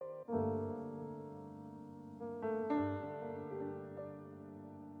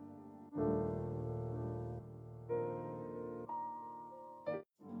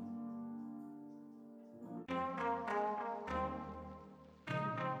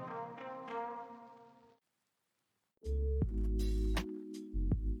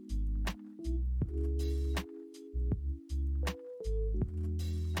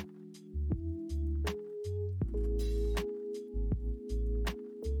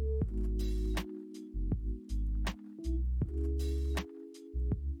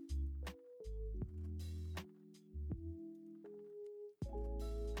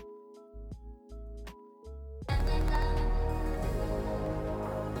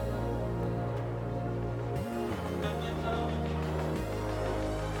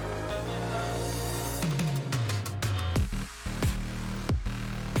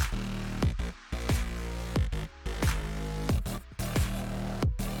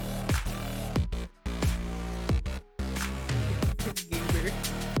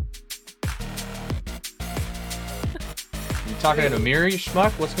talking in a mirror, you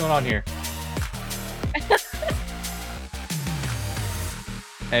schmuck? What's going on here?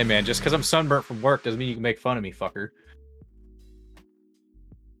 Hey man, just because I'm sunburnt from work doesn't mean you can make fun of me, fucker.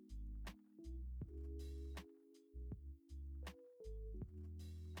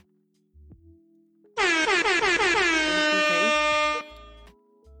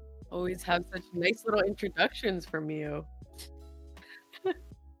 Always have such nice little introductions from you.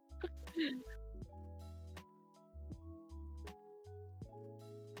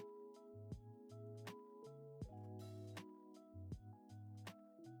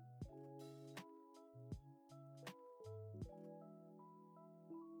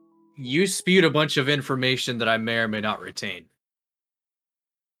 You spewed a bunch of information that I may or may not retain.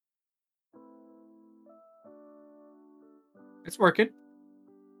 It's working.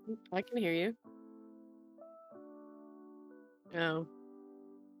 I can hear you. Oh.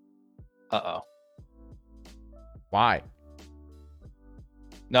 Uh-oh. Why?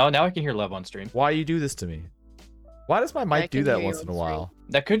 No, now I can hear Lev on stream. Why you do this to me? Why does my mic do that once in a while?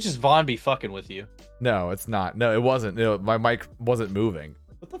 That could just Vaughn be fucking with you. No, it's not. No, it wasn't. No, my mic wasn't moving.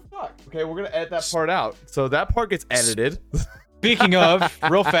 What the fuck? Okay, we're gonna edit that part out. So that part gets edited. Speaking of,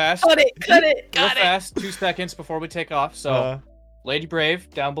 real fast. Cut it. Real fast, 2 seconds before we take off. So, Lady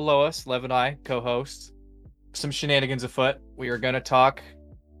Brave, down below us, Lev and I, co-hosts. Some shenanigans afoot. We are gonna talk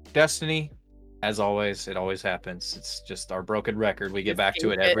Destiny. As always, it always happens. It's just our broken record. We get back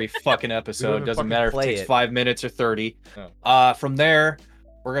to it every fucking episode. Doesn't matter if it takes 5 minutes or 30. From there,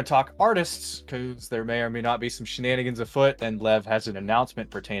 we're going to talk artists, because there may or may not be some shenanigans afoot, and Lev has an announcement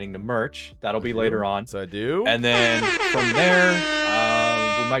pertaining to merch. That'll be later on. So I do. And then from there,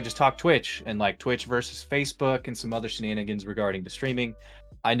 we might just talk Twitch, and like Twitch versus Facebook, and some other shenanigans regarding the streaming.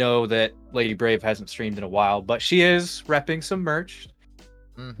 I know that Lady Brave hasn't streamed in a while, but she is repping some merch.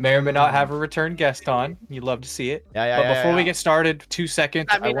 May or may not have a return guest on. You'd love to see it. But before we get started, 2 seconds,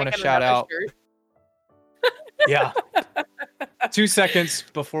 I want to shout out. Yeah. 2 seconds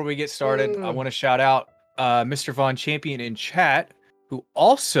before we get started, I want to shout out Mr. Von Champion in chat, who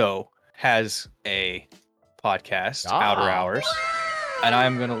also has a podcast, Outer Hours. And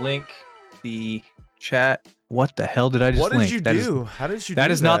I'm going to link the chat. What the hell did I just link? What did you do? How did you do that?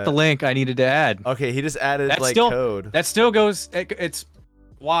 That is not the link I needed to add. Okay, he just added code. That still goes... It's...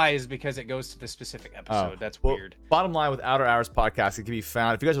 Why is because it goes to the specific episode. That's weird. Bottom line with Outer Hours podcast, it can be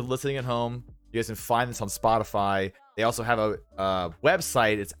found. If you guys are listening at home, you guys can find this on Spotify. They also have a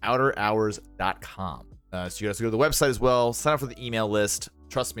website. It's outerhours.com. So you guys go to the website as well. Sign up for the email list.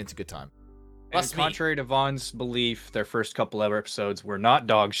 Trust me, it's a good time. And contrary to Vaughn's belief, their first couple of episodes were not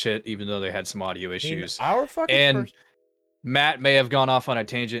dog shit, even though they had some audio issues. Matt may have gone off on a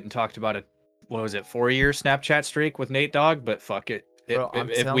tangent and talked about what was it, 4-year Snapchat streak with Nate Dogg, but fuck it.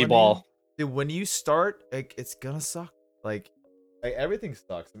 If we ball, dude, when you start, like, it's gonna suck. Like everything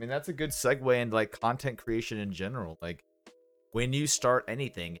sucks. I mean, that's a good segue into like content creation in general. Like, when you start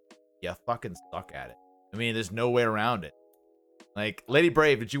anything, you fucking suck at it. I mean, there's no way around it. Like, Lady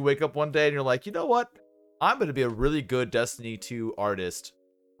Brave, did you wake up one day and you're like, you know what? I'm gonna be a really good Destiny 2 artist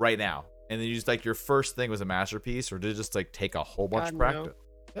right now. And then you just like your first thing was a masterpiece, or did it just like take a whole bunch of practice?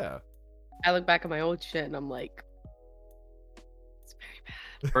 No. Yeah. I look back at my old shit and I'm like,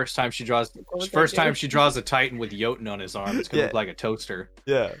 First time she draws a Titan with Jotun on his arm, it's gonna look like a toaster.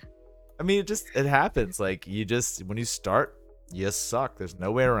 Yeah. I mean, it happens. Like, when you start, you suck. There's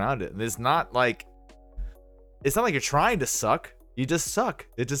no way around it. And it's not like you're trying to suck. You just suck.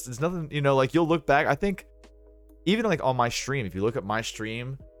 It's nothing, like, you'll look back. I think even like on my stream, if you look at my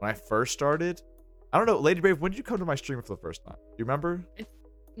stream when I first started, I don't know, Lady Brave, when did you come to my stream for the first time? Do you remember? I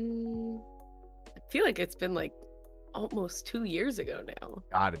feel like it's been like almost 2 years ago now.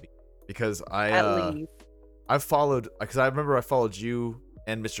 Gotta be, because I followed you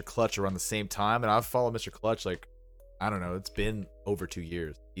and Mr. Clutch around the same time, and I've followed Mr. Clutch, like, I don't know, it's been over 2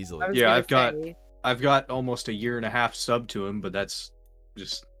 years easily. Yeah, I've got almost a year and a half sub to him, but that's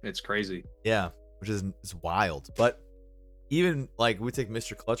just, it's crazy. Yeah, which is wild. But even like, we take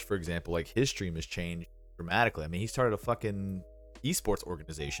Mr. Clutch for example, like, his stream has changed dramatically. I mean, he started a fucking esports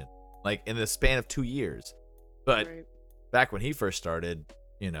organization like in the span of 2 years. But back when he first started,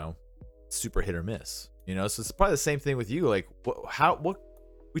 super hit or miss, so it's probably the same thing with you. Like, what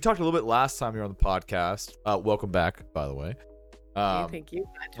we talked a little bit last time you were on the podcast. Welcome back, by the way. Thank you.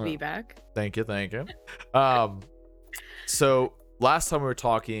 Glad to be back. Thank you. So last time we were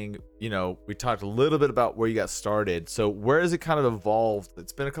talking, we talked a little bit about where you got started. So where has it kind of evolved?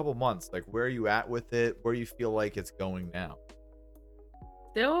 It's been a couple months. Like, where are you at with it? Where do you feel like it's going now?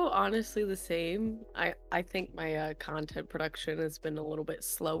 Still honestly the same. I think my content production has been a little bit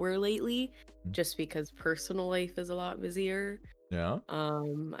slower lately, just because personal life is a lot busier. Yeah.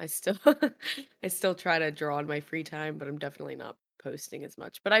 I still I still try to draw on my free time, but I'm definitely not posting as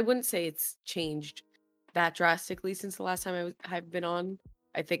much. But I wouldn't say it's changed that drastically since the last time I've been on.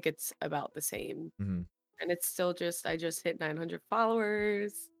 I think it's about the same. Mm-hmm. And it's still just I just hit 900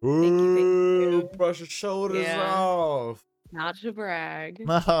 followers. Thank you, thank Ooh, you. brush your shoulders Yeah, off. not to brag.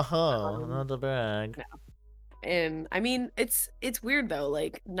 Not the bag. No. And I mean, it's weird though.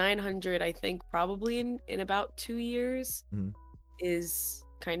 Like 900, I think probably in about 2 years Mhm. is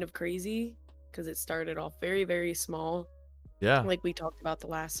kind of crazy because it started off very, very small, Yeah. like we talked about the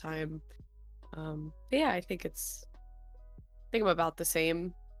last time. But yeah, I think I'm about the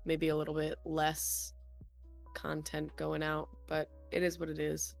same, maybe a little bit less content going out, but it is what it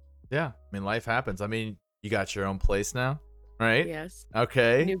is. Yeah. I mean, life happens. I mean, you got your own place now, right? Yes.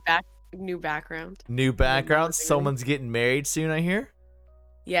 Okay. New background. New Living background. room. Someone's getting married soon, I hear.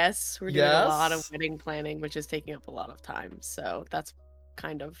 Yes, we're doing a lot of Yes. wedding planning, which is taking up a lot of time. So that's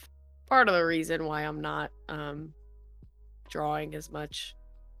kind of part of the reason why I'm not drawing as much.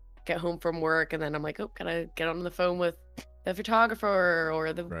 Get home from work and then I'm like, oh, gotta get on the phone with the photographer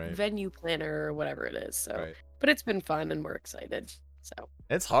or the Right. venue planner or whatever it is. So, Right. but it's been fun and we're excited. So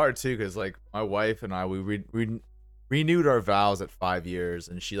It's hard too, because like my wife and I, we renewed our vows at 5 years,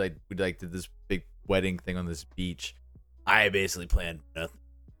 and we did this big wedding thing on this beach. I basically planned nothing,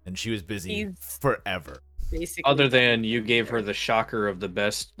 and she was busy he's forever. basically Other than you gave her the shocker of the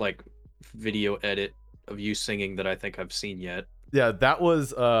best like video edit of you singing that I think I've seen yet. Yeah, that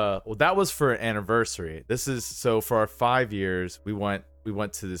was for an anniversary. This is so for our 5 years, we went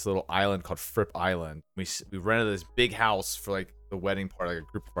to this little island called Fripp Island. We rented this big house for like the wedding party, like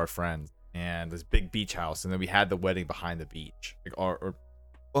a group of our friends, and this big beach house, and then we had the wedding behind the beach, like or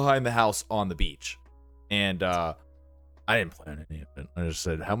behind the house on the beach. And I didn't plan any of it. I just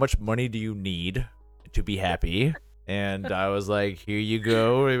said, "How much money do you need to be happy?" And I was like, "Here you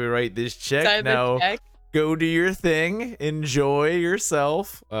go. Let me write this check sign the now. check. Go do your thing, enjoy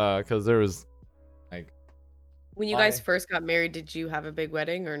yourself." Because there was like, When you guys first got married, did you have a big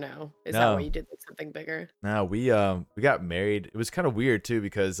wedding or no? Is that No. why you did like something bigger? no, we got married. It was kind of weird too,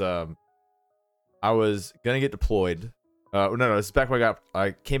 because I was gonna get deployed. No, it's back when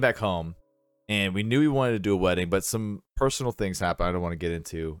I came back home, and we knew we wanted to do a wedding, but some personal things happened I don't want to get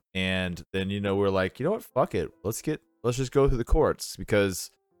into. And then we're like, you know what, fuck it, let's just go through the courts, because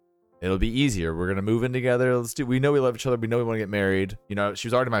it'll be easier. We're gonna move in together. We know we love each other. We know we want to get married. She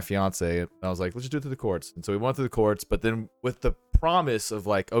was already my fiance. And I was like, let's just do it through the courts. And so we went through the courts, but then with the promise of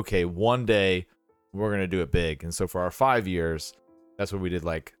like, okay, one day we're gonna do it big. And so for our 5 years, that's when we did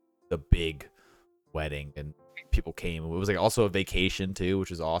like the big wedding, and people came. It was like also a vacation too, which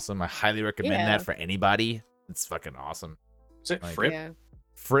is awesome. I highly recommend that for anybody. It's fucking awesome. Is it Like- Fripp? Yeah.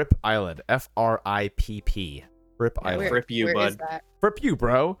 Fripp Island, FRIPP. Fripp Yeah, Island. Fripp you, Where bud. is that? Fripp you,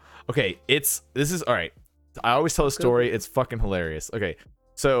 bro. Okay, this is all right. I always tell a story. It's fucking hilarious. Okay,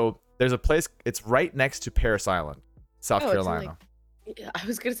 so there's a place. It's right next to Paris Island, South Oh, it's in, Carolina. Yeah, I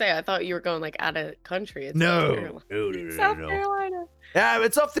was gonna say I thought you were going like out of country. It's No. South Carolina. No. South Carolina. Yeah,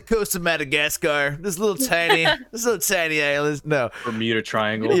 it's off the coast of Madagascar. This little tiny island. No. Bermuda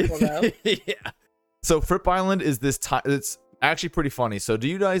Triangle. Beautiful, though. Yeah. So Fripp Island is this time. It's actually pretty funny. So do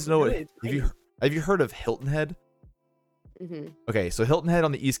you guys know Really what? Have you heard of Hilton Head? hmm Okay, so Hilton Head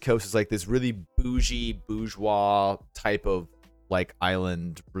on the East Coast is like this really bougie, bourgeois type of like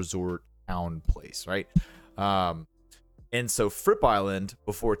island resort town place, right? And so Fripp Island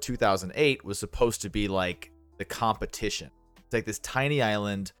before 2008 was supposed to be like the competition. It's like this tiny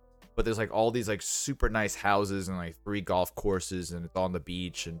island, but there's like all these like super nice houses and like 3 golf courses, and it's on the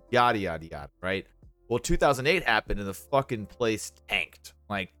beach and yada yada yada, right? Well, 2008 happened and the fucking place tanked.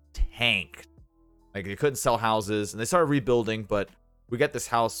 Like they couldn't sell houses, and they started rebuilding, but we got this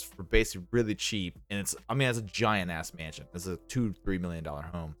house for basically really cheap, and it's a giant ass mansion. It's a $2-3 million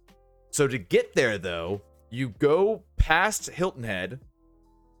home. So to get there though, you go past Hilton Head,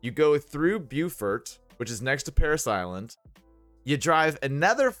 you go through Beaufort, which is next to Paris Island. You drive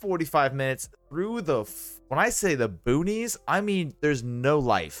another 45 minutes through when I say the boonies, I mean there's no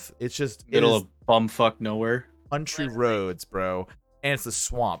life. It's just Middle of bumfuck nowhere. country roads, bro. And it's the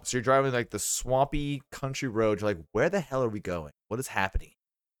swamp. So you're driving like the swampy country road. You're like, where the hell are we going? What is happening?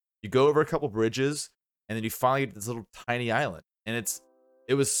 You go over a couple bridges, and then you finally get to this little tiny island. And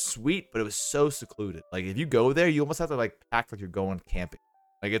it was sweet, but it was so secluded. Like if you go there, you almost have to like pack like you're going camping.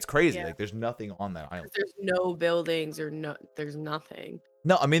 Like it's crazy. Yeah. Like there's nothing on that island. There's no buildings or there's nothing.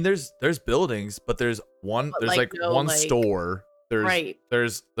 No, I mean there's buildings, but there's one But, there's like, like no, one like- store. Right.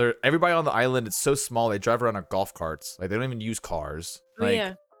 Everybody on the island, it's so small, they drive around on golf carts. Like they don't even use cars. Oh, Like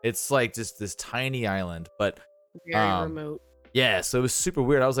yeah. it's like just this tiny island. But Very remote. yeah, so it was super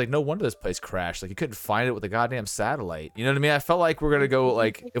weird. I was like, no wonder this place crashed. Like you couldn't find it with a goddamn satellite. You know what I mean? I felt like we're gonna go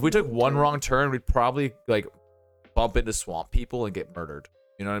like if we took one wrong turn, we'd probably like bump into swamp people and get murdered.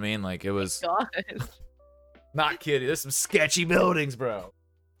 You know what I mean? Like it was God. not kidding. There's some sketchy buildings, bro.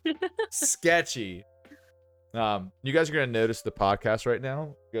 Sketchy. You guys are gonna notice the podcast right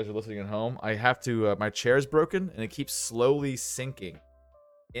now. You guys are listening at home. I have to. My chair's broken and it keeps slowly sinking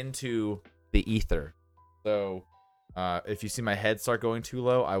into the ether. So, if you see my head start going too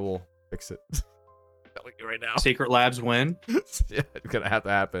low, I will fix it. Telling you right now. Secret Labs win. Yeah, it's gonna have to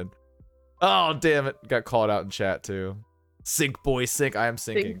happen. Oh damn it! Got called out in chat too. Sink, boy, sink. I am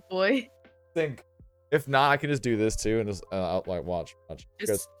sinking. Big boy. Sink. If not, I can just do this too and just I'll, like watch.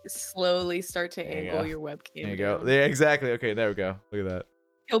 Just slowly start to There you angle go. your webcam. There you go. down. Yeah, exactly. Okay, there we go. Look at that.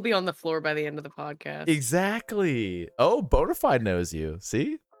 He'll be on the floor by the end of the podcast. Exactly. Oh, Bonafide knows you.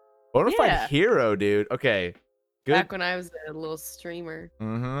 See? Bonafide Yeah. hero, dude. Okay. Good. Back when I was a little streamer.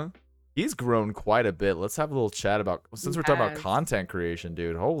 Mm-hmm. He's grown quite a bit. Let's have a little chat about since He we're talking about has. content creation,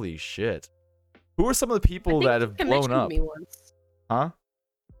 dude. Holy shit. Who are some of the people I think that he have blown commissioned up? me once. Huh?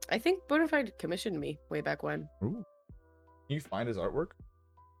 I think Bonafide commissioned me way back when. Ooh. Can you find his artwork?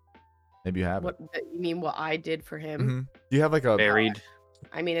 Maybe you have What you mean? What I did for it. him? Mhm. Do you have like a Buried.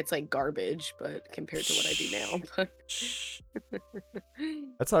 I mean, it's like garbage, but compared to what I do now, but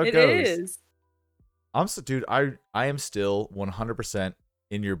That's how it it goes. is. Dude, I am still 100%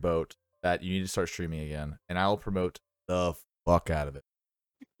 in your boat that you need to start streaming again, and I will promote the fuck out of it.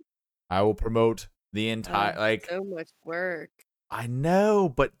 I will promote the entire like So much work. I know,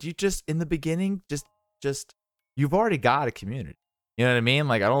 but you just in the beginning just you've already got a community. You know what I mean?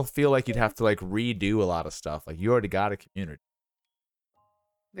 Like I don't feel like you'd have to like redo a lot of stuff. Like you already got a community.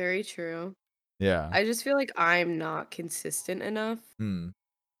 Very true. Yeah. I just feel like I'm not consistent enough, Hmm.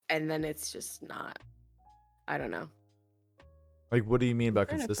 and then it's just not. I don't know. Like what do you mean about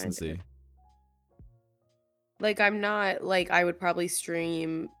trying to find consistency? it. Like I'm not like I would probably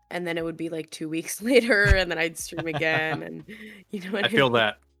stream and then it would be like 2 weeks later and then I'd stream again and you know what I feel mean?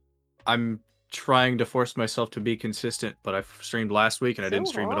 that. I'm trying to force myself to be consistent, but I streamed last week and I didn't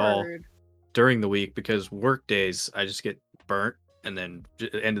So stream at all hard. during the week because work days I just get burnt, and then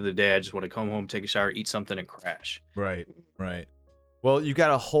at the end of the day I just want to come home, take a shower, eat something, and crash. Right. Right. Well, you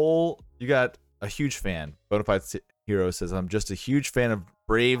got a huge fan. Bonafide Hero says, I'm just a huge fan of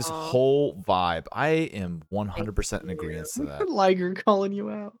Brave's Aw. whole vibe. I am 100% in you. agreement to that. Liger calling you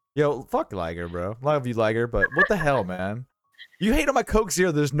out. Yo, fuck Liger, bro. Love you, Liger, but what the hell, man? You hate on my Coke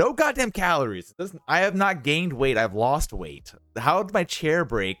Zero. There's no goddamn calories. I have not gained weight. I've lost weight. How did my chair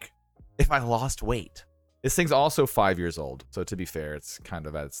break if I lost weight? This thing's also 5 years old. So to be fair, it's kind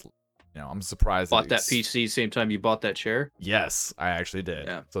of at its, I'm surprised. Bought that it's- PC same time you bought that chair. Yes, I actually did.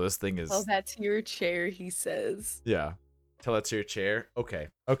 Yeah. So this thing is, Oh, that's your chair, he says. yeah. Tell that to your chair. Okay.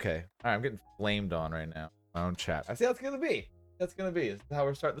 All right, I'm getting flamed on right now. My own chat. I see how it's gonna be. That's gonna be. Is this how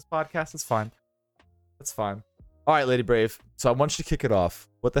we're starting this podcast? It's fine. That's fine. All right, Lady Brave. So I want you to kick it off.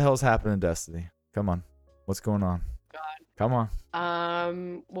 What the hell's happening in Destiny? Come on. What's going on? God. Come on.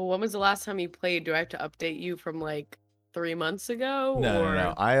 Well, when was the last time you played? Do I have to update you from like 3 months ago?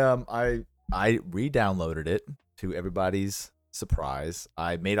 No. I re-downloaded it to everybody's surprise.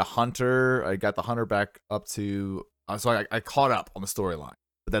 I made a hunter. I got the hunter back up to. So I caught up on the storyline,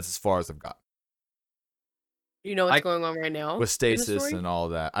 but that's as far as I've got. You know what's going on right now? With in the stasis story? and all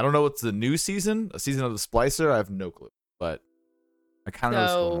that. I don't know what's the new season, a season of the Splicer. I have no clue, but I kind of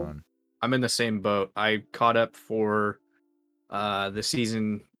know what's going on. I'm in the same boat. I caught up for the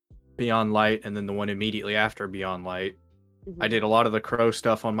season Beyond Light and then the one immediately after Beyond Light. I Mhm. did a lot of the Crow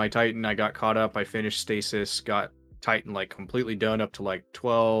stuff on my Titan. I got caught up. I finished Stasis, got Titan like completely done up to like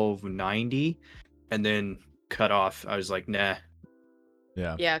 1290, and then cut off. I was like, nah.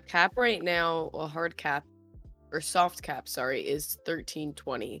 Yeah. Yeah, cap right now, well, hard cap or soft cap, sorry, is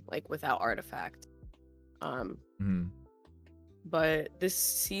 1320, like without artifact. Mhm. But this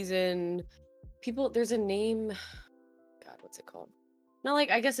season, there's a name. God, what's it called? No,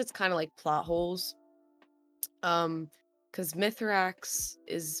 like I guess it's kind of like plot holes. Because Mithrax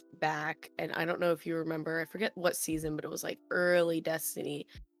is back, and I don't know if you remember. I forget what season, but it was like early Destiny,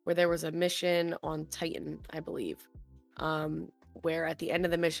 where there was a mission on Titan, I believe. Where at the end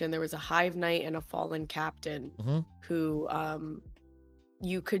of the mission there was a Hive Knight and a Fallen Captain Mhm. who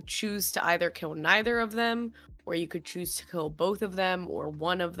you could choose to either kill neither of them, or you could choose to kill both of them or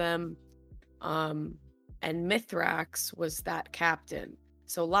one of them. And Mithrax was that captain.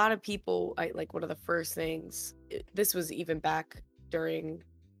 So a lot of people, I like one of the first things. This was even back during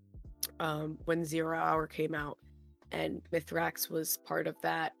when Zero Hour came out, and Mithrax was part of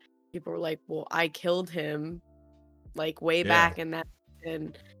that. People were like, "Well, I killed him, like way Yeah. back in that,"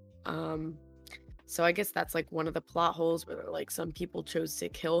 and so I guess that's like one of the plot holes where like some people chose to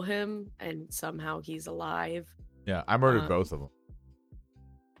kill him, and somehow he's alive. Yeah, I murdered Um, both of them.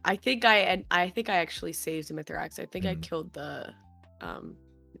 I think I actually saved Mithrax. I think I killed the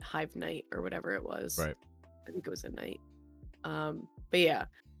Hive Knight or whatever it was. Right. I think it was a knight. But yeah,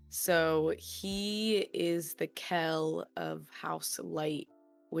 so he is the Kel of House Light,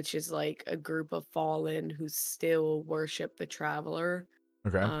 which is like a group of fallen who still worship the Traveler.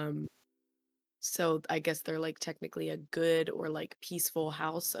 Okay. So I guess they're like technically a good or like peaceful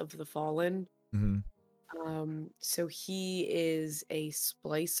house of the fallen. Mm-hmm. So he is a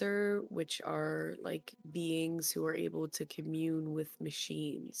splicer, which are like beings who are able to commune with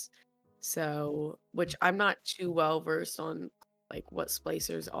machines. So, which I'm not too well versed on, like what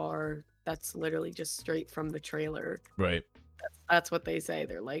splicers are. That's literally just straight from the trailer. Right. That's what they say.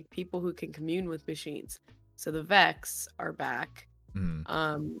 They're like people who can commune with machines. So the Vex are back.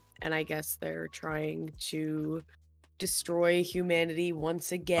 And I guess they're trying to destroy humanity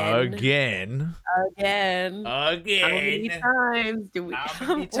once again. Again. How many times do we?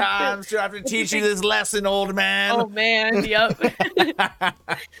 How many times do I have to teach you this lesson, old man? Oh man, yep.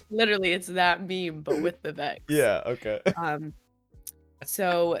 Literally, it's that meme, but with the Vex. Yeah. Okay.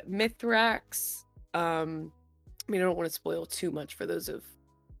 So Mithrax. I mean, I don't want to spoil too much for those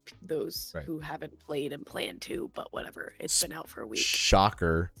Right. who haven't played and plan to, but whatever. It's been out for a week.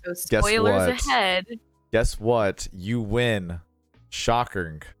 Shocker. So Guess spoilers what? ahead. Guess what? You win.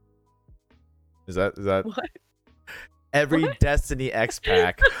 Shocking. Is that What? every What? Destiny X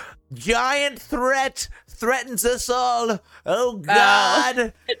pack? Giant threat threatens us all. Oh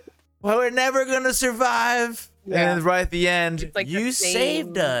God. Well, we're never gonna survive. Yeah. And right at the end, It's like the you same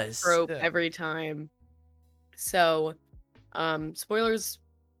saved us. trope Yeah. every time. So, spoilers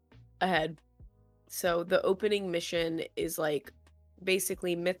ahead. So the opening mission is like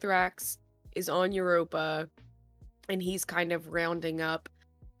basically Mithrax is on Europa, and he's kind of rounding up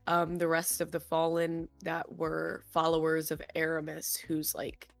the rest of the fallen that were followers of Aramis, who's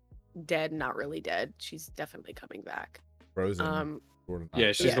like dead, not really dead. She's definitely coming back. Frozen. Sort of not.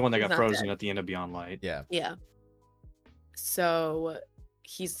 Yeah, she's Yeah, the one that she's got not frozen dead. at the end of Beyond Light. Yeah. Yeah. So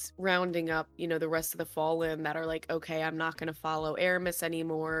he's rounding up, the rest of the fallen that are like, okay, I'm not gonna follow Aramis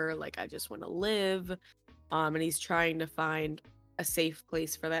anymore. Like, I just want to live. And he's trying to find a safe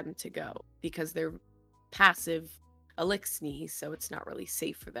place for them to go because they're passive Elixni, so it's not really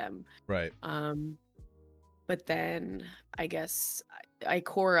safe for them. Right. But then I guess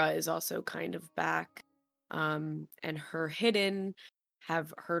Ikora is also kind of back. And her hidden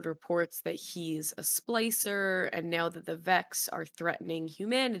have heard reports that he's a splicer, and now that the Vex are threatening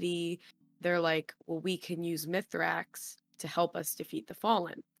humanity, they're like, well, we can use Mithrax to help us defeat the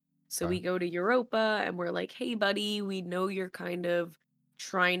Fallen. So we go to Europa and we're like, hey, buddy, we know you're kind of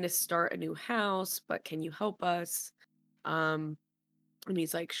trying to start a new house, but can you help us? And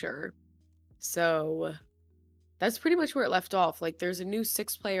he's like, sure. So that's pretty much where it left off. Like, there's a new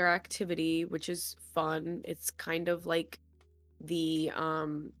 6-player activity, which is fun. It's kind of like the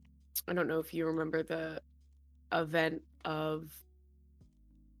I don't know if you remember the event of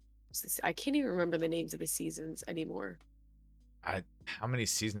I can't even remember the names of the seasons anymore. How many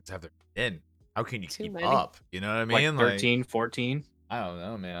seasons have there been? How can you Too keep many. up? You know what I mean? Like 13, 14. I don't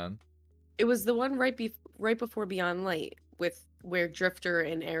know, man. It was the one right before Beyond Light, with where Drifter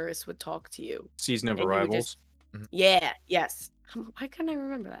and Eris would talk to you. Season of And you would Arrivals. Yeah, yes. Why couldn't I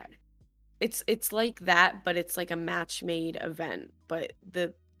remember that? It's like that, but it's like a match-made event. But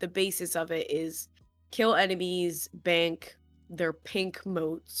the basis of it is kill enemies, bank their pink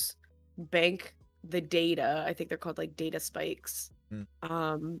motes, bank the data. I think they're called like data spikes.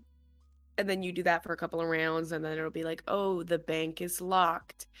 And then you do that for a couple of rounds, and then it'll be like, oh, the bank is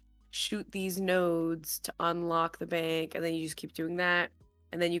locked. Shoot these nodes to unlock the bank, and then you just keep doing that.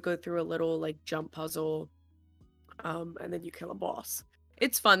 And then you go through a little like jump puzzle, and then you kill a boss.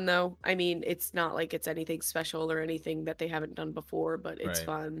 It's fun though. I mean, it's not like it's anything special or anything that they haven't done before, but it's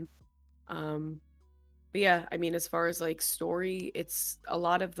Right. fun. But yeah, I mean, as far as like story, it's a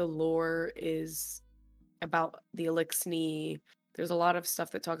lot of the lore is about the Elixni. There's a lot of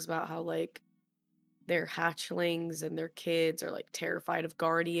stuff that talks about how like their hatchlings and their kids are like terrified of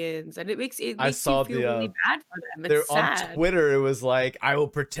guardians, and it I makes you saw feel the really bad for them. there It's on sad. Twitter. It was like, I will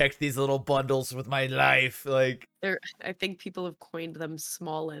protect these little bundles with my life. Like, I think people have coined them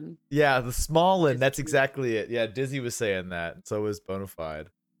Smallin. yeah, the Smallin. That's Dizzy. exactly it. Yeah, Dizzy was saying that. So was Bonafide.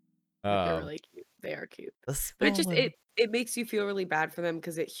 But they're really cute. They are cute. The But it just Smallin. it makes you feel really bad for them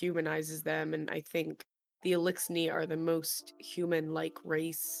because it humanizes them, and I think the Elixni are the most human-like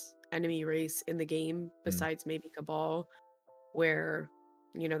enemy race in the game, besides maybe Cabal, where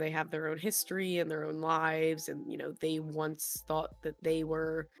they have their own history and their own lives, and they once thought that they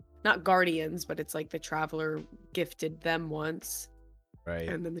were not guardians, but it's like the Traveler gifted them once, Right.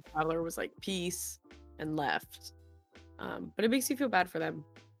 and then the Traveler was like peace and left. But it makes you feel bad for them.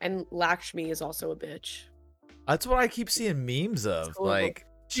 And Lakshmi is also a bitch. That's what I keep seeing memes of. horrible. Like,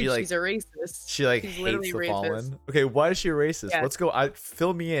 Dude, she's a racist. she like She's hates literally the racist. Fallen. Okay, why is she racist? Yeah. Let's go.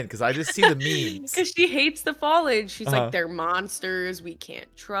 Fill me in because I just see the memes. Because she hates the Fallen. She's Uh-huh. like, they're monsters. We can't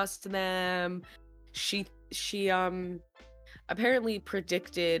trust them. She apparently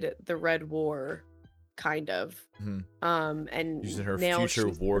predicted the Red War, kind of. Mhm. And Using her now future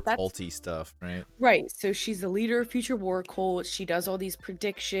she's- war that's- culty stuff, right? Right. So she's the leader of Future War Cult. She does all these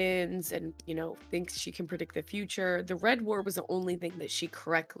predictions and, thinks she can predict the future. The Red War was the only thing that she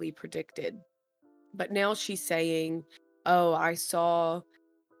correctly predicted. But now she's saying, "Oh, I saw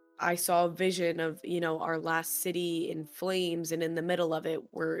a vision of, our last city in flames, and in the middle of it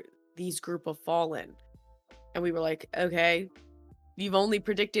were these group of fallen." And we were like, "Okay, you've only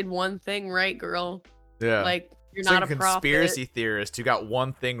predicted one thing right, girl. Yeah. Like, you're It's not like a conspiracy prophet." theorist who got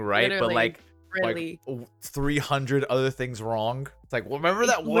one thing right, Literally, but like really. 300 other things wrong. It's like, well, remember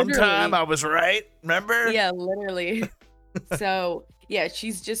that one Literally. time I was right? Remember? Yeah, literally. So yeah,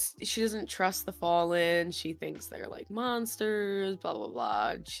 she doesn't trust the fallen. She thinks they're like monsters, blah blah blah.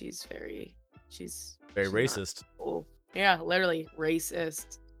 And she's Very she's not racist. cool. Yeah, literally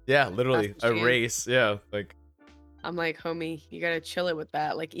racist. Yeah, literally That's what a she is. race. Yeah, like I'm like, homie, you gotta chill it with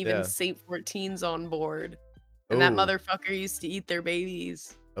that. Like, even Yeah. Saint 14's on board, and that Oh. motherfucker used to eat their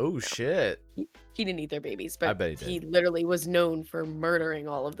babies. oh shit. He didn't eat their babies, I but bet he he did. literally was known for murdering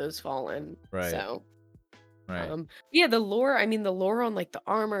all of those fallen. Right. So Right. yeah, the lore, I mean, the lore on like the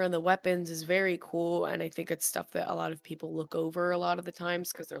armor and the weapons is very cool, and I think it's stuff that a lot of people look over a lot of the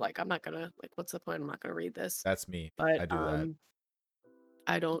times because they're like, I'm not gonna, like, what's the point? I'm not gonna read this. That's me. But I do that.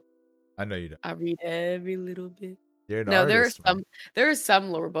 I don't. I know you don't. I read every little bit. You're an No, artist, man. there are some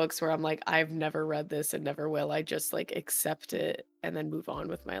lore books where I'm like, I've never read this and never will. I just like accept it and then move on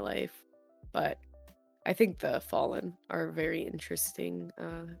with my life. But I think the Fallen are a very interesting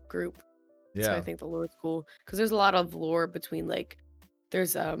group. So I Yeah. think the lore is cool because there's a lot of lore between, like,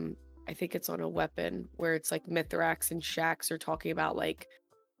 there's I think it's on a weapon where it's like Mithrax and Shax are talking about like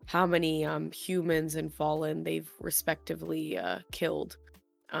how many humans and fallen they've respectively killed.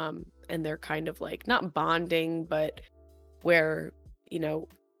 And they're kind of like not bonding, but where,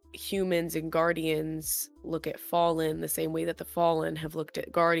 humans and guardians look at fallen the same way that the fallen have looked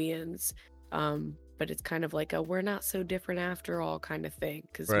at guardians. But it's kind of like a we're not so different after all kind of thing.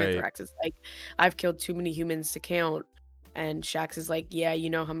 Because Right. Mithrax is like, I've killed too many humans to count. And Shax is like, yeah, you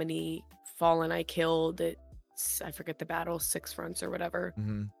know how many fallen I killed at, I forget the battle, Six Fronts or whatever.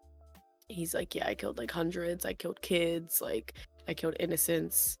 hmm He's like, yeah, I killed like hundreds. I killed kids. Like, I killed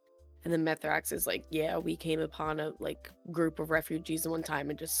innocents. And then Mithrax is like, yeah, we came upon a like group of refugees at one time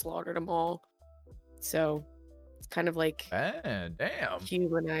and just slaughtered them all. So it's kind of like damn.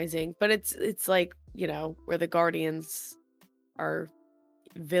 humanizing, but it's like, where the guardians are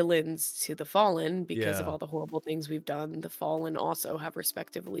villains to the fallen because of Yeah. all the horrible things we've done. The fallen also have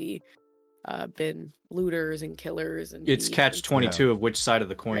respectively been looters and killers, and It's thieves catch and 22 of which side of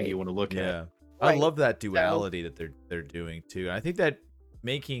the coin Right. do you want to look at. Yeah. I Right. love that duality that they're doing too. And I think that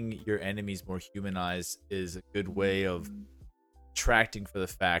making your enemies more humanized is a good way of tracting for the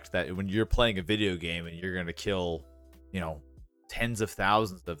fact that when you're playing a video game and you're going to kill, tens of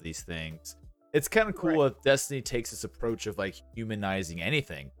thousands of these things, it's kind of cool if Destiny takes this approach of like humanizing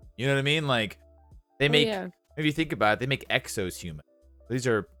anything. You know what I mean? Like they make, yeah. if you think about it, they make exos human. These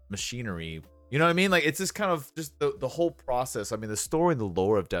are machinery. You know what I mean? Like it's just kind of just the whole process. I mean, the story and the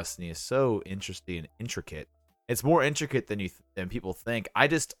lore of Destiny is so interesting and intricate. It's more intricate than people think. I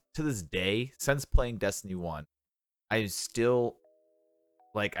just, to this day, since playing Destiny 1, I still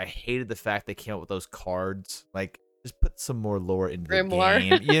like, I hated the fact they came out with those cards. Like, just put some more lore into the Grimoire.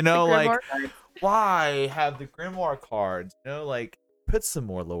 game. You know, The like Grimoire cards. why have the Grimoire cards? Like put some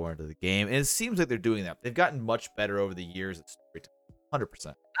more lore into the game. And it seems like they're doing that. They've gotten much better over the years at storytelling.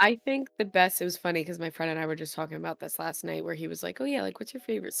 100%. I think the best, it was funny because my friend and I were just talking about this last night where he was like, oh yeah, like what's your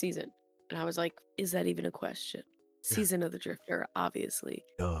favorite season? And I was like, is that even a question? Season of the Drifter, obviously.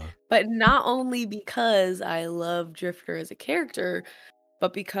 Duh. But not only because I love Drifter as a character,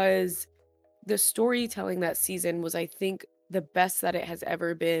 but because the storytelling that season was, I think, the best that it has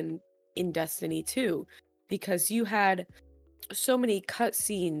ever been in Destiny 2. Because you had so many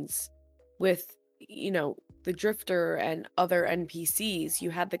cutscenes with, the Drifter and other NPCs. You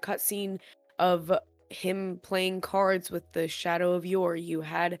had the cutscene of him playing cards with the Shadow of Yore. You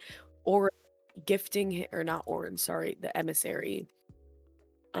had Orin gifting, or not Orin, sorry, the emissary,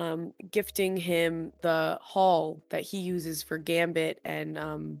 gifting him the hall that he uses for Gambit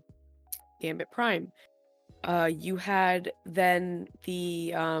and Gambit Prime. You had then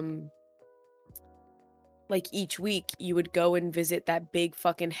the like each week you would go and visit that big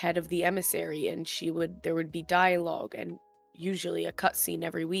fucking head of the emissary, and there would be dialogue and usually a cutscene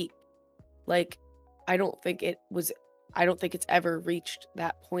every week. Like, I don't think it's ever reached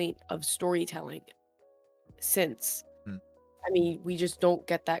that point of storytelling since. I mean, we just don't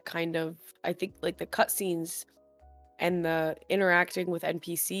get that kind of, I think, like the cutscenes and the interacting with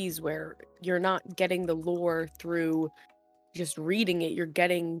NPCs where you're not getting the lore through just reading it, you're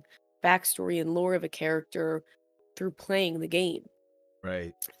getting backstory and lore of a character through playing the game.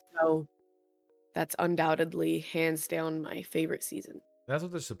 Right. So that's undoubtedly hands down my favorite season. That's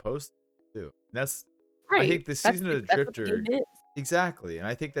what they're supposed to do. That's Right. I think the season of the That's what the Drifter game is. exactly, and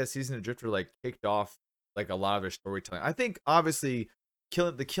I think that season of Drifter like kicked off like a lot of their storytelling. I think obviously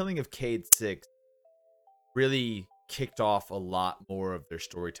the killing of Cade 6 really kicked off a lot more of their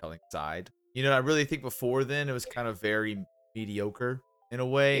storytelling side. I really think before then it was kind of very mediocre in a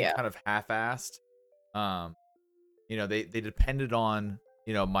way, Yeah. kind of half-assed. They depended on,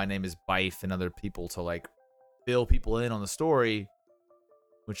 My Name is Bife and other people to like fill people in on the story,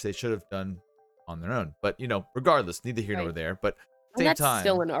 which they should have done on their own. But regardless, neither here nor Right. there. But And same that's time,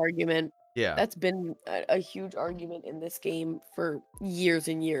 still an argument. yeah, That's been a huge argument in this game for years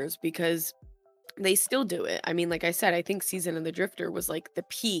and years because they still do it. I mean, like I said, I think Season of the Drifter was like the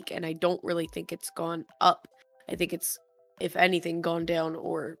peak, and I don't really think it's gone up. I think it's, if anything, gone down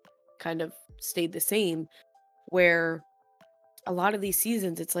or kind of stayed the same, where a lot of these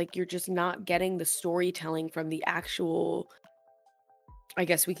seasons, it's like you're just not getting the storytelling from the actual, I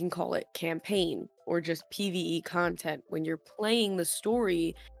guess we can call it campaign or just PvE content. When you're playing the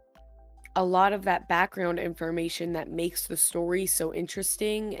story, a lot of that background information that makes the story so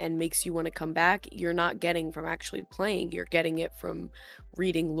interesting and makes you want to come back, you're not getting from actually playing. You're getting it from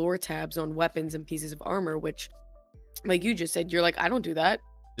reading lore tabs on weapons and pieces of armor, which, like you just said, you're like, I don't do that.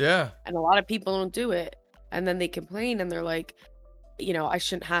 yeah, And a lot of people don't do it. And then they complain and they're like, I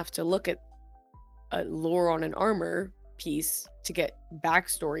shouldn't have to look at a lore on an armor piece to get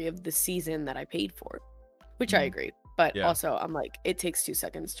backstory of the season that I paid for, which I agree. But Yeah. also, I'm like, it takes 2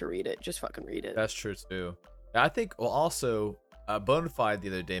 seconds to read it. Just fucking read it. That's true too. I think. Well, also, Bonafide the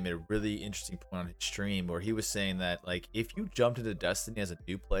other day made a really interesting point on his stream where he was saying that like if you jumped into Destiny as a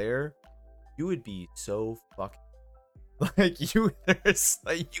new player, you would be so fucking like you would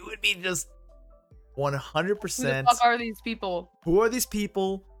be just 100%. Who the fuck are these people? Who are these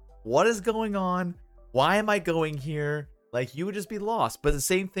people? What is going on? Why am I going here? Like, you would just be lost. But the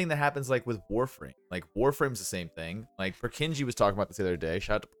same thing that happens, like, with Warframe. Like, Warframe's the same thing. Like, Perkinji was talking about this the other day.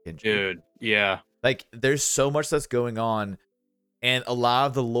 Shout out to Perkinji. Dude, yeah. Like, there's so much that's going on. And a lot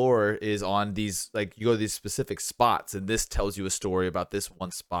of the lore is on these, like, you go to these specific spots. And this tells you a story about this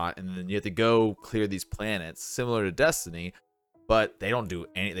one spot. And then you have to go clear these planets. Similar to Destiny. But they don't do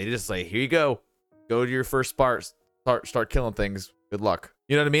any. They just like, here you go. Go to your first spot. Start killing things. Good luck.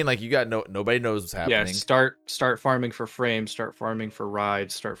 You know what I mean? Like, you got nobody knows what's happening. Yeah, start farming for frames, start farming for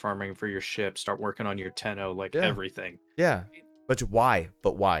rides, start farming for your ship, start working on your Tenno, like everything. Yeah. But why?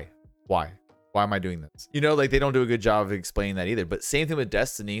 Why am I doing this? Like, they don't do a good job of explaining that either. But same thing with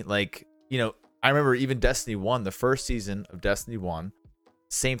Destiny. Like, I remember even Destiny 1, the first season of Destiny 1,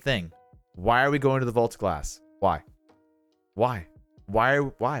 same thing. Why are we going to the Vault of Glass? Why?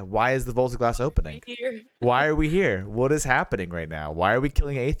 Why is the Vault of Glass opening? Why are we here? What is happening right now? Why are we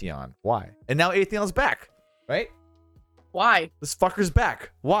killing Atheon? Why? And now Atheon's back, right? Why? This fucker's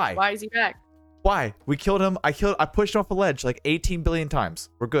back. Why? Why is he back? Why? We killed him. I pushed him off a ledge like 18 billion times.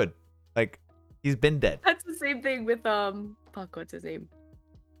 We're good. Like, he's been dead. That's the same thing with fuck, what's his name?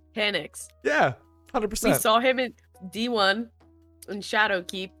 Panix. Yeah, We 100%. saw him in D1 in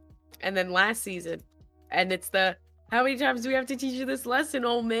Shadowkeep, and then last season. And it's how many times do we have to teach you this lesson,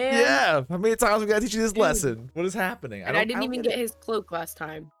 old man? Yeah, how many times we gotta teach you this Dude. lesson? What is happening? And I didn't even get his cloak last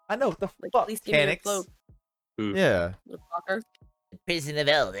time. I know, what the Like, fuck, at least give me a Mechanics. cloak. Yeah. Little fucker. Prison of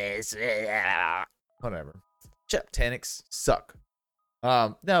Elders. Whatever. Chep Tanix suck.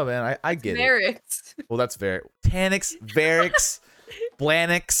 No, man, I get it. Varix. Well, that's Tanix, Varix,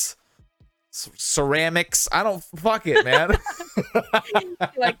 Blanix, Ceramics. I don't fuck it, man.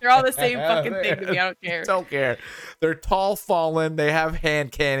 Like they're all the same fucking thing to me. I don't care. Don't care. They're tall, fallen. They have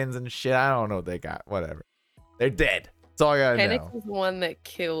hand cannons and shit. I don't know what they got. Whatever. They're dead. That's all I gotta Penix know. was the one that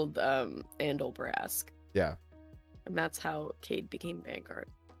killed Andal Brask. Yeah. And that's how Cade became Vanguard.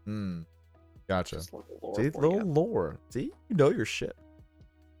 Gotcha. Just a little lore See, for little you. lore. See, you know your shit.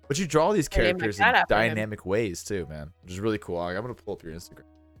 But you draw these I named my characters in cat after him. dynamic ways too, man, which is really cool. I'm gonna pull up your Instagram.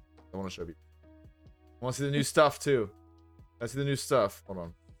 I want to show you. I want to see the new stuff too. I see the new stuff. Hold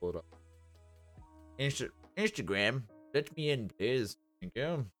on, pull it up. Instagram. Let me in, please. Thank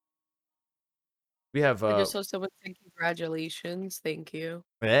you. We have I just saw someone say congratulations. Thank you.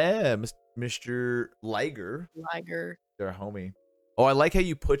 yeah, Mr. Liger, Liger. their homie. Oh, I like how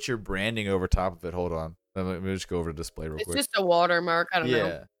you put your branding over top of it. Hold on, let me just go over to display real It's quick. just a watermark. I don't know.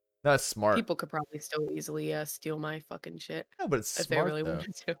 Yeah, that's smart. People could probably still easily steal my fucking shit No, but it's if smart. they really though.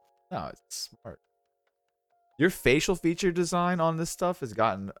 wanted to. No, it's smart. Your facial feature design on this stuff has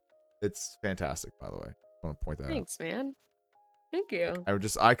gotten, it's fantastic, by the way. I want to point that Thanks, man. Thank you. out.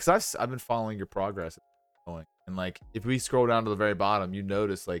 Because I've been following your progress, and like if we scroll down to the very bottom, you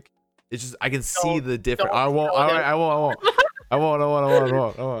notice like it's just I can see the different. I won't. All right, I won't. I won't. It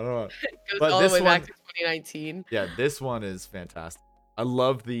goes But all the this way back one- to 2019. Yeah, this one is fantastic. I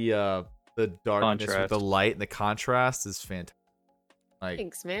love the darkness with Contrast. the light and the contrast is fantastic. Like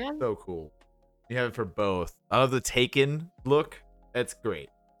Thanks, man. so cool. You have it for both. I love the Taken look. That's great.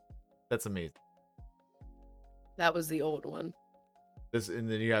 That's amazing. That was the old one. This and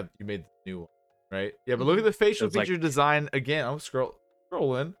then you made the new one, right? Yeah, but look at the facial It's like- feature design again. I'm scroll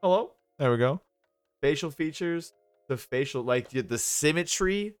in. Hello, there we go. Facial features, the facial the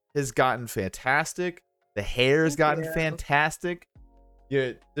symmetry has gotten fantastic. The hair has Thank gotten you. fantastic.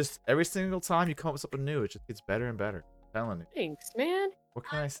 Yeah, just every single time you come up with something new, it just gets better and better. I'm telling you. Thanks, man. What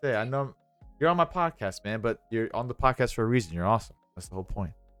can I say? I know you're on my podcast, man, but you're on the podcast for a reason. You're awesome. That's the whole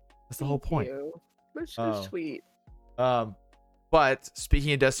point. That's the whole Thank point. you. That's so Oh. sweet. But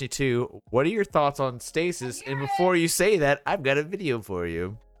speaking of Destiny 2, what are your thoughts on Stasis? And before you say that, I've got a video for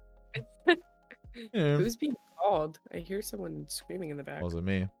you. Yeah. Who's being called? I hear someone screaming in the back. Wasn't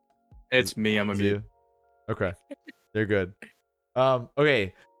me. It's me. I'm a Was mute. you? Okay. You're good.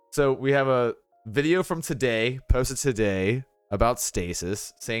 Okay. So we have a video from today, posted today, about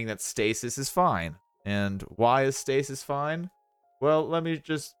Stasis, saying that Stasis is fine. And why is Stasis fine? Well, let me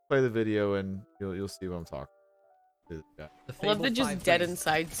just play the video and you'll see what I'm talking. Yeah. I love the just dead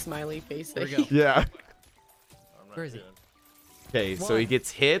inside smiley face. Here we that go. Yeah. Where is he? Okay, so he One.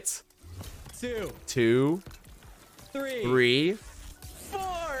 gets hit. 2, 2, 3, 3. 4,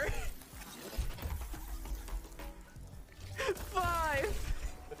 5.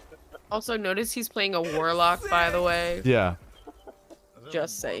 Also, notice he's playing a warlock, by the way. Yeah.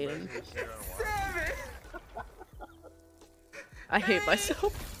 Just saying. I hate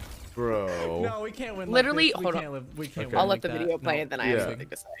myself. Bro. No, we can't win. Literally, like hold this. on. We can't Okay. win I'll let like the that. video play No. and then I have Yeah. something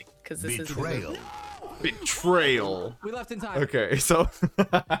to say. Because this Betrayal. Betrayal. We left in time. Okay, so.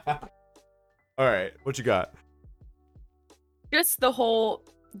 All right, what you got? just the whole,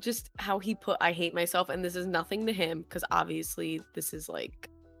 just how he put I hate myself, and this is nothing to him, because obviously this is like,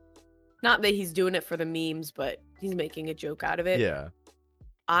 not that he's doing it for the memes, but he's making a joke out of it. Yeah.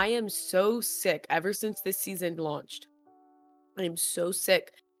 I am so sick ever since this season launched. I am so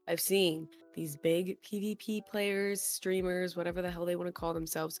sick of seeing these big PvP players, streamers, whatever the hell they want to call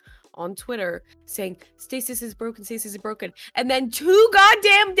themselves, on Twitter saying Stasis is broken, Stasis is broken. And then 2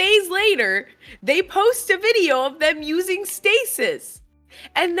 goddamn days later, they post a video of them using Stasis.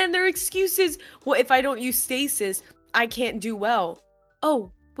 And then their excuse is, well, if I don't use Stasis, I can't do well.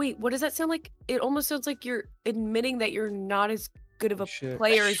 Oh, wait, what does that sound like? It almost sounds like you're admitting that you're not as good of a Shit.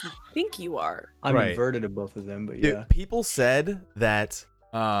 player as you think you are. I'm Right. inverted of both of them, but Dude, yeah. people said that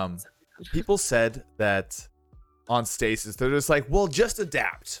on Stasis, they're just like, well, just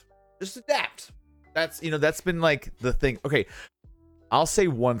adapt. Just adapt. That's been like the thing. Okay. I'll say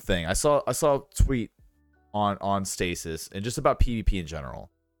one thing. I saw a tweet on Stasis and just about PvP in general.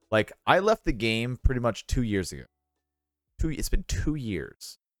 Like, I left the game pretty much 2 years ago. It's been 2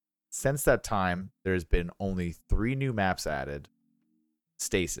 years. Since that time, there's been only 3 new maps added.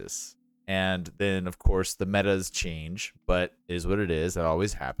 Stasis. And then, of course, the metas change, but it is what it is. That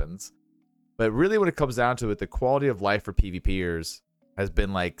always happens. But really, when it comes down to it, the quality of life for PvPers has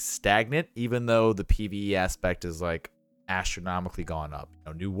been like stagnant, even though the PvE aspect is like astronomically gone up.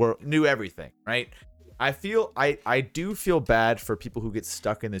 New world, new everything, right? I do feel bad for people who get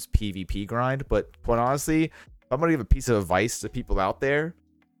stuck in this PvP grind, but quite honestly, I'm gonna give a piece of advice to people out there.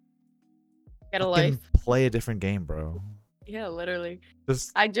 Get a Fucking life. play a different game, bro. Yeah, literally.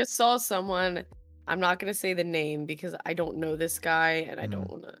 Just I just saw someone. I'm not gonna say the name because I don't know this guy and I don't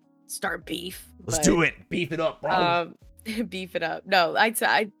want to start beef. let's but, do it. Beef it up, bro. Beef it up. No,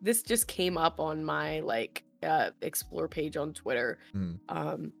 I this just came up on my like explore page on Twitter.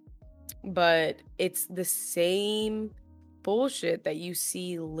 But it's the same bullshit that you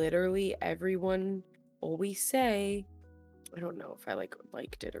see literally everyone always say. I don't know if I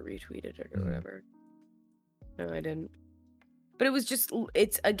liked it or retweeted it or whatever. No, I didn't. But it was just,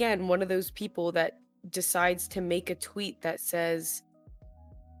 it's again one of those people that decides to make a tweet that says,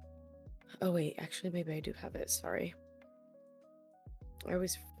 oh wait, actually maybe I do have it, sorry. I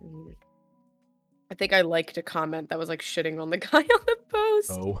think I liked a comment that was like shitting on the guy on the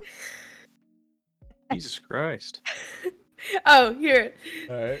post. Oh. Jesus Christ. Oh, here.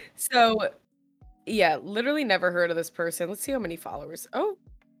 All right. So, yeah, literally never heard of this person. Let's see how many followers. Oh,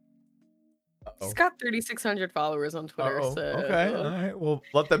 he's got 3,600 followers on Twitter. So... Okay. All right. Well,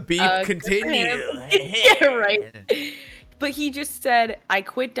 let the beef Good for continue. him. Yeah, right. But he just said, I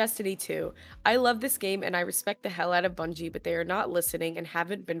quit Destiny 2. I love this game and I respect the hell out of Bungie, but they are not listening and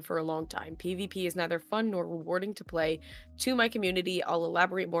haven't been for a long time. PvP is neither fun nor rewarding to play. To my community, I'll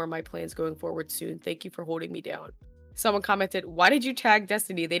elaborate more on my plans going forward soon. Thank you for holding me down. Someone commented, why did you tag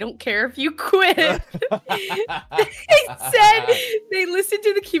Destiny? They don't care if you quit. They said they listen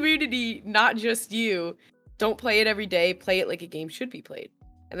to the community, not just you. Don't play it every day. Play it like a game should be played.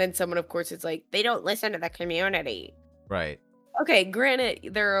 And then someone, of course, is like, they don't listen to the community. Right. Okay, granted,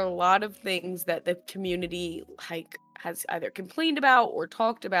 there are a lot of things that the community like has either complained about or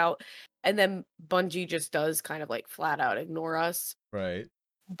talked about, and then Bungie just does kind of like flat out ignore us. Right.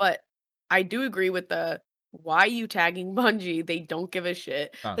 But I do agree with the why you tagging Bungie? They don't give a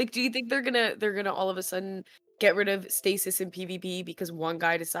shit. Huh. Like, do you think they're gonna all of a sudden get rid of stasis in PvP because one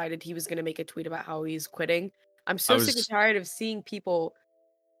guy decided he was gonna make a tweet about how he's quitting? I'm so sick and tired of seeing people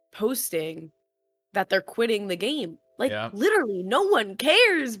posting that they're quitting the game. Like, literally, no one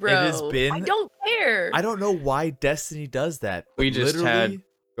cares, bro. It has been. I don't care. I don't know why Destiny does that. We just had.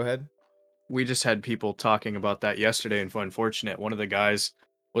 Go ahead. We just had people talking about that yesterday, and unfortunate. One of the guys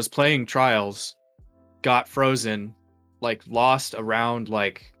was playing Trials, got frozen, like lost around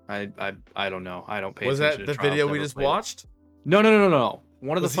like I don't know. I don't pay. Was attention that to the Trials, video we never just played it. watched? No.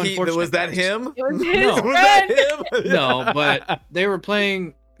 One of the unfortunate. Was that guys. him? It was his Was friend. that him? No, but they were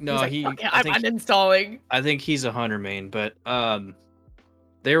playing. No, He's like, I'm uninstalling. I think he's a hunter main, but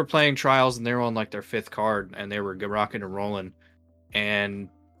they were playing Trials and they were on like their 5th card and they were rocking and rolling, and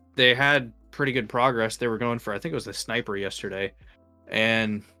they had pretty good progress. They were going for, I think it was the sniper yesterday,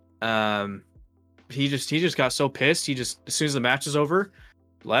 and he just got so pissed. He just, as soon as the match is over,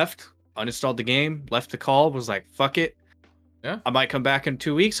 left, uninstalled the game, left the call, was like, fuck it. Yeah. I might come back in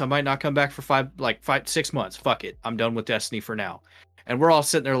 2 weeks. I might not come back for 6 months. Fuck it. I'm done with Destiny for now. And we're all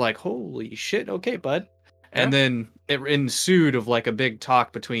sitting there like, holy shit, okay, bud. And then it ensued of like a big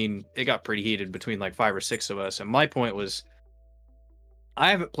talk between, it got pretty heated between like 5 or 6 of us. And my point was, I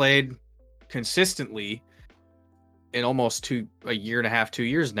haven't played consistently in almost a year and a half, 2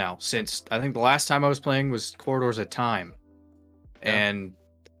 years now, since I think the last time I was playing was Corridors of Time. Yeah. And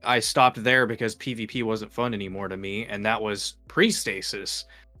I stopped there because PvP wasn't fun anymore to me. And that was pre-stasis.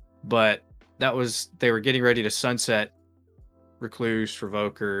 But that was, they were getting ready to sunset Recluse,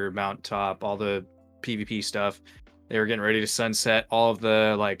 Revoker, Mountaintop, all the PvP stuff. They were getting ready to sunset all of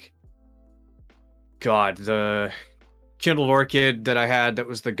the the Kindled Orchid that I had, that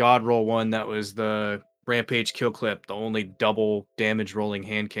was the God Roll one, that was the Rampage Kill Clip, the only double damage rolling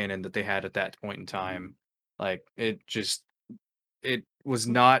hand cannon that they had at that point in time. Like, it was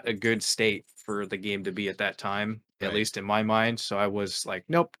not a good state for the game to be at that time, at least in my mind. So I was like,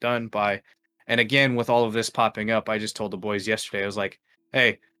 nope, done, bye. And again, with all of this popping up, I just told the boys yesterday, I was like,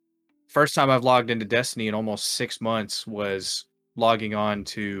 hey, first time I've logged into Destiny in almost 6 months was logging on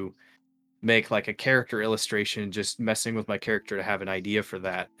to make like a character illustration, just messing with my character to have an idea for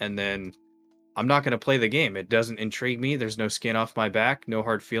that. And then I'm not going to play the game. It doesn't intrigue me. There's no skin off my back, no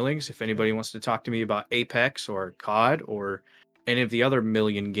hard feelings. If anybody wants to talk to me about Apex or COD or any of the other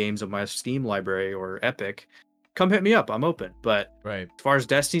million games of my Steam library or Epic, come hit me up. I'm open. But as far as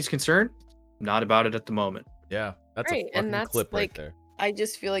Destiny's concerned, not about it at the moment. Yeah, that's right, a fucking and that's clip right like, there. I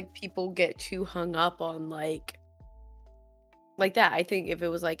just feel like people get too hung up on like that. I think if it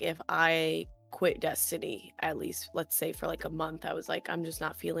was like, if I quit Destiny, at least let's say for like a month, I was like, I'm just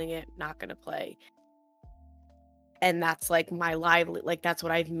not feeling it, not gonna play. And that's like my lively, like that's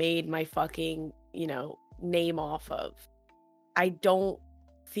what I've made my fucking, name off of. I don't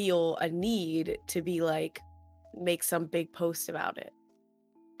feel a need to be like, make some big post about it.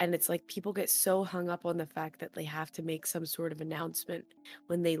 And it's like people get so hung up on the fact that they have to make some sort of announcement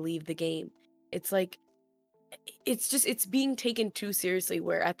when they leave the game. It's like it's being taken too seriously,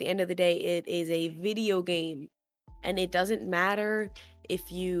 where at the end of the day it is a video game, and it doesn't matter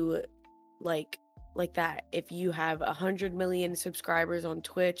if you like that, if you have 100 million subscribers on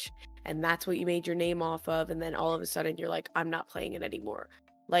Twitch and that's what you made your name off of, and then all of a sudden you're like, I'm not playing it anymore.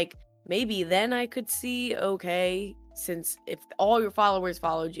 Like, maybe then I could see, okay, since if all your followers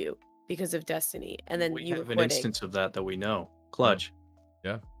followed you because of Destiny and then We you were have an quitting. instance of that we know. Clutch.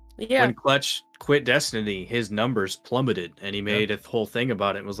 Yeah. When Clutch quit Destiny, his numbers plummeted, and he made a whole thing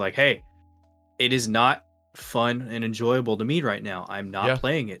about it and was like, hey, it is not fun and enjoyable to me right now. I'm not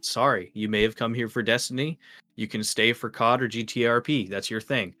playing it. Sorry. You may have come here for Destiny. You can stay for COD or GTRP. That's your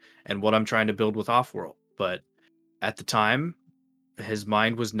thing. And what I'm trying to build with Offworld. But at the time, his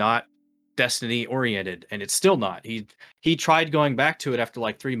mind was not Destiny oriented, and it's still not. He tried going back to it after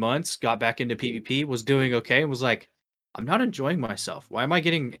like 3 months, got back into PvP, was doing okay, and was like, I'm not enjoying myself. Why am I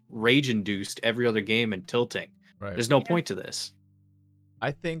getting rage induced every other game and tilting? Right. There's no point to this.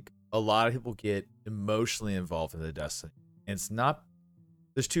 I think a lot of people get emotionally involved in the Destiny. And it's not,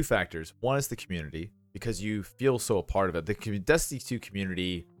 there's two factors. One is the community, because you feel so a part of it. The Destiny 2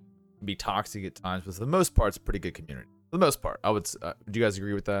 community can be toxic at times, but for the most part, it's a pretty good community. For the most part, I would. Do you guys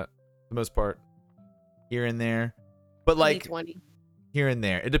agree with that? For the most part, here and there, but like 2020. Here and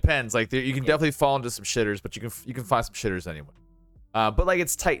there, it depends. Like you can definitely fall into some shitters, but you can find some shitters anyway. But like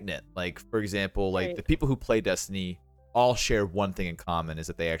it's tight knit. Like for example, like the people who play Destiny all share one thing in common, is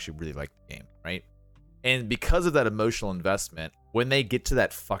that they actually really like the game, right? And because of that emotional investment, when they get to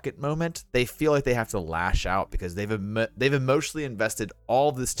that fuck it moment, they feel like they have to lash out because they've emotionally invested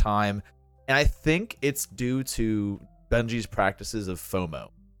all this time. And I think it's due to Bungie's practices of FOMO.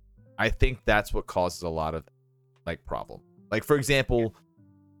 I think that's what causes a lot of like problem. Like for example,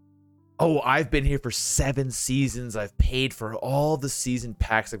 oh, I've been here for 7 seasons. I've paid for all the season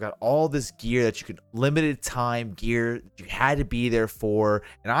packs. I've got all this gear that you could, limited time gear that you had to be there for,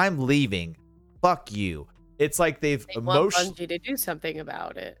 and I'm leaving. Fuck you. It's like they want Bungie to do something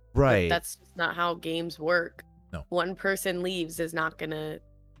about it. Right. But that's just not how games work. No. One person leaves is not gonna.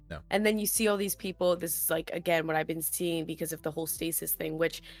 No. And then you see all these people. This is like, again, what I've been seeing because of the whole stasis thing,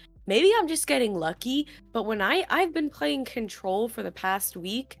 which maybe I'm just getting lucky. But when I've been playing Control for the past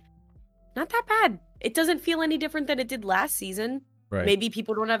week, not that bad. It doesn't feel any different than it did last season. Right. Maybe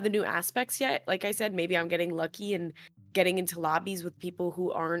people don't have the new aspects yet. Like I said, maybe I'm getting lucky and getting into lobbies with people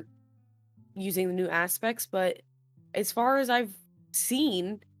who aren't using the new aspects. But as far as I've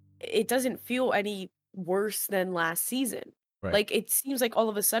seen, it doesn't feel any worse than last season. Right. Like it seems like all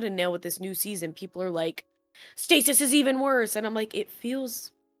of a sudden now with this new season, people are like, stasis is even worse. And I'm like, it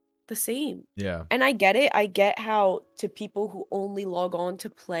feels the same. Yeah. And I get it. I get how to people who only log on to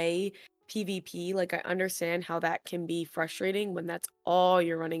play PvP, like I understand how that can be frustrating when that's all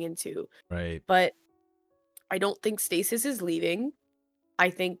you're running into. Right. But I don't think stasis is leaving. I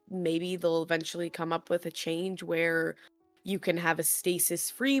think maybe they'll eventually come up with a change where you can have a stasis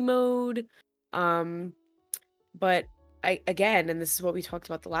free mode. But again, and this is what we talked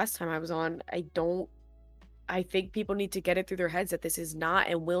about the last time I was on, I think people need to get it through their heads that this is not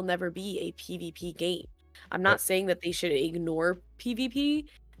and will never be a PvP game. I'm not saying that they should ignore PvP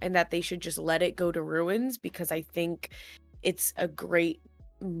and that they should just let it go to ruins, because I think it's a great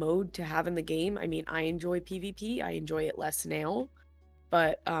mode to have in the game. I mean, I enjoy PvP. I enjoy it less now.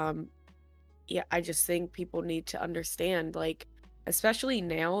 But yeah, I just think people need to understand, like, especially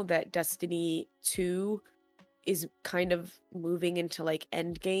now that Destiny 2 is kind of moving into like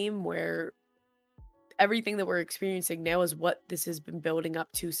end game, where everything that we're experiencing now is what this has been building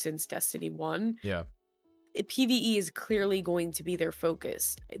up to since Destiny 1. Yeah. PvE is clearly going to be their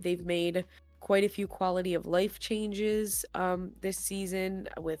focus. They've made quite a few quality of life changes this season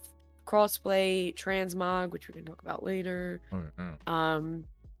with crossplay, transmog, which we can talk about later. Mm-hmm.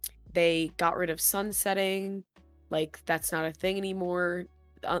 They got rid of sunsetting. Like, that's not a thing anymore.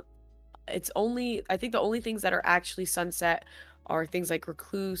 It's only, I think the only things that are actually sunset are things like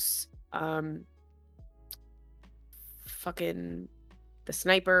Recluse, fucking the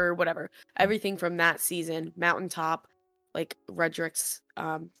sniper, whatever. Everything from that season, Mountaintop, like Redrix,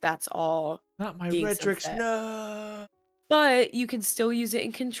 that's all. Not my being Redrix, sunset. no. But you can still use it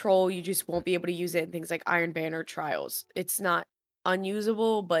in Control. You just won't be able to use it in things like Iron Banner Trials. It's not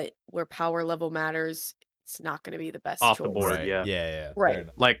unusable, but where power level matters, it's not going to be the best Off choice. the board. Right. Yeah. Yeah. Right. Fair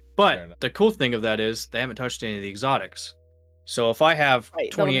enough. Like, Fair but enough. the cool thing of that is they haven't touched any of the exotics. So if I have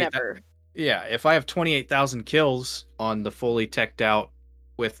Right, they'll 28, never. if I have 28,000 kills on the fully teched out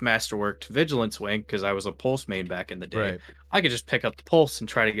with Masterworked Vigilance Wing, because I was a Pulse main back in the day, Right. I could just pick up the Pulse and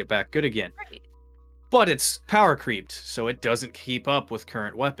try to get back good again. Right. But it's power creeped, so it doesn't keep up with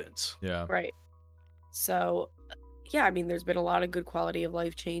current weapons. Yeah. Right. So, yeah, I mean, there's been a lot of good quality of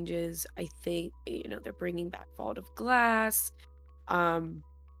life changes. I think, they're bringing back Vault of Glass.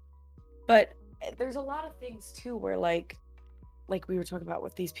 But there's a lot of things too where like we were talking about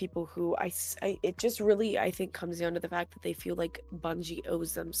with these people who it just really, I think, comes down to the fact that they feel like Bungie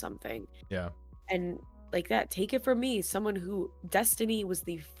owes them something. Yeah. And like that, take it from me, someone who Destiny was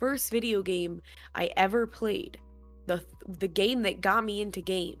the first video game I ever played. The game that got me into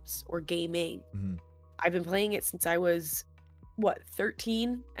games or gaming. Mhm. I've been playing it since I was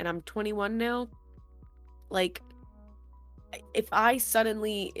 13 and I'm 21 now. Like if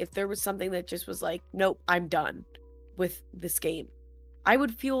there was something that just was like, nope, I'm done with this game, I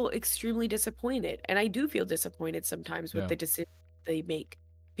would feel extremely disappointed. And I do feel disappointed sometimes with Yeah. the decisions they make,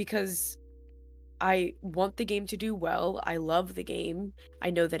 because I want the game to do well. I love the game. I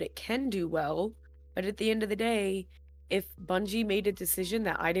know that it can do well. But at the end of the day, if Bungie made a decision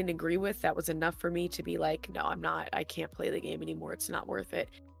that I didn't agree with, that was enough for me to be like, no, I can't play the game anymore. It's not worth it.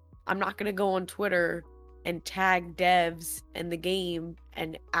 I'm not going to go on Twitter and tag devs and the game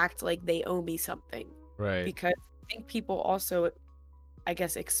and act like they owe me something. Right. Because I think people also, I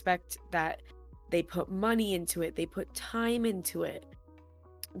guess, expect that they put money into it, they put time into it,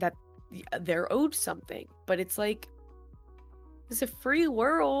 that they're owed something. But it's like, it's a free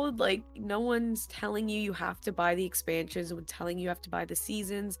world. Like, no one's telling you have to buy the expansions, no one's telling you have to buy the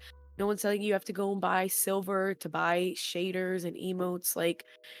seasons, no one's telling you have to go and buy silver to buy shaders and emotes. Like,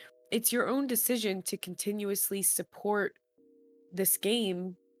 it's your own decision to continuously support this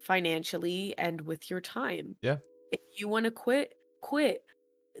game financially and with your time. Yeah. If you want to quit.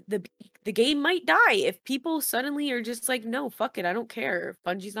 The game might die if people suddenly are just like, no, fuck it, I don't care. If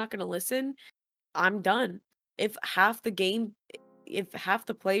Bungie's not going to listen, I'm done. If half the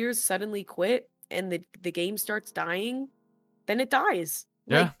players suddenly quit and the game starts dying, then it dies.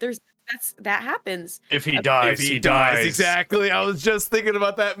 Yeah. Like that happens. If he If he dies, exactly. I was just thinking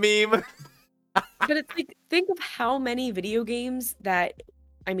about that meme. But it's like, think of how many video games that,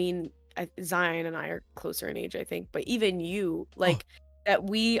 I mean, Zion and I are closer in age, I think, but even you, like, that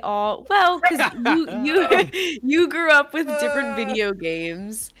we all, well, because you grew up with different video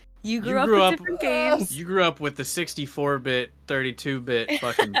games. You grew up with different games. You grew up with the 64-bit, 32-bit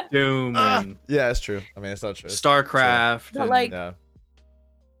fucking Doom and Yeah, it's true. I mean, it's not true. StarCraft. But and- like, Yeah.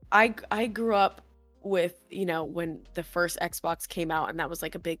 I grew up with, when the first Xbox came out and that was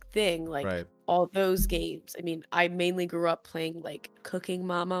like a big thing, like Right. all those games. I mean, I mainly grew up playing like Cooking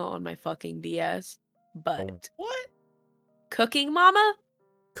Mama on my fucking DS, but What? Cooking Mama?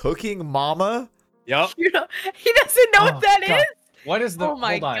 Cooking Mama? Yep. He doesn't know Oh, what that is. God. What is the? Oh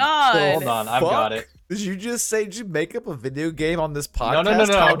my hold on. God. Hold on. I've got it. Did you just say, did you make up a video game on this podcast? No.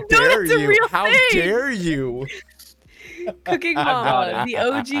 How No, dare it's a you? real How thing. dare you? Cooking I've got Mama, it. the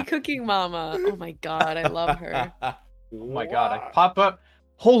OG Cooking Mama. Oh my God, I love her. Oh my God. I pop up.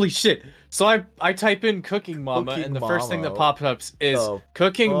 Holy shit. So I type in Cooking Mama, Cooking and the first thing that Mama. pops up is Oh,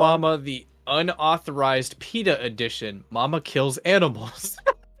 Cooking fuck. Mama, the unauthorized PETA edition. Mama kills animals.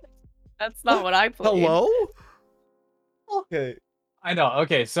 That's not what I played. Hello? Okay. I know.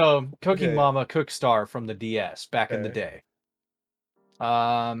 Okay, so Cooking Okay. Mama Cook Star from the DS back in the Okay.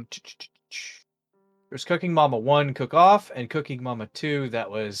 day. There's Cooking Mama 1 Cook Off and Cooking Mama 2 that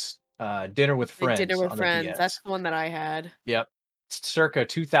was Dinner with Like Friends. Dinner with on the Friends. DS. That's the one that I had. Yep. Circa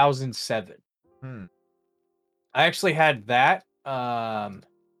 2007. Hmm. I actually had that.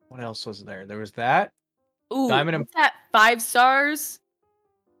 What else was there? There was that. Ooh, Diamond and- what's that? 5 stars?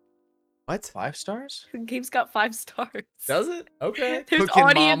 What? 5 stars? The game's got 5 stars. Does it? Okay. There's Cooking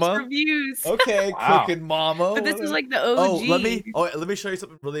audience Mama. reviews. Okay, Wow. Cooking Mama. But this is whatever. like the OG. Oh, let me show you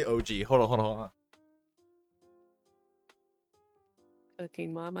something really OG. Hold on.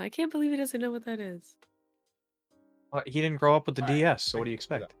 Cooking Mama. I can't believe he doesn't know what that is. He didn't grow up with the Alright. DS, so what do you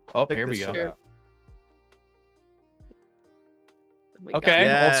expect? Oh, Check here we this go. shit out. Oh my Okay.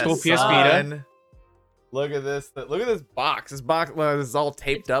 God. Old school PS Vita. son. Look at this. Look at this box. This box is all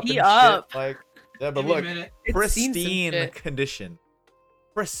taped up and beat shit. up. Like, yeah, but Give me a look, minute. It's seen some pristine shit. condition.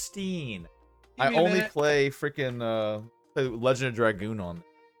 Pristine. Give I me a only minute. play freaking play Legend of Dragoon on.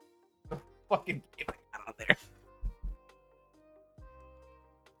 Fucking get out of there.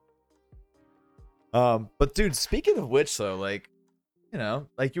 But dude, speaking of which, though, like,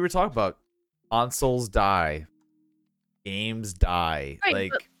 like you were talking about, consoles die, games die, Right,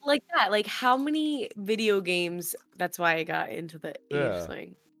 like, but like that. Like, how many video games? That's why I got into the age Yeah.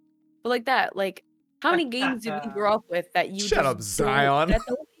 thing. But like that, like, How many games did we grow up with that you Shut just up, don't- Zion. that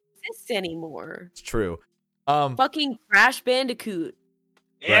don't exist anymore? It's true. Fucking Crash Bandicoot.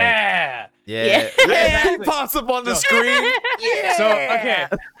 Yeah. Yeah. Yeah. He pops up on the No. screen. Yeah. So okay.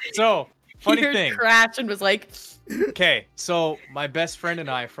 So funny He heard thing. Crash and was like, Okay, so my best friend and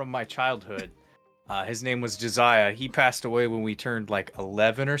I from my childhood, his name was Josiah. He passed away when we turned like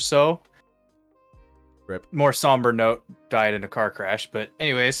 11 or so. Rip. More somber note, died in a car crash. But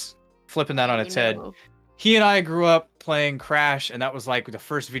anyways, flipping that on "You its head. know." He and I grew up playing Crash, and that was like the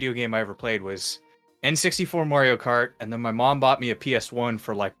first video game I ever played was N64 Mario Kart. And then my mom bought me a PS1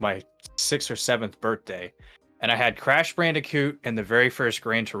 for like my 6th or 7th birthday. And I had Crash Bandicoot and the very first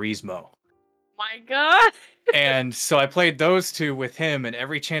Gran Turismo. My God. And so I played those two with him, and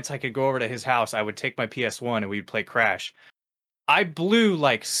every chance I could go over to his house, I would take my PS1 and we'd play Crash. I blew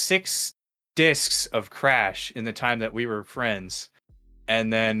like 6 discs of Crash in the time that we were friends.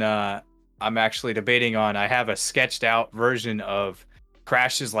 And then I'm actually debating on, I have a sketched out version of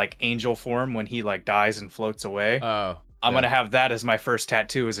Crash's like angel form when he like dies and floats away. Oh. I'm yeah. gonna have that as my first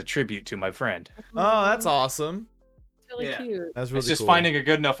tattoo as a tribute to my friend. Oh, that's awesome. Really Yeah. cute. That's really It's just cool. finding a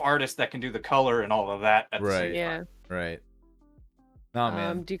good enough artist that can do the color and all of that. At the Right. same Yeah. time. Right. No,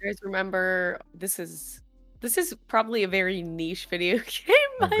 man. Do you guys remember? This is probably a very niche video game.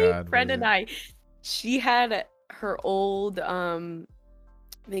 Oh, My God, friend what is and I, she had her old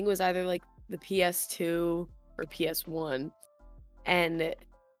I think it was either like the PS2 or PS1, and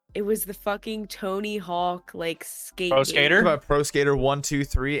it was the fucking Tony Hawk like skate. Pro game. Skater? What about Pro Skater 1, 2,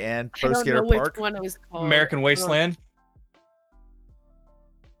 3, and I Pro don't Skater know which Park? one it was called. American Wasteland.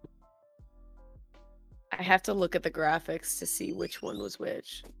 I have to look at the graphics to see which one was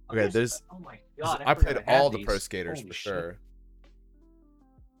which. Okay, there's. Oh my I played all the Pro Skaters for sure.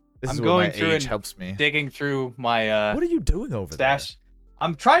 This I'm is where going my through age and helps me. Digging through my What are you doing over stash.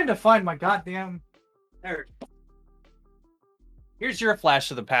 I'm trying to find my goddamn. There. Here's your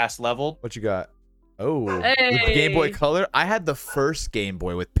Flash of the Past level. What you got? Oh, the Game Boy Hey. Color. I had the first Game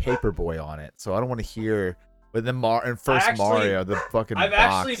Boy with Paperboy on it, so I don't want to hear. With the first actually- Mario, the fucking I've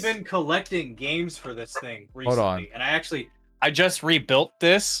box. actually been collecting games for this thing recently. Hold on. And I just rebuilt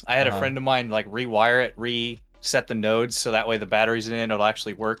this. I had Uh-huh. a friend of mine like rewire it, reset the nodes so that way the batteries in it, it'll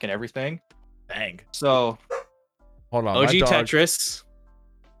actually work and everything. Dang. So Hold on. OG my dog, Tetris.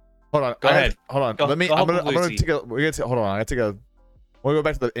 Hold on. Go ahead. Hold on. Go- Let me. go I'm help gonna. I'm gonna Lucy. take a. We're gonna take. Hold on. I gotta take a. We'll go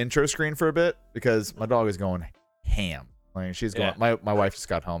back to the intro screen for a bit because my dog is going ham. Like she's going. Yeah. My wife just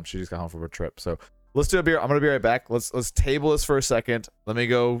got home. She just got home from a trip. So let's do a beer. I'm gonna be right back. Let's table this for a second. Let me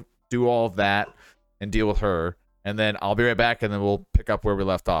go do all of that and deal with her, and then I'll be right back, and then we'll pick up where we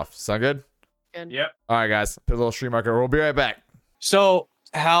left off. Sound good? Yep. All right, guys. Put a little stream marker. We'll be right back. So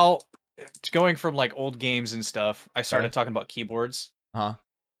how going from like old games and stuff, I started talking about keyboards. Huh?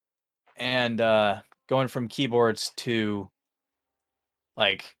 And going from keyboards to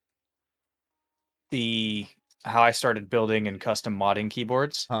like how I started building and custom modding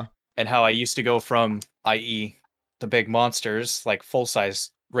keyboards. Huh. And how I used to go from i.e. the big monsters like full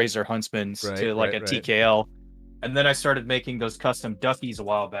size Razer Huntsmans Right, to like right, a right. TKL. And then I started making those custom duckies a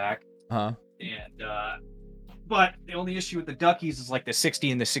while back. Huh? And but the only issue with the duckies is like the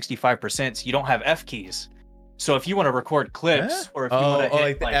 60 and the 65%. You don't have F keys. So if you want to record clips or if you want to hit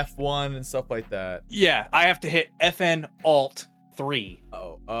like the F1 and stuff like that. yeah, I have to hit FN Alt 3.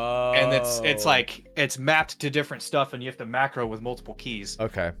 Oh. And it's like it's mapped to different stuff and you have to macro with multiple keys.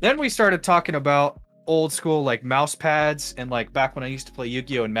 Okay. Then we started talking about old school like mouse pads and like back when I used to play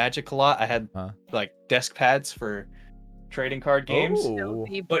Yu-Gi-Oh! And Magic a lot, I had like desk pads for trading card games. Oh.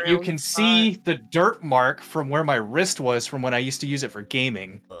 But you can see the dirt mark from where my wrist was from when I used to use it for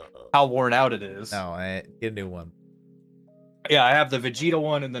gaming. How worn out it is. No, get a new one. Yeah, I have the Vegeta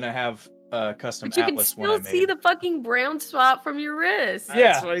one and then I have custom But you can Atlas one I still made. see the fucking brown spot from your wrist.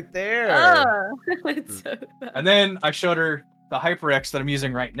 Yeah. That's right there. It's so bad. And then I showed her the HyperX that I'm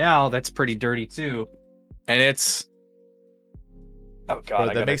using right now. That's pretty dirty too. And it's oh god,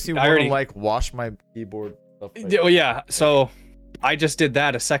 Bro, that makes me I want to already... like wash my keyboard. Stuff like Oh yeah, so I just did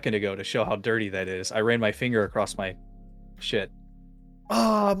that a second ago to show how dirty that is. I ran my finger across my shit.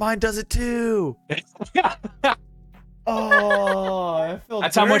 Oh, mine does it too. Oh, I feel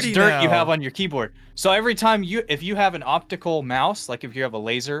That's how much dirty dirt you now. have on your keyboard. So every time if you have an optical mouse, like if you have a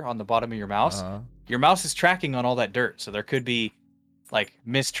laser on the bottom of your mouse, Uh-huh. your mouse is tracking on all that dirt. So there could be like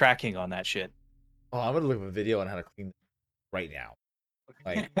mistracking on that shit. Oh, I'm gonna look up a video on how to clean right now.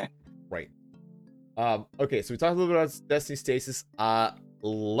 Like right. Okay, so we talked a little bit about Destiny Stasis.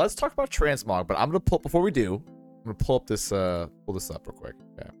 Let's talk about transmog, but I'm gonna pull before we do, I'm gonna pull up this pull this up real quick.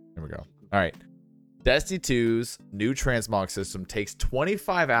 Okay, here we go. All right. Destiny 2's new transmog system takes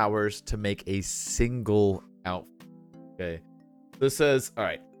 25 hours to make a single outfit. Okay. This says, all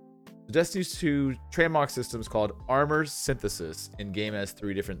right. The Destiny 2 transmog system is called Armor Synthesis. In game has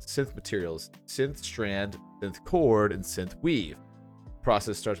 3 different synth materials: synth strand, synth cord, and synth weave. The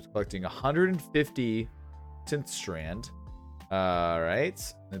process starts with collecting 150 synth strand. All right.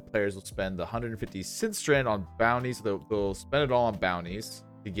 And players will spend the 150 synth strand on bounties. They'll spend it all on bounties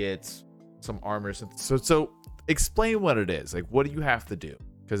to get some armor. So explain what it is. Like, what do you have to do?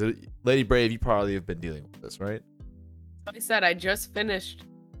 Because Lady Brave, you probably have been dealing with this, right? I said I just finished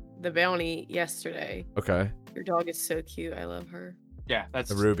the bounty yesterday. Okay. Your dog is so cute. I love her. Yeah, that's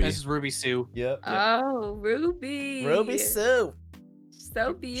The Ruby. This is Ruby Sue. Yep. Oh, Ruby. Sue.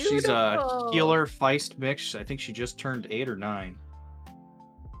 So beautiful. She's a healer feist mix. I think she just turned 8 or 9.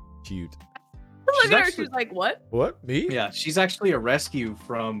 Cute. Look She's at her. actually- She's like, what? What? Me? Yeah, she's actually a rescue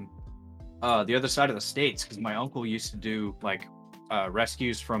from the other side of the states, because my uncle used to do like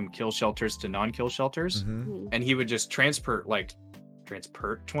rescues from kill shelters to non-kill shelters, Mm-hmm. and he would just transport like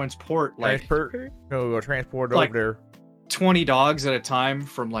Transport. Go transport Like- over there. 20 dogs at a time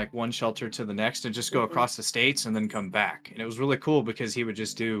from like one shelter to the next, and just go Mhm. across the states and then come back. And it was really cool because he would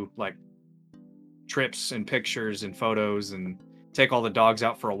just do like trips and pictures and photos and take all the dogs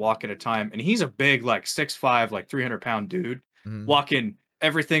out for a walk at a time. And he's a big, like 6'5", like 300-pound dude, Mhm. walking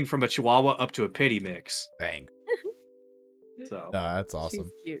everything from a Chihuahua up to a pity mix. Bang. So That's awesome.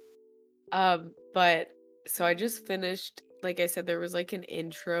 She's cute. But so I just finished, like I said, there was like an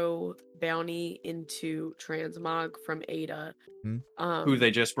intro bounty into Transmog from Ada. Hmm. who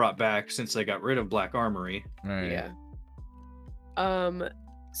they just brought back since they got rid of Black Armory. All right. Yeah.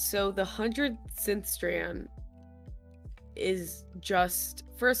 So the 100 synth strand is just,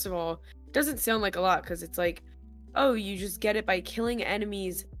 first of all, doesn't sound like a lot because it's like, oh, you just get it by killing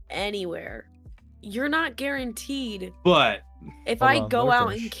enemies anywhere. You're not guaranteed. But If Hold I on, go let her out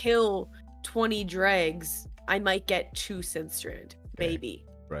finish. and kill 20 dregs, I might get 2 synth strand, Okay. maybe.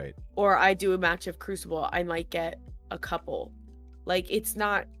 Right. Or I do a match of Crucible, I might get a couple. Like, it's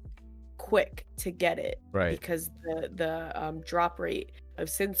not quick to get it Right. because the drop rate of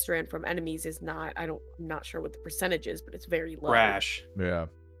synth strand from enemies is not, I'm not sure what the percentage is, but it's very low. Crash. Yeah.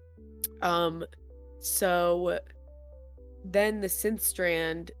 So then the synth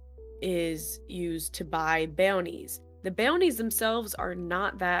strand is used to buy bounties. The bounties themselves are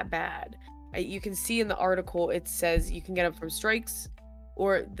not that bad. You can see in the article it says you can get them from strikes,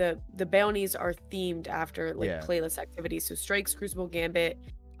 or the bounties are themed after like Yeah. playlist activities. So strikes, Crucible, Gambit,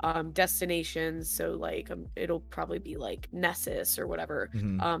 destinations. So like it'll probably be like Nessus or whatever.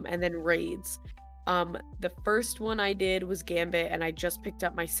 Mhm. And then raids. The first one I did was Gambit, and I just picked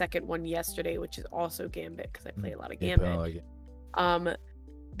up my second one yesterday, which is also Gambit because I play a lot of Yeah, Gambit. I like it.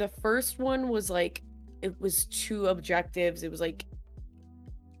 The first one was like, it was 2 objectives. It was like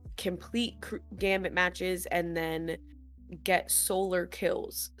complete Gambit matches and then get solar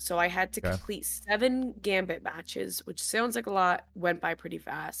kills. So I had to Okay. complete 7 Gambit matches, which sounds like a lot, went by pretty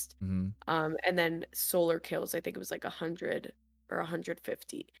fast. Mhm. And then solar kills, I think it was like 100 or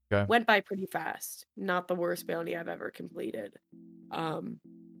 150. Okay. Went by pretty fast. Not the worst bounty I've ever completed.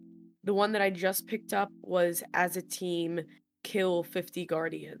 The one that I just picked up was as a team, kill 50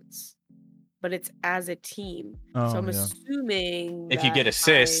 guardians. But it's as a team. So I'm yeah. assuming If you that get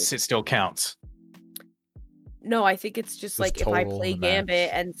assists, it still counts. No, I think it's just like if I total play the match. Gambit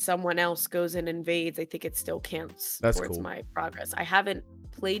and someone else goes and invades, I think it still counts That's towards cool. my progress. I haven't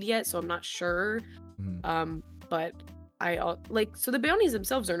played yet, so I'm not sure. Mhm. But so the bounties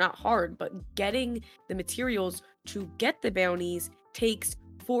themselves are not hard, but getting the materials to get the bounties takes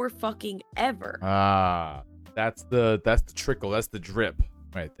for fucking ever. Ah, that's the trickle. That's the drip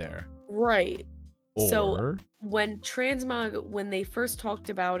right there. Right. So Or when Transmog, when they first talked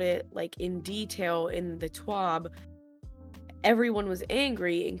about it like in detail in the TWAB, everyone was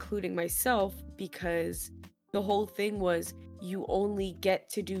angry, including myself, because the whole thing was you only get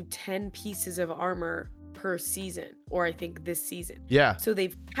to do 10 pieces of armor per season, or I think this season. yeah, So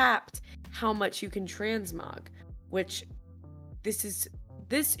they've capped how much you can transmog, which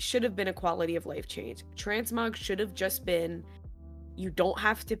this should have been a quality of life change. Transmog should have just been you don't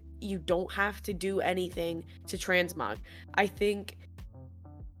have to do anything to transmog. I think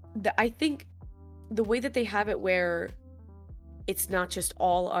the way that they have it where it's not just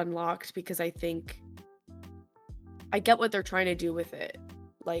all unlocked, because I think I get what they're trying to do with it.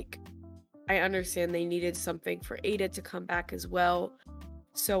 Like, I understand they needed something for Ada to come back as well.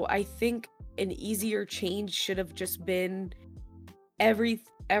 So I think an easier change should have just been every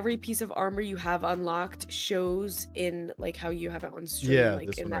piece of armor you have unlocked shows in like how you have it on stream, Yeah, like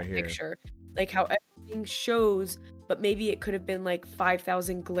this in one that right here. picture, like how every everything shows, but maybe it could have been like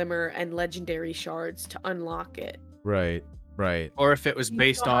 5,000 glimmer and legendary shards to unlock it. Right. Right. Or if it was You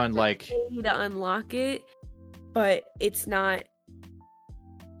based still have on to like pay to unlock it, but it's not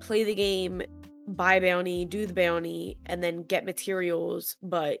play the game, buy bounty, do the bounty, and then get materials,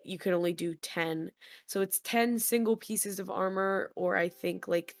 but you can only do 10. So it's 10 single pieces of armor, or I think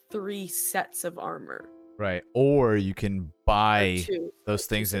like 3 sets of armor. Right. Or you can Or buy 2. those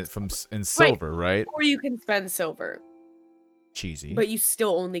Two things sets from of armor. in silver, right? Or you can spend silver, Cheesy. but you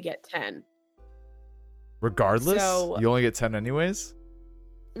still only get 10. Regardless, So- you only get 10 anyways.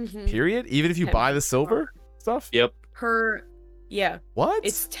 Mhm. Period. Even if you 10 buy the pieces of silver armor. stuff. yep. Yeah, What?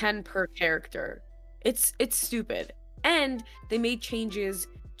 it's 10 per character. It's stupid. And they made changes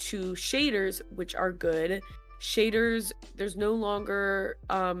to shaders, which are good. Shaders, there's no longer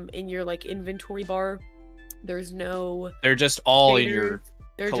in your like inventory bar. There's no They're just all in shaders. your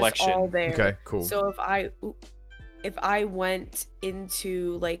They're just all collection. there. Okay, cool. So if I went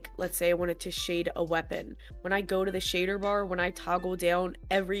into, like, let's say I wanted to shade a weapon, when I go to the shader bar, when I toggle down,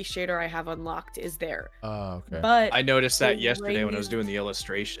 every shader I have unlocked is there. Oh, okay. But I noticed that they yesterday when I was raised- doing the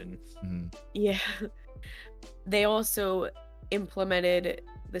illustration. Mhm. yeah, they also implemented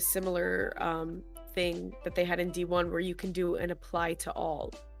the similar thing that they had in D1 where you can do an apply to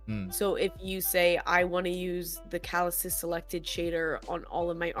all. Mm. So if you say, I want to use the Callisis selected shader on all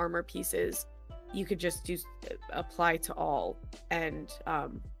of my armor pieces, you could just do apply to all and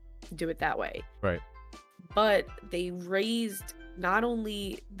do it that way. Right. But they raised not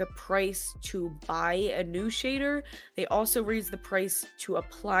only the price to buy a new shader, they also raised the price to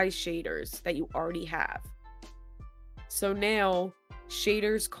apply shaders that you already have. So now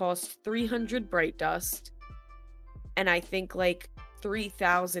shaders cost 300 bright dust and I think like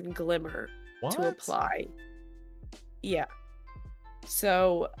 3,000 glimmer What? to apply. Yeah.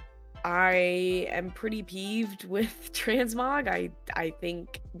 So I am pretty peeved with transmog. I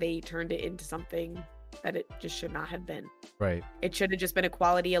think they turned it into something that it just should not have been. Right. It should have just been a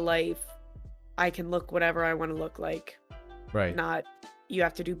quality of life. I can look whatever I want to look like, Right. not you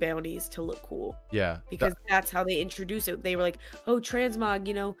have to do bounties to look cool. Yeah. Because that's how they introduce it. They were like, oh, transmog,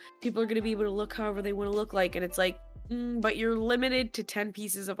 people are going to be able to look however they want to look like. And it's like, but you're limited to 10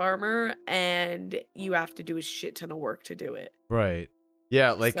 pieces of armor and you have to do a shit ton of work to do it. Right.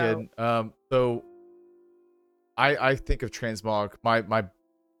 Yeah, like So- so I think of transmog,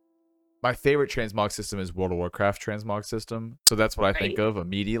 my favorite transmog system is World of Warcraft transmog system. So that's what I think Right. of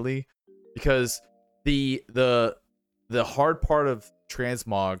immediately, because the hard part of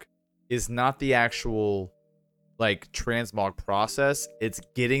transmog is not the actual like transmog process, it's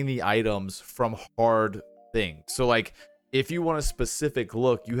getting the items from hard things. So like if you want a specific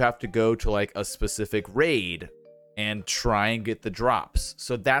look, you have to go to like a specific raid and try and get the drops.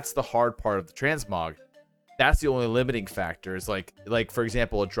 So that's the hard part of the transmog. That's the only limiting factor is like for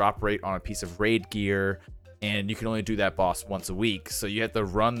example, a drop rate on a piece of raid gear, and you can only do that boss once a week. So you have to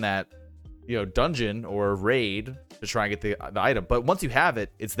run that, dungeon or raid to try and get the item. But once you have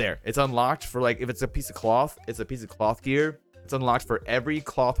it, it's there. It's unlocked for like, if it's a piece of cloth, it's a piece of cloth gear. It's unlocked for every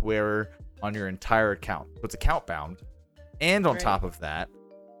cloth wearer on your entire account. So it's account bound. And on Right. top of that,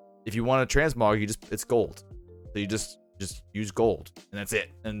 if you want a transmog, it's gold. So you just use gold, and that's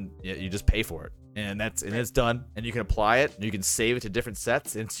it. And you just pay for it, and it's done. And you can apply it, and you can save it to different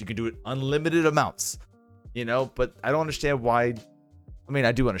sets, and so you can do it unlimited amounts. But I don't understand why. I mean,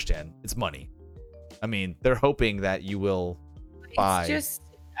 I do understand. It's money. I mean, they're hoping that you will buy. It's just,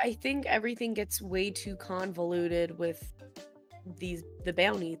 I think everything gets way too convoluted with the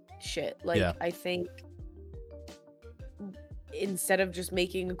bounty shit. Like, Yeah. I think instead of just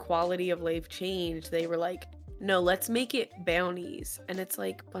making a quality of life change, they were like, no, let's make it bounties. And it's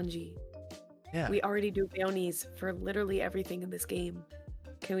like, Bungie, Yeah. we already do bounties for literally everything in this game.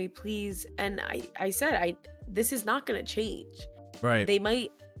 Can we please? And I said, this is not going to change. Right. They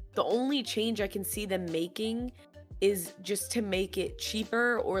might, the only change I can see them making is just to make it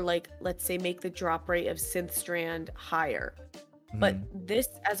cheaper, or like, let's say, make the drop rate of Synth Strand higher. But Mhm. this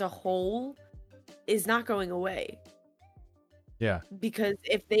as a whole is not going away, Yeah. because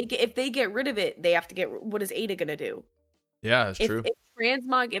if they get rid of it, they have to get, what is Ada gonna do? Yeah, that's true. If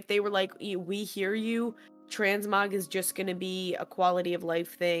transmog, if they were like, we hear you, transmog is just gonna be a quality of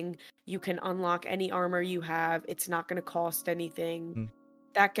life thing. You can unlock any armor you have. It's not gonna cost anything. Mm.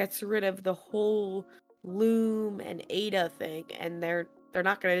 That gets rid of the whole Loom and Ada thing, and they're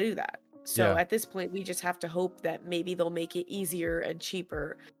not gonna do that. So Yeah. at this point, we just have to hope that maybe they'll make it easier and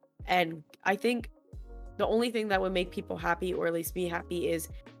cheaper. And I think the only thing that would make people happy, or at least me happy, is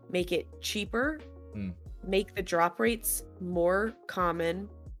make it cheaper, Mm. make the drop rates more common,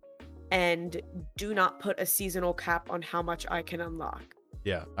 and do not put a seasonal cap on how much I can unlock.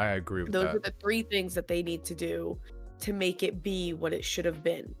 Yeah, I agree with Those that. are the 3 things that they need to do to make it be what it should have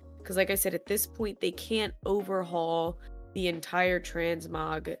been. Because like I said, at this point, they can't overhaul the entire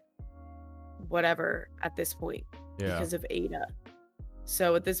transmog whatever at this point Yeah. because of Ada.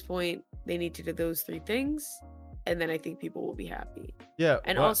 So at this point, they need to do those 3 things, and then I think people will be happy. Yeah.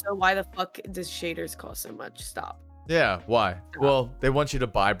 And what- also, why the fuck does shaders cost so much? Stop. Yeah, why? Well, they want you to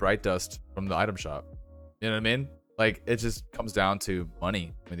buy Bright Dust from the item shop. You know what I mean? Like, it just comes down to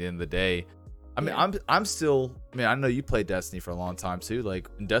money at the end of the day. I mean, Yeah. I'm still. I mean, I know you played Destiny for a long time too. Like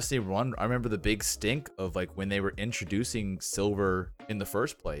in Destiny 1, I remember the big stink of like when they were introducing silver in the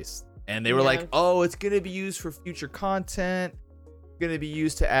first place, and they were Yeah. like, "Oh, it's gonna be used for future content, gonna be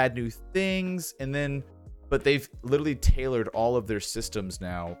used to add new things," and then, but they've literally tailored all of their systems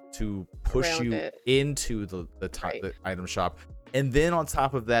now to push Around you it. into the Right. the item shop, and then on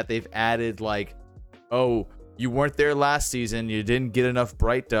top of that, they've added like, "Oh, you weren't there last season. You didn't get enough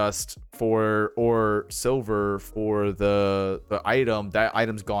Bright Dust for or silver for the item. That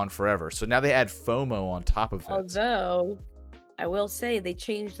item's gone forever." So now they add FOMO on top of it. Although, I will say they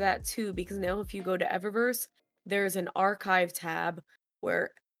changed that too, because now if you go to Eververse, there's an archive tab where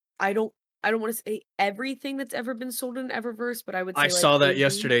I don't want to say everything that's ever been sold in Eververse, but I would say I like saw that 80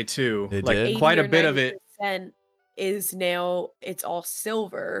 yesterday too. They Like did? quite a 80 or bit of it. 90% is now it's all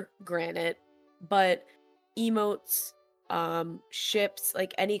silver, granted, but emotes, ships,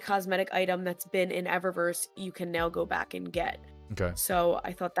 like any cosmetic item that's been in Eververse, you can now go back and get. Okay. So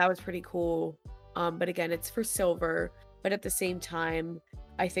I thought that was pretty cool. But again, it's for silver. But at the same time,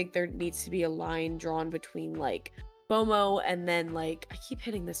 I think there needs to be a line drawn between like FOMO and then like I keep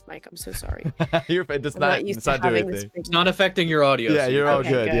hitting this mic. I'm so sorry. It does I'm not. used It's to not doing having this anything. big It's not mic. affecting your audio. Yeah, so you're all Okay,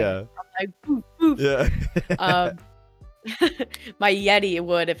 good. good. Yeah. Like, poof, poof. Yeah. Um, my Yeti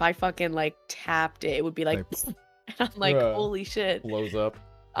would, if I fucking like tapped it, it would be like, and I'm like, Yeah. holy shit. Blows up.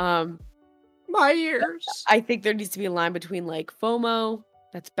 My ears. I think there needs to be a line between like FOMO,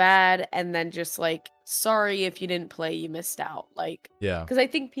 that's bad, and then just like, sorry if you didn't play, you missed out. Like, Yeah. because I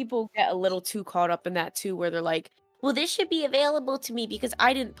think people get a little too caught up in that too, where they're like, well, this should be available to me because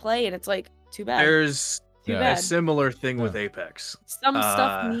I didn't play, and it's like, too bad. There's Too Yeah. a bad. similar thing with Apex. Some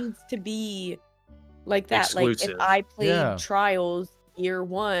stuff uh, needs to be like that. Like if exclusive. I played Yeah. Trials year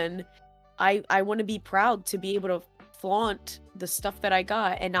 1, I want to be proud to be able to flaunt the stuff that I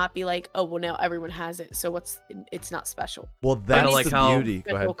got and not be like, oh well, now everyone has it, so it's not special. Well, that's like the how- beauty.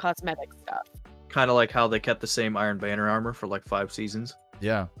 Go ahead. Special cosmetic stuff. Kind of like how they kept the same Iron Banner armor for like 5 seasons.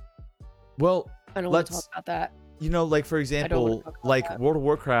 Yeah. Well, I don't want to Let's- talk about that. you know, like for wanna example, talk about like that. World of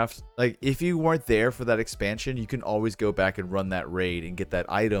Warcraft, like if you weren't there for that expansion, you can always go back and run that raid and get that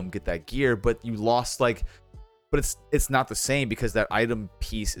item, get that gear, but you lost like, but it's not the same because that item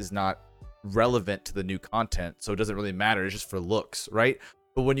piece is not relevant to the new content, so it doesn't really matter. It's just for looks, right?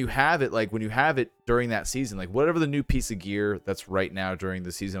 But when you have it, like when you have it during that season, like whatever the new piece of gear that's right now during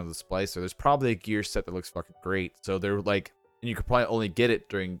the season of the Splicer, there's probably a gear set that looks fucking great. So they're like, and you could probably only get it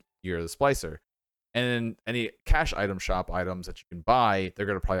during year of the Splicer. And then any cash item shop items that you can buy, they're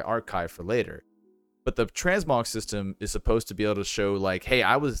going to probably archive for later. But the transmog system is supposed to be able to show like, hey,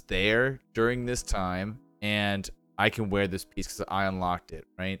 I was there during this time and I can wear this piece because I unlocked it,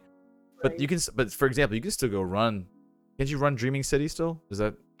 right? But you can, but for example, you can still go run. Can't you run Dreaming City still? Is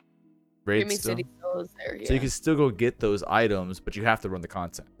that raid Dreaming still? City still is there. Yeah. So you can still go get those items, but you have to run the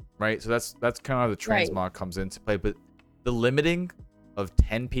content, right? So that's kind of how the Right. transmog comes into play. But the limiting of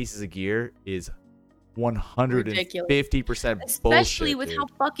 10 pieces of gear is 150% Especially bullshit, with dude. how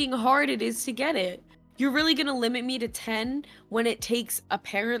fucking hard it is to get it. You're really gonna limit me to 10 when it takes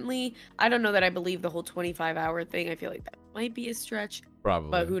apparently, I don't know that I believe the whole 25-hour thing. I feel like that might be a stretch,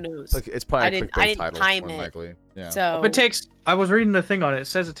 Probably. but who knows? It's, like, it's probably I a didn't- clickbait I didn't title, time more it. likely. Yeah. So It takes. I was reading the thing on it. It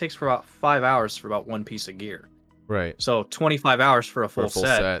says it takes for about 5 hours for about one piece of gear. right. So 25 hours for a For full, a full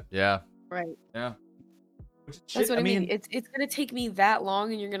set. set. Yeah. right. Yeah. That's what I mean. It's gonna take me that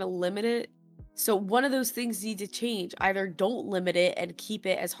long, and you're gonna limit it. So one of those things need to change. Either don't limit it and keep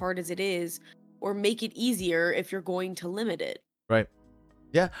it as hard as it is, or make it easier if you're going to limit it. Right.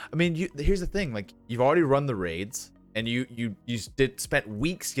 Yeah. I mean, here's the thing. Like, you've already run the raids, and you spent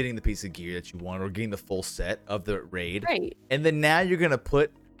weeks getting the piece of gear that you want, or getting the full set of the raid, Right. and then now you're gonna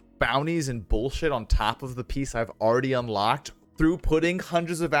put bounties and bullshit on top of the piece I've already unlocked through putting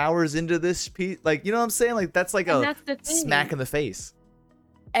hundreds of hours into this piece. Like, you know what I'm saying? Like, that's like And a that's the thing. smack in the face.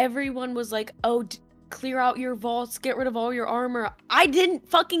 Everyone was like, "Oh, clear out your vaults, get rid of all your armor." I didn't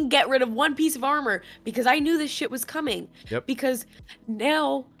fucking get rid of one piece of armor because I knew this shit was coming. Yep. Because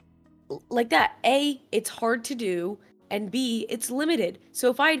now, like that, it's hard to do, and B, it's limited.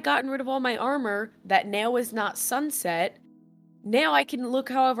 So if I had gotten rid of all my armor that now is not sunset, now I can look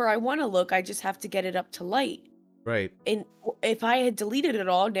however I want to look. I just have to get it up to light. Right. And if I had deleted it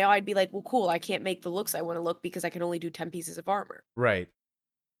all, now I'd be like, well, cool, I can't make the looks I want to look because I can only do 10 pieces of armor. Right.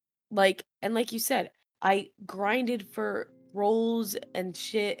 Like, and like you said, I grinded for rolls and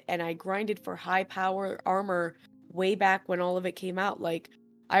shit, and I grinded for high power armor way back when all of it came out. Like,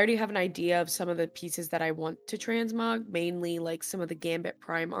 I already have an idea of some of the pieces that I want to transmog, mainly like some of the Gambit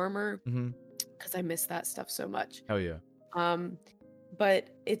Prime armor, Mm-hmm. because I miss that stuff so much. Hell yeah. But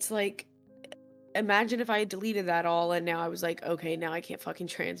it's like, imagine if I had deleted that all and now I was like, okay, now I can't fucking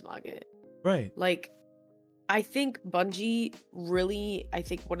transmog it. Right. Like, I think Bungie really, I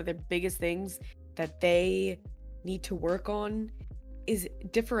think one of the biggest things that they need to work on is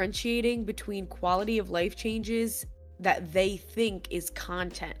differentiating between quality of life changes that they think is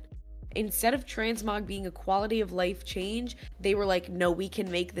content. Instead of transmog being a quality of life change, they were like, no, we can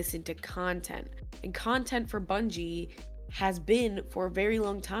make this into content. And content for Bungie has been, for a very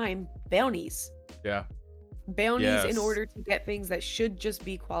long time, bounties. Yeah. Bounties Yes. in order to get things that should just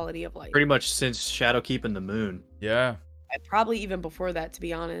be quality of life. Pretty much since Shadowkeep and the Moon. Yeah. Probably even before that, to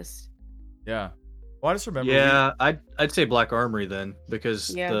be honest. Yeah. Well, I just remember. Yeah, I'd say Black Armory then,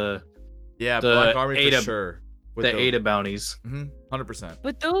 because Yeah. the Yeah. the Black Army for Ada- sure. With the Ada bounties. 100%.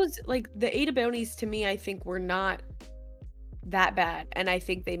 But those, like, the Ada bounties to me, I think were not that bad. And I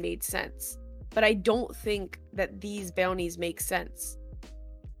think they made sense. But I don't think that these bounties make sense.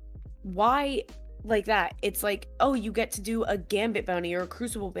 Why like that? It's like, oh, you get to do a Gambit bounty or a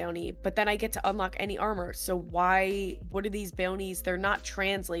Crucible bounty, but then I get to unlock any armor. So what are these bounties? They're not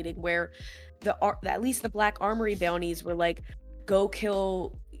translating where at least the Black Armory bounties were like, go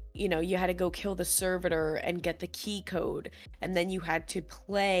kill, you had to go kill the servitor and get the key code, and then you had to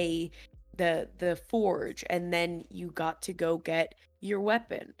play the forge, and then you got to go get your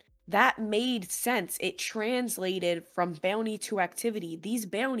weapon. That made sense. It translated from bounty to activity. These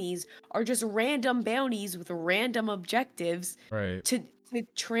bounties are just random bounties with random objectives Right. to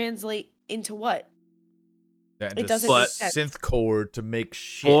translate into what? Yeah, It doesn't make sense. synth cord to make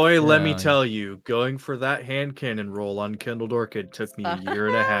shit. Boy, let me run. tell you, going for that hand cannon roll on Kindled Orchid took me a year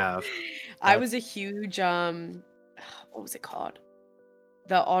and a half. I was a huge what was it called?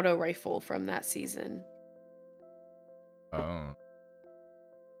 The auto rifle from that season. Oh.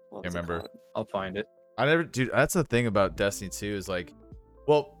 What Can't was it remember. called? I'll find it. I never, dude. That's the thing about Destiny 2 is like,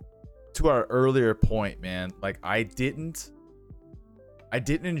 well, to our earlier point, man. Like, I didn't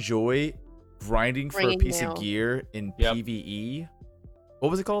enjoy grinding for a Ringing piece nail. of gear in Yep. PvE. What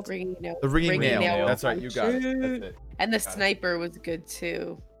was it called? Ringing nail. The ringing Ringing nail. nail. That's right. You got it. That's it. And the Got it. sniper was good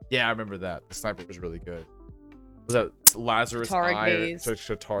too. Yeah, I remember that. The sniper was really good. Was that Lazarus Tatara Eye or Gaze.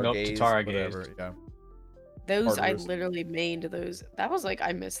 Tatara Nope, Gaze? Tatara Whatever. Gaze. Yeah. Those I Hardwares. literally mained those. That was like,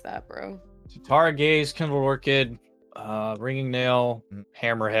 I missed that, bro. Tara Gaze, Kindled Orchid, Ringing Nail, Mhm.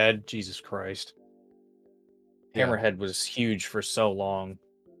 Hammerhead. Jesus Christ. Yeah. Hammerhead was huge for so long.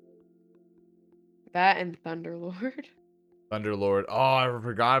 That and Thunderlord. Thunderlord. Oh, I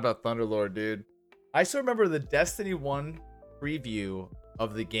forgot about Thunderlord, dude. I still remember the Destiny 1 preview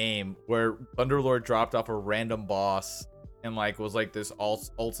of the game where Thunderlord dropped off a random boss and like was like this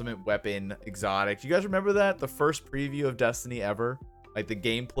ultimate weapon exotic. You guys remember that? The first preview of Destiny ever? Like the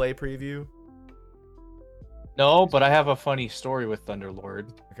gameplay preview? No, but I have a funny story with Thunderlord.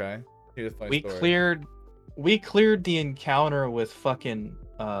 Okay. Here's a funny We story. cleared the encounter with fucking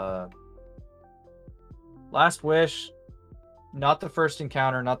Last Wish. Not the first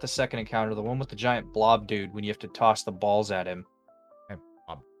encounter, not the second encounter, the one with the giant blob dude when you have to toss the balls at him.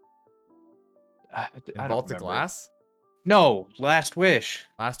 Blob. I In don't Vault of remember. Glass? No, Last Wish.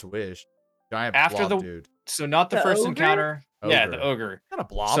 Last Wish. Giant After blob the- dude. So not the The first ogre? encounter. Yeah, Ogre. the ogre. Not a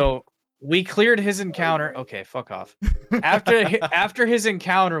blob. So we cleared his encounter. Okay, fuck off. After his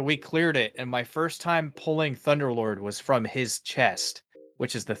encounter, we cleared it, and my first time pulling Thunderlord was from his chest,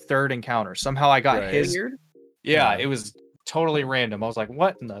 which is the third encounter. Somehow I got Right. his. Weird. Yeah, Yeah. it was totally random. I was like,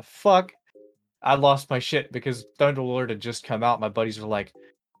 "What in the fuck?" I lost my shit because Thunderlord had just come out. My buddies were like,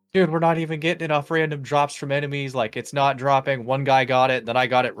 "Dude, we're not even getting enough random drops from enemies. Like, it's not dropping." One guy got it, then I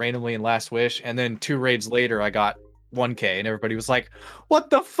got it randomly in Last Wish, and then 2 raids later, I got 1K, and everybody was like, "What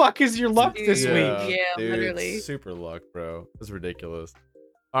the fuck is your luck this Yeah. week?" Dude, literally. Super luck, bro. It's ridiculous.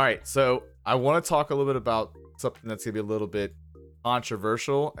 All right, so I want to talk a little bit about something that's gonna be a little bit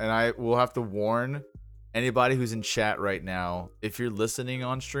controversial, and I will have to warn anybody who's in chat right now. If you're listening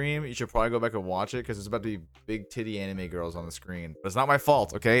on stream, you should probably go back and watch it because there's about to be big titty anime girls on the screen. But it's not my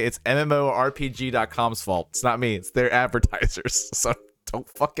fault, okay? It's MMORPG.com's fault. It's not me. It's their advertisers. So don't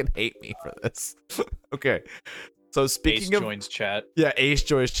fucking hate me for this. Okay. So Ace speaking of joins chat. yeah, Ace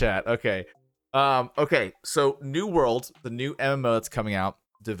joins chat. Okay. Okay. So New World, the new MMO that's coming out,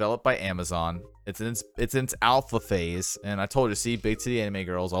 developed by Amazon. It's in its alpha phase, and I told you, see big titty anime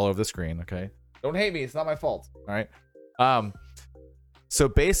girls all over the screen. Okay. Don't hate me. It's not my fault. All right. So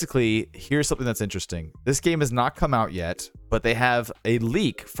basically, here's something that's interesting. This game has not come out yet, but they have a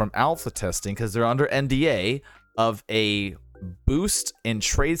leak from alpha testing because they're under NDA of a boost in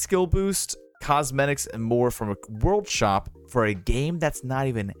trade skill boost, cosmetics, and more from a world shop for a game that's not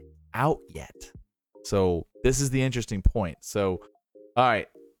even out yet. So this is the interesting point. So, all right,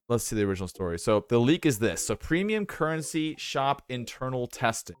 let's see the original story. So the leak is this. So premium currency shop internal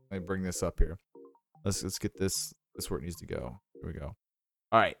testing. Let me bring this up here. Let's get this where it needs to go. Here we go.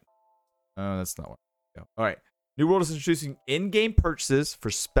 All right. That's not what. Go. All right. New World is introducing in-game purchases for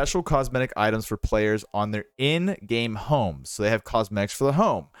special cosmetic items for players on their in-game homes. So they have cosmetics for the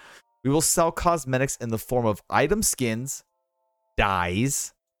home. We will sell cosmetics in the form of item skins,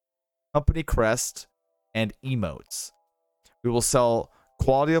 dyes, company crest, and emotes. We will sell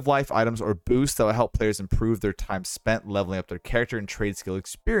quality of life items or boosts that will help players improve their time spent leveling up their character and trade skill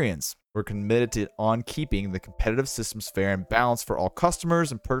experience. We're committed on keeping the competitive systems fair and balanced for all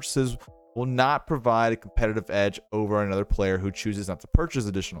customers, and purchases will not provide a competitive edge over another player who chooses not to purchase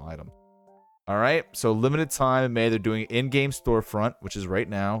additional items. All right, so limited time in May, they're doing in-game storefront, which is right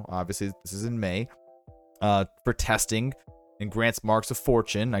now. Obviously, this is in May, for testing, and grants marks of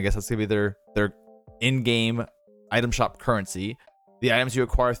fortune. I guess that's gonna be their in-game item shop currency. The items you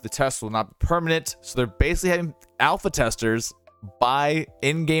acquire through the test will not be permanent, so they're basically having alpha testers buy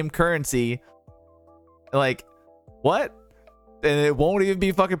in-game currency. Like, what? And it won't even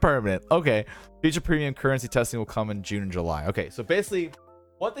be fucking permanent. Okay. Future premium currency testing will come in June and July. Okay, so basically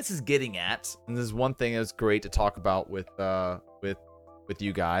what this is getting at, and this is one thing that's great to talk about with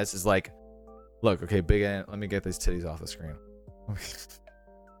you guys, is like, look, okay, Big N, let me get these titties off the screen.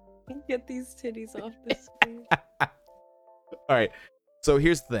 Get these titties off the screen. All right. So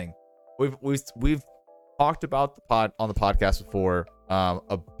here's the thing. We've talked about on the podcast before,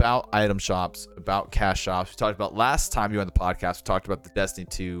 about item shops, about cash shops. We talked about last time you were on the podcast. We talked about the Destiny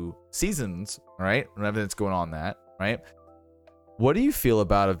 2 seasons, right? And everything that's going on in that, right? What do you feel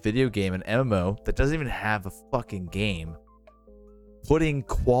about a video game, an MMO that doesn't even have a fucking game, putting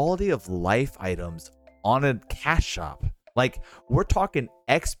quality of life items on a cash shop? Like, we're talking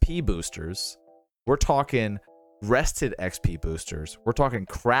XP boosters. We're talking rested XP boosters. We're talking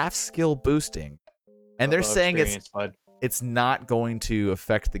craft skill boosting. And they're saying it's not going to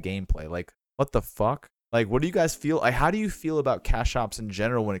affect the gameplay. Like, what the fuck? Like, what do you guys feel? Like, how do you feel about cash shops in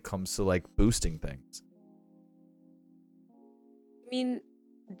general when it comes to like boosting things? I mean,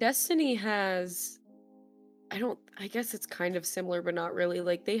 Destiny has, I guess it's kind of similar, but not really.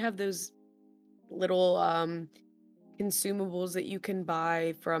 Like, they have those little consumables that you can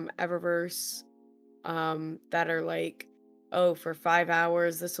buy from Eververse, that are like, oh, for 5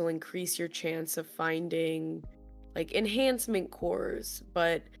 hours, this will increase your chance of finding like enhancement cores,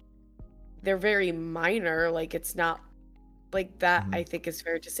 but they're very minor. Like, it's not like that. I think it's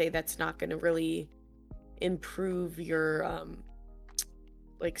fair to say that's not going to really improve your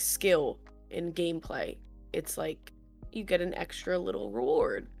like skill in gameplay. It's like you get an extra little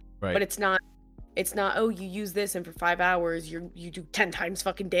reward, Right. but it's not, oh, you use this and for 5 hours you do 10 times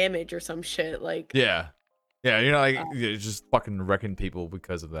fucking damage or some shit. Like, Yeah. Yeah, you're not like you're just fucking wrecking people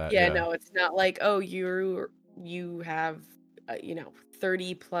because of that. yeah, no, it's not like, oh, you have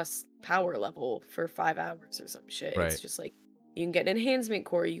 30 plus power level for 5 hours or some shit. Right. It's just like you can get an enhancement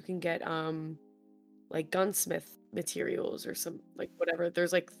core, you can get like gunsmith materials or some like whatever.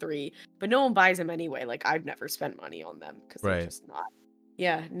 There's like 3, but no one buys them anyway. Like, I've never spent money on them because they're Right. just not.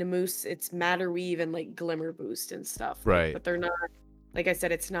 Yeah, Nemoose, it's matter weave and like glimmer boost and stuff. like, Right. but they're not, like I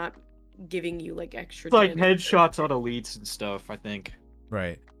said, it's not giving you like extra It's like damage. headshots on elites and stuff, I think.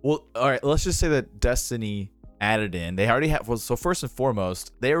 Right. Well, all right. Let's just say that Destiny added in. They already have. Well, so first and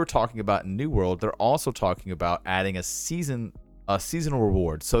foremost, they were talking about in New World. They're also talking about adding a seasonal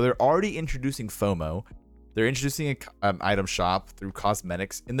reward. So they're already introducing FOMO. They're introducing an item shop through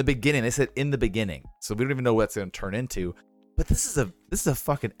cosmetics in the beginning. They said in the beginning, so we don't even know what that's going to turn into. But this is a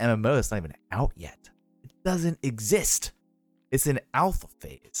fucking MMO that's not even out yet. It doesn't exist. It's in alpha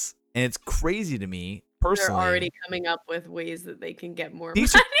phase, and it's crazy to me personally. They're already coming up with ways that they can get more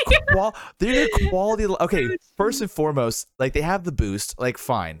These money. are they're quality. Okay, first and foremost, like they have the boost. Like,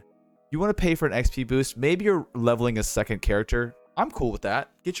 fine, you want to pay for an XP boost? Maybe you're leveling a second character. I'm cool with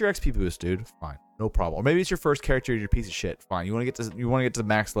that. Get your XP boost, dude. Fine, no problem. Or maybe it's your first character. You're a piece of shit. Fine. You want to get to the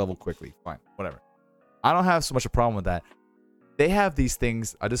max level quickly. Fine, whatever. I don't have so much a problem with that. They have these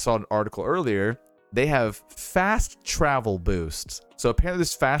things. I just saw an article earlier they have fast travel boosts. So apparently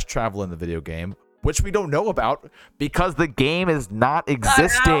there's fast travel in the video game, which we don't know about because the game is not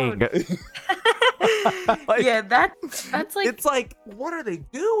existing. Like, yeah, that's like it's like, what are they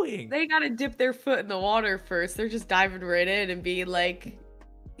doing? they gotta dip their foot in the water first. They're just diving right in and being like,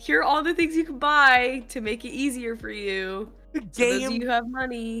 here are all the things you can buy to make it easier for you. The So those of game, you who have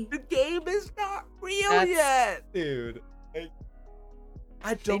money. the game is not real That's- yet, dude.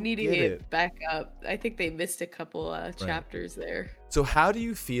 I They don't need to get get it. back up. I think they missed a couple chapters there. So how do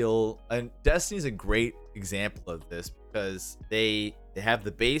you feel? And Destiny's a great example of this because they have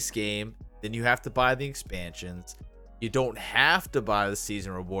the base game, then you have to buy the expansions. You don't have to buy the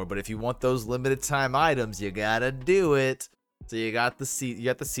season reward, but if you want those limited time items, you gotta do it. So you got the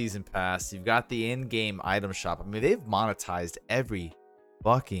season pass, you've got the in-game item shop. I mean, they've monetized every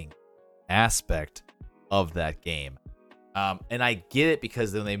fucking aspect of that game. And I get it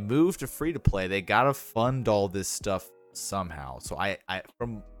because when they moved to free to play, they gotta fund all this stuff somehow. So I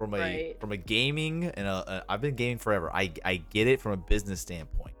from Right. a gaming and I've been gaming forever. I get it from a business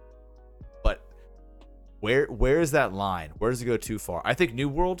standpoint, but where is that line? Where does it go too far? I think New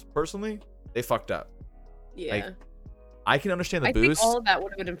World personally, they fucked up. Yeah. I can understand the I boost. think all of that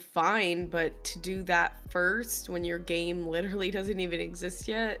would have been fine, but to do that first when your game literally doesn't even exist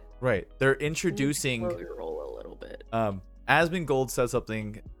yet, Right, they're you need to introducing. slow your roll a little bit. Asmon Gold said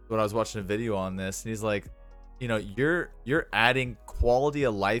something when I was watching a video on this, and he's like, you know, you're adding quality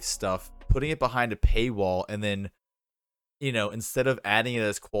of life stuff, putting it behind a paywall, and then, you know, instead of adding it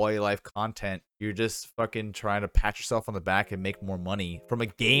as quality of life content, you're just fucking trying to pat yourself on the back and make more money from a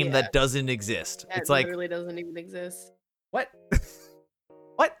game Yeah. that doesn't exist. That It's like, literally doesn't even exist. what?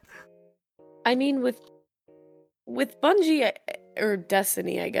 What? I mean, with Bungie or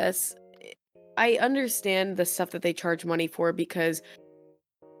Destiny, I guess, I understand the stuff that they charge money for because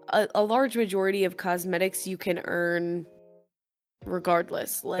a large majority of cosmetics you can earn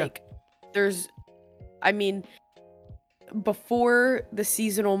regardless. Like, I mean, before the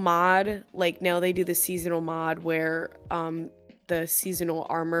seasonal mod, like now they do the seasonal mod where the seasonal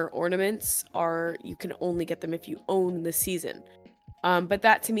armor ornaments are, you can only get them if you own the season. But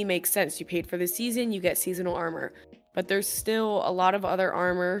that to me makes sense. You paid for the season, you get seasonal armor. But there's still a lot of other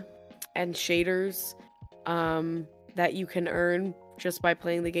armor and shaders that you can earn just by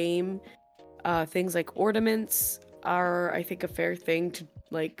playing the game. Things like ornaments are, I think, a fair thing to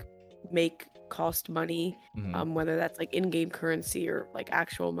like make cost money, Mhm. whether that's like in-game currency or like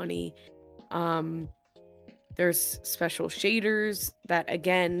actual money. There's special shaders that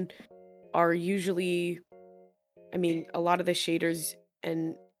again are usually, I mean, a lot of the shaders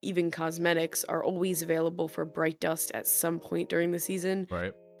and even cosmetics are always available for Bright Dust at some point during the season.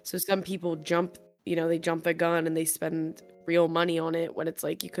 Right. So some people jump the gun and they spend real money on it when it's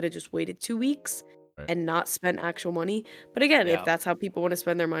like you could have just waited 2 weeks Right. and not spent actual money. But again, Yeah. if that's how people want to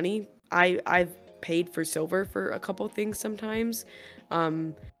spend their money, I've paid for silver for a couple things sometimes.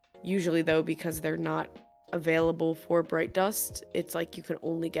 Usually though, because they're not available for Bright Dust, it's like you can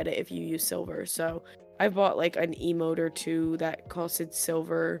only get it if you use silver. So I bought like an emote or two that costed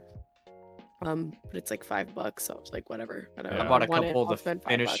silver. But it's like $5, so I was like, whatever. I Yeah. I bought a want it, couple I'll of the spend $5.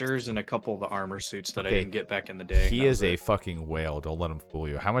 finishers and a couple of the armor suits that I Okay. didn't get back in the day. He That is was a it. fucking whale. Don't let him fool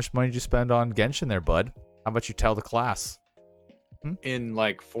you. How much money did you spend on Genshin there, bud? How about you tell the class? In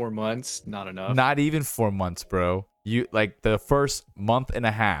like 4 months, not enough. Not even 4 months, bro. You like the first month and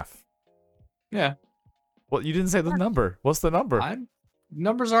a half. Yeah, Well, you didn't say the number. What's the number?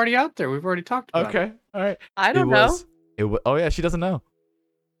 numbers already out there. We've already talked about it. Okay, all right. I don't know. Oh yeah, she doesn't know.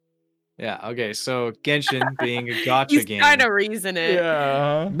 Yeah, okay. So Genshin being a gotcha He's game. trying to reason it.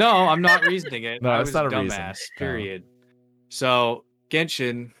 Yeah. No, I'm not reasoning it. No, I it's was not a dumbass. reason. No. Period. So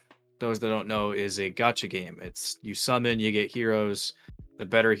Genshin, those that don't know, is a gotcha game. It's you summon, you get heroes. The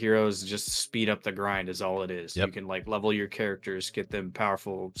better heroes just speed up the grind is all it is. Yep. You can like level your characters, get them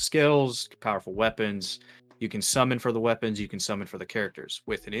powerful skills, powerful weapons. You can summon for the weapons, you can summon for the characters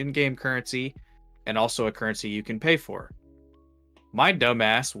with an in-game currency and also a currency you can pay for. My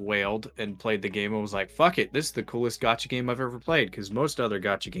dumbass wailed and played the game and was like, fuck it, this is the coolest gotcha game I've ever played because most other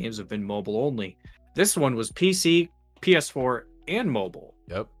gotcha games have been mobile only. This one was PC, PS4, and mobile.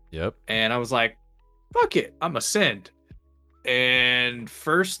 Yep. And I was like, fuck it, I'm a send. And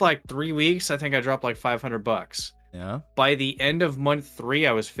first like 3 weeks, I think I dropped like $500. Yeah. By the end of month 3,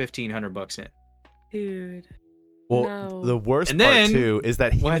 I was $1,500 in. Dude. Well, No. the worst And part then- too is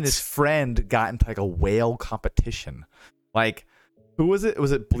that he What? and his friend got into like a whale competition. Like, who was it?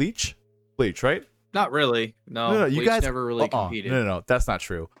 Was it Bleach? Bleach, right? Not really. No, You Bleach guys never really competed. No, that's not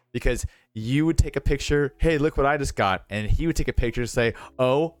true. Because you would take a picture. Hey, look what I just got, and he would take a picture and say,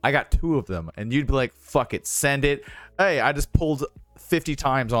 "Oh, I got 2 of them," and you'd be like, "Fuck it, send it." Hey, I just pulled 50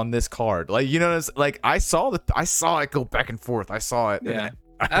 times on this card. Like, you know, like I saw it go back and forth. I saw it. Yeah.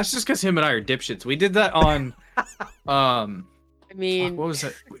 That's just because him and I are dipshits. We did that on, I fuck, mean, what was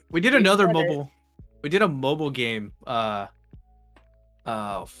it? We did we another said it. mobile. We did a mobile game.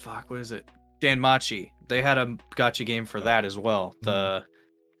 Oh fuck, what is it? Danmachi. They had a gotcha game for that as well. The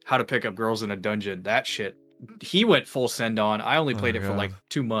how to pick up girls in a dungeon. That shit. He went full send on. I only played it for like God.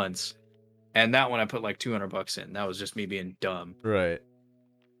 2 months, and that one I put like $200 in. That was just me being dumb. Right.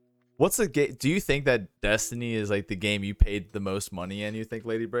 What's the game? Do you think that Destiny is like the game you paid the most money in? You think,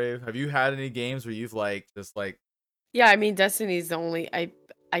 Lady Brave? Have you had any games where you've like just like yeah, I mean, Destiny's the only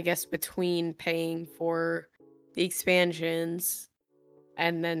I guess between paying for the expansions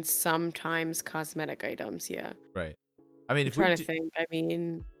and then sometimes cosmetic items. Yeah, right? I mean, I'm if we trying to do, think. I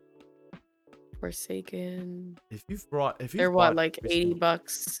mean, Forsaken. if you've bought They're what, bought like recently-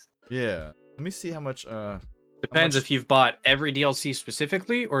 $80? Yeah. Let me see how much. Depends much- if you've bought every DLC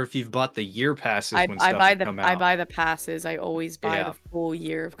specifically or if you've bought the year passes I when I stuff buy come I out, buy the passes. I always buy Yeah. the full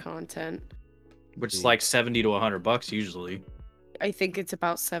year of content. which is like $70 to $100 usually. I think it's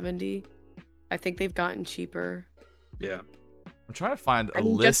about 70. I think they've gotten cheaper. Yeah. I'm trying to find a I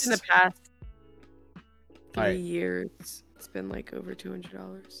mean, list. just in the past 3 Alright. years, it's been like over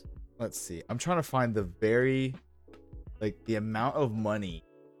 $200. Let's see. I'm trying to find the the amount of money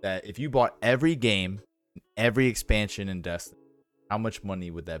that if you bought every game, every expansion in Destiny, how much money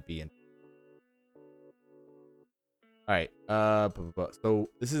would that be in? All right. So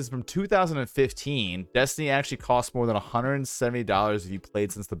this is from 2015. Destiny actually cost more than $170 if you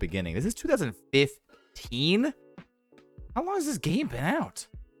played since the beginning. This is 2015. How long has this game been out?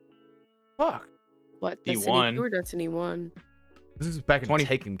 Fuck. What? D1. Destiny 2 or Destiny 1? This is back in 20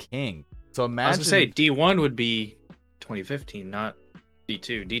 Taken King. So I was imagine. gonna say D1 would be 2015, not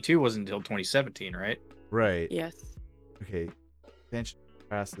D2. D2 wasn't until 2017, right? Right. Yes. Okay. Expansion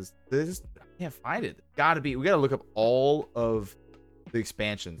passes. I can't find it. We gotta look up all of the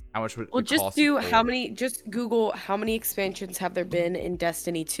expansions. How much would Well, it just cost do to how play? many. Just Google how many expansions have there been in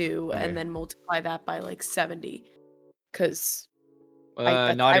Destiny 2, Okay. and then multiply that by like 70. Because Not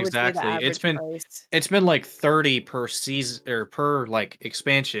I would say the exactly. It's average been price. it's been like 30 per season or per like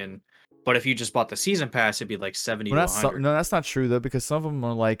expansion, but if you just bought the season pass, it'd be like 70 Well, to 100. no, that's not true though, because some of them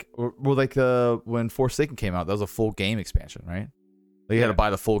are like, when Forsaken came out, that was a full game expansion, right? Like you had to Yeah. buy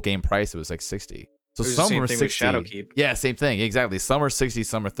the full game price. It was like 60. So It was the some same were thing with 60. Shadowkeep. Yeah, same thing. Exactly. Some are 60,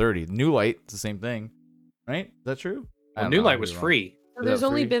 some are 30. New Light, it's the same thing, right? Is that true? I Well, don't New know, I Light could was be wrong. free. So Is there's that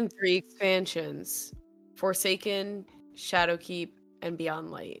only free? been 3 expansions: Forsaken, Shadowkeep, and Beyond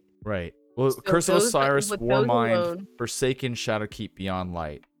Light. Right. Well, So Curse of those- Osiris, with those Warmind, alone- Forsaken, Shadowkeep, Beyond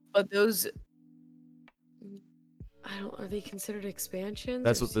Light. But those, are they considered expansions?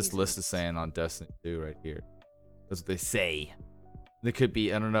 That's or what this list is seasons? saying on Destiny 2 right here. That's what they say. There could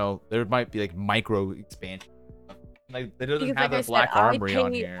be, I don't know, there might be like micro expansion. Like they doesn't Because have like I the said, Black Armory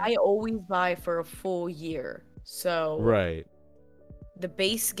on here. I always buy for a full year. So Right. the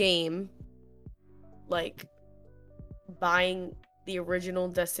base game, like buying the original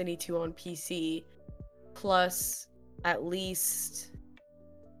Destiny 2 on PC, plus at least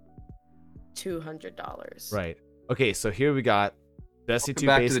 $200. Right. Okay, so here we got Destiny 2 Welcome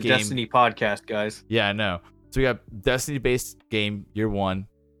back base to the game. Destiny podcast, guys. Yeah, I know. So we got Destiny based game year 1,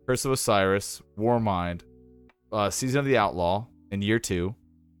 Curse of Osiris, Warmind, Season of the Outlaw in year 2,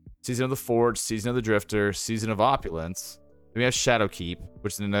 Season of the Forge, Season of the Drifter, Season of Opulence. Then we have Shadowkeep,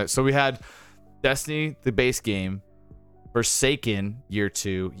 which is in the, so we had Destiny the base game, Forsaken year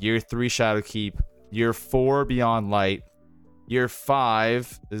 2, year 3 Shadowkeep, year 4 Beyond Light, year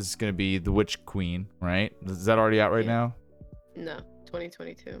 5 is going to be the Witch Queen, right? Is that already out right Yeah. now? No,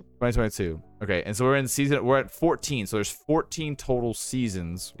 2022. 2022. Okay, and so we're at 14. So there's 14 total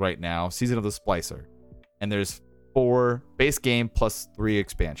seasons right now. Season of the Splicer, and there's 4 base game plus 3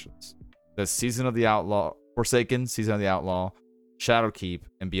 expansions. The Season of the Outlaw, Forsaken, Season of the Outlaw, Shadowkeep,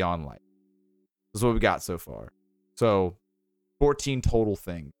 and Beyond Light. This is what we got so far. So 14 total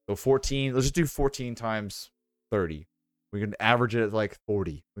thing. So 14. Let's just do 14 times 30. We can average it at like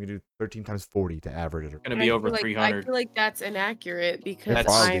 40. We can do 13 times 40 to average it. Gonna And be I over feel like- 300. I feel like that's inaccurate because It That's-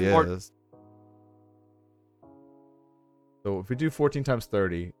 probably I'm is. So if we do 14 times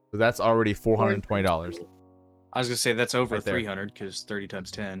 30, so that's already $420. I was gonna say that's over Right there. 300 because 30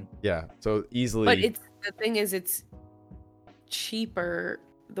 times 10. Yeah, so easily. But it's the thing is, it's cheaper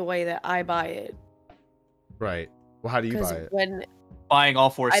the way that I buy it. right. Well, how do you Because buy it? when Buying all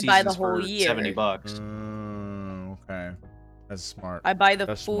 4 I seasons buy the whole for year. $70. Okay. That's smart. I buy the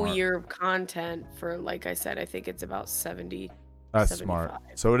That's full smart. year of content for, like I said, I think it's about 70. That's smart.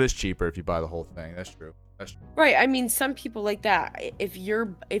 75. So it is cheaper if you buy the whole thing. That's true. That's true. Right. I mean, some people like that. If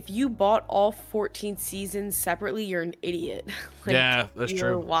you bought all 14 seasons separately, you're an idiot. Like, Yeah, that's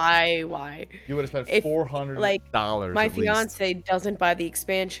true. Why? You would have spent If, $400 like, at My least. fiance doesn't buy the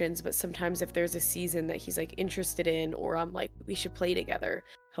expansions, but sometimes if there's a season that he's like interested in, or I'm like, we should play together,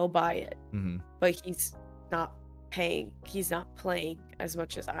 he'll buy it. Mm-hmm. But he's not playing as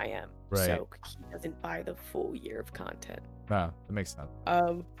much as I am. Right. So he doesn't buy the full year of content. No, that makes sense.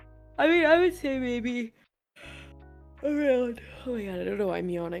 I mean, I would say maybe around. Oh my god, I don't know why I'm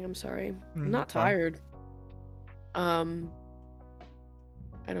yawning. I'm sorry. I'm not fine. tired. I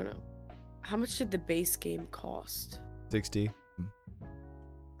don't know. How much did the base game cost? 60.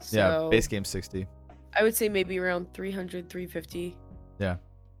 So, Yeah, base game 60. I would say maybe around 300, 350. Yeah.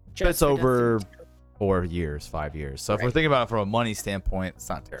 Just It's for over Destiny 2. 4 years, 5 years. So if we're Right. thinking about it from a money standpoint, it's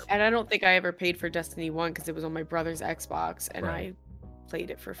not terrible. And I don't think I ever paid for Destiny 1 because it was on my brother's Xbox and Right. I played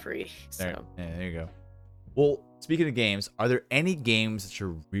it for free. There, So yeah, there you go. Well, speaking of games, are there any games that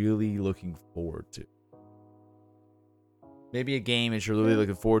you're really looking forward to? Maybe a game that you're really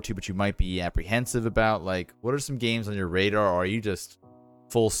looking forward to, but you might be apprehensive about. Like, what are some games on your radar, or are you just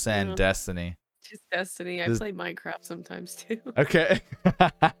full send Yeah. Destiny? just Destiny. I Does- play Minecraft sometimes too. Okay.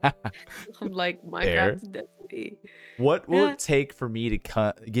 I'm like, Fair. Minecraft's Destiny. What will Yeah. it take for me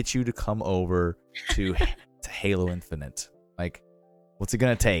to get you to come over to to Halo Infinite? Like, what's it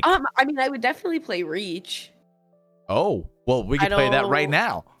gonna take? I mean, I would definitely play Reach. Oh, well, we I can play that right don't-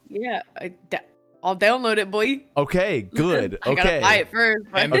 now. Yeah, I'll download it, boy. Okay, good. I gotta buy Okay. it first.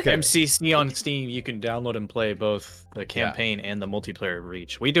 but- Okay. MCC on Steam, you can download and play both the campaign and the multiplayer of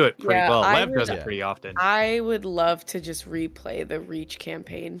Reach. We do it pretty Yeah, well. I Lev does would- it pretty often. I would love to just replay the Reach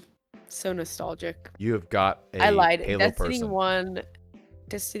campaign. So nostalgic. You have got a I lied. Halo Destiny person.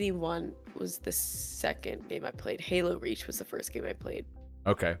 Destiny 1 was the second game I played. Halo Reach was the first game I played.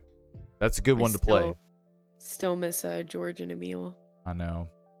 Okay, that's a good I one to play. Still miss George and Emil. I know.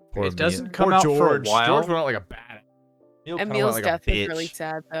 It doesn't Emil. come Poor out for a George. while. George went out like a bad. Emil kinda Emil's went like death a was really bitch.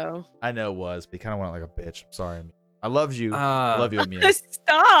 sad though. I know it was, but he kind of went out like a bitch. I'm sorry. Emil. I loved you. I Uh, love you, Emil.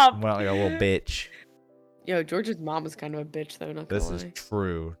 Stop. Went out like a little bitch. Yo, George's mom was kind of a bitch though. Not gonna This lie. is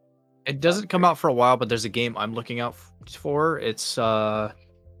true. It doesn't come out for a while, but there's a game I'm looking out for. It's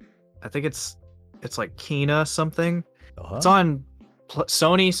I think it's like Kena something. It's on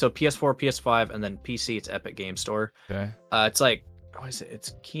Sony, so PS4, PS5, and then PC. It's Epic Game Store. Okay. It's like what is it?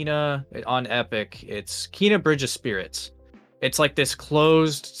 It's Kena on Epic. It's Kena Bridge of Spirits. It's like this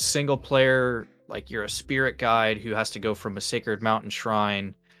closed single player. Like you're a spirit guide who has to go from a sacred mountain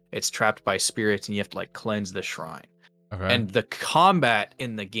shrine. It's trapped by spirits, and you have to like cleanse the shrine. Okay. And the combat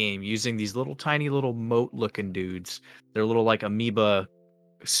in the game using these little tiny little moat looking dudes, they're little like amoeba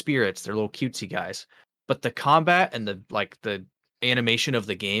spirits, they're little cutesy guys. But the combat and the animation of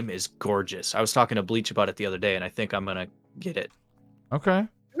the game is gorgeous. I was talking to Bleach about it the other day, and I think I'm gonna get it. Okay.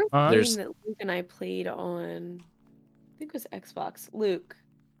 There was a There's- game that Luke and I played on, I think it was Xbox. Luke,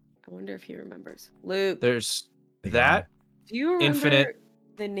 I wonder if he remembers. Luke, There's Big that. do you remember Infinite-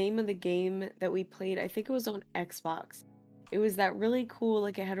 the name of the game that we played? I think it was on Xbox. It was that really cool,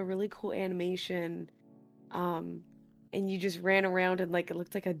 like it had a really cool animation, and you just ran around and like it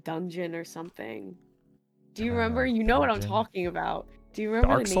looked like a dungeon or something. Do you remember? You know what I'm dungeon. talking about. Do you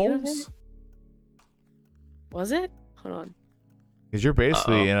remember Dark the name of it? Souls? Was it? Hold on. Because you're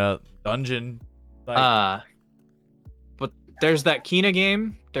basically Uh-oh. in a dungeon. Like, But there's that Kena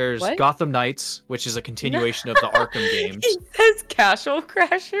game. There's What? Gotham Knights, which is a continuation of the Arkham games. It says Casual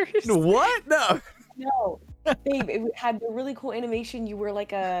Crashers. what? No. No, babe, it had the really cool animation. You were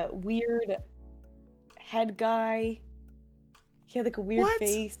like a weird head guy. He had like a weird What?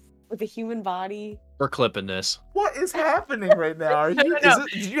 face with a human body. We're clipping this. What is happening right now? Are No, you? no, Is no.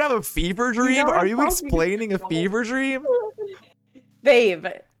 it, did you have a fever dream? know what Are I'm you talking explaining a about. fever dream? Babe,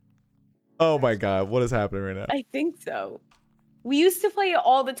 Oh my god, what is happening right now? I think so. We used to play it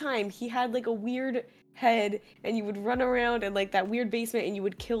all the time. He had like a weird head, and you would run around in like that weird basement, and you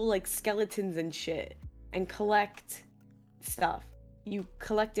would kill like skeletons and shit, and collect stuff. You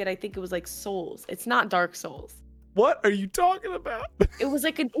collected, I think it was like souls. It's not Dark Souls. What are you talking about? It was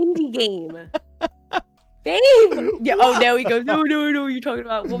like an indie game. Babe! Yeah, oh, now he goes, no, you're talking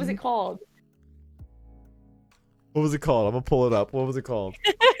about, what was it called? What was it called? I'm gonna pull it up. What was it called?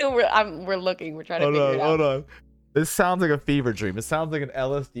 we're looking, we're trying to Hold figure on, it out. hold on. This sounds like a fever dream. It sounds like an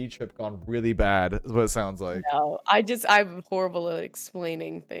LSD trip gone really bad. Is what it sounds like. No, I'm horrible at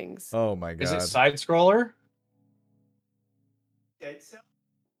explaining things. Oh my god. Is it side scroller?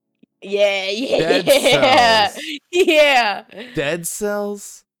 Yeah, Dead yeah, Cells. yeah. Dead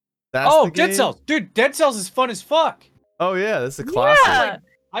Cells. That's Oh, the Dead game? Cells, dude. Dead Cells is fun as fuck. Oh yeah, that's a classic. Yeah.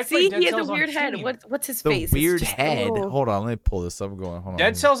 I See, played Dead he has a Cells on weird head. Steam. What's his The face? weird it's just a head. little- Hold on, let me pull this up. I'm going. Hold on.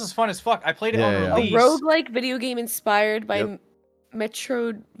 Dead Cells is fun as fuck. I played it Yeah, on yeah. A release. roguelike video game inspired by Yep.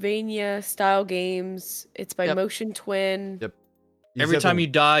 Metroidvania style games. It's by Yep. Motion Twin. Yep. Every said time the- you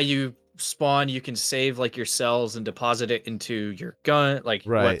die, you spawn. You can save like your cells and deposit it into your gun, like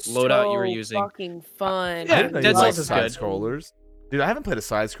Right. what loadout you were So using. Fucking fun. Yeah, I didn't know Dead you Cells liked is side good. scrollers. Dude, I haven't played a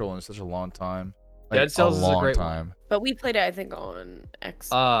side scroller in such a long time. Dead Cells is a long great one. time. But we played it, I think, on X.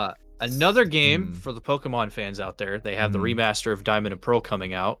 Another game Hmm. for the Pokemon fans out there. They have the Hmm. remaster of Diamond and Pearl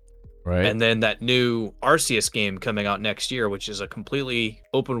coming out, Right. and then that new Arceus game coming out next year, which is a completely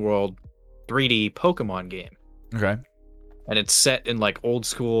open world 3D Pokemon game. Okay. And it's set in like old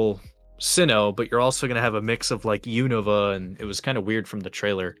school Sinnoh, but you're also gonna have a mix of like Unova, and it was kind of weird from the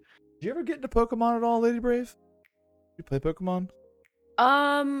trailer. Did you ever get into Pokemon at all, Lady Brave? You play Pokemon?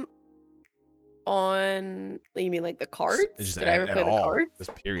 On you mean like the cards? Just Did I ever at play the all, cards?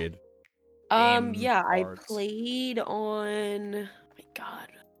 Just period. Game Yeah, cards. I played on. Oh my god,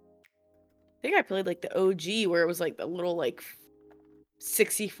 I think I played like the OG where it was like the little like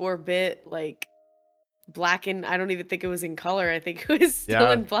 64-bit like black and I don't even think it was in color. I think it was still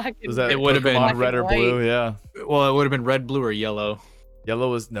Yeah. in black and Was that It would've been Pokemon black Red and or Blue? white. Yeah. Well, it would have been red, blue, or yellow.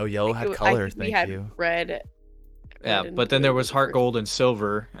 Yellow I had think color. we Thank had you. red. Yeah, and but then there blue was the Heart first- Gold and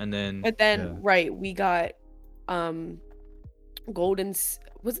Silver, and then But then Yeah. right, we got golden.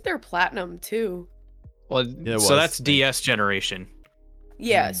 Wasn't there platinum too? well, Yeah, it so was. that's DS generation.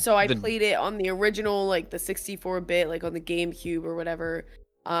 Yeah, Mm. so I The- played it on the original, like the 64-bit, like on the GameCube or whatever.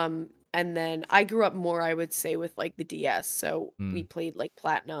 And then I grew up more, I would say, with like the DS. So we played like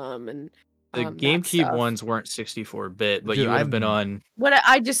Platinum and The that GameCube stuff. ones weren't 64-bit, but Dude, you would have been I'm- on What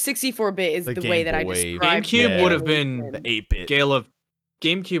I just 64-bit is The the way that I Game Boy. described. GameCube the would have been generation. The 8-bit.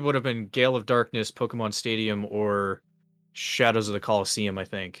 GameCube would have been Gale of Darkness, Pokemon Stadium, or Shadows of the Colosseum, I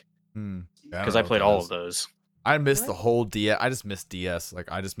think, because I played all of those. I missed the What? whole DS. I just missed DS.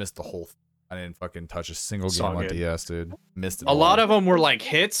 Like I just missed the whole. I didn't fucking touch a single It's game all on good. DS, dude. Missed it. A lot of them were like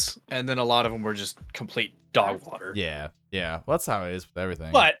hits, and then a lot of them were just complete dog water. Yeah, yeah. Well, that's how it is with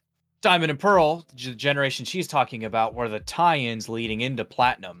everything. But Diamond and Pearl, the generation she's talking about, were the tie-ins leading into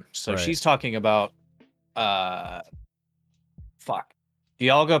Platinum. So Right. she's talking about,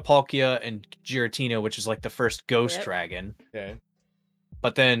 Dialga, Palkia, and Giratina, which is like the first Ghost Yep. Dragon. Okay.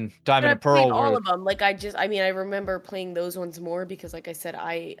 But then But Diamond I and Pearl played all were of them. Like I remember playing those ones more because, like I said,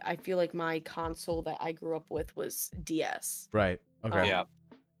 I feel like my console that I grew up with was DS. Right. Okay. yeah.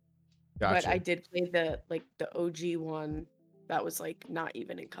 Gotcha. But I did play the OG one that was like not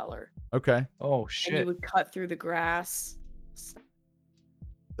even in color. Okay. Oh And you shit! would cut through the grass.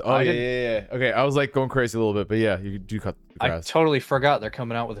 Oh I yeah, didn't- yeah. Okay, I was like going crazy a little bit, but yeah, you do cut the I grass. totally forgot they're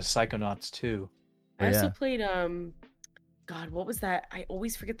coming out with a Psychonauts too. I Oh, also yeah. played God, what was that? I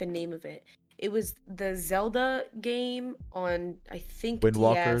always forget the name of it. It was the Zelda game on I think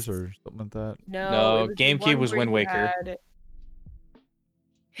Windwalkers DS. or something like that. No, it was the GameCube one was where Wind you Waker.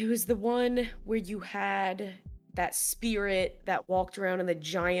 it was the one where you had that spirit that walked around in the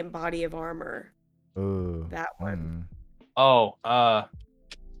giant body of armor. Oh. That one. Oh, I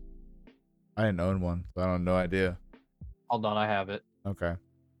didn't own one, so I don't have no idea. hold on, I have it. Okay.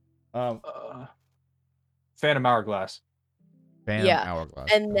 Phantom Hourglass. Phantom Yeah, Hourglass.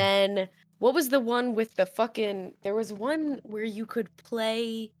 And then what was the one with the fucking there was one where you could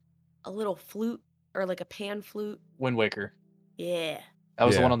play a little flute or like a pan flute. Wind Waker. Yeah. That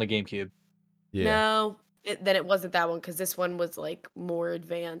was the Yeah. one on the GameCube. yeah. No, then it wasn't that one because this one was like more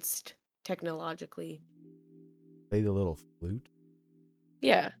advanced technologically. Play the little flute.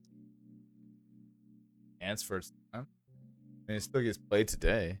 Yeah. Ants first time. And it still gets played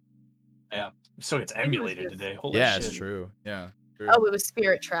today. So it's emulated just- today. Holy yeah, shit. it's true. Yeah. True. Oh, it was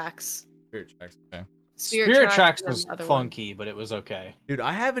Spirit Tracks. Spirit Tracks. Okay. Spirit Tracks and then was the other one. funky, but it was okay. Dude,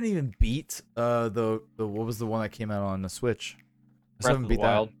 I haven't even beat the what was the one that came out on the Switch? I still Breath haven't of the beat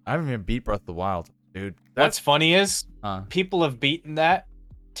that. Wild. I haven't even beat Breath of the Wild, dude. What's funny is Huh. people have beaten that,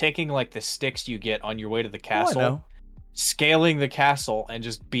 taking like the sticks you get on your way to the Oh, I castle, know. scaling the castle, and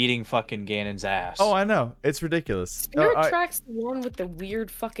just beating fucking Ganon's ass. Oh, I know. It's ridiculous. Spirit Oh, Tracks, the one with the weird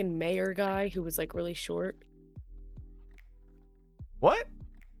fucking mayor guy who was like really short. what?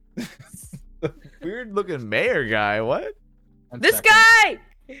 Weird looking mayor guy. What? One This second. guy!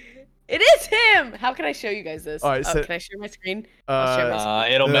 It is him! How can I show you guys this? All right, so- can I share my screen? I'll share my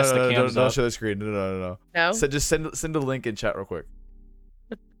It'll no, mess no, the no, cams don't up. show the screen. No. No? So just send a link in chat real quick.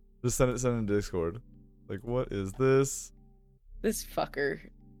 Just send it in Discord. Like, what is this? This fucker.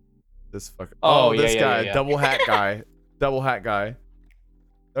 This fucker. Oh, yeah, this yeah, guy, yeah, yeah. double hat guy, double hat guy.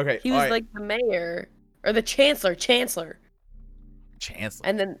 Okay, He was like the mayor or the chancellor, Chancellor.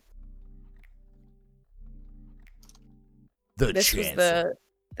 and then The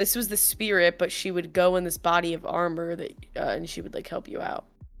this was the spirit, but she would go in this body of armor that and she would like help you out.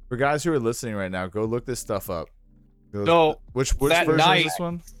 For guys who are listening right now, go look this stuff up. No, which that version night- is this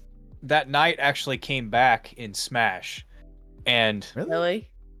one? that knight actually came back in Smash, and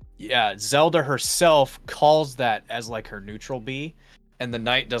Really? yeah, Zelda herself calls that as like her neutral B, and the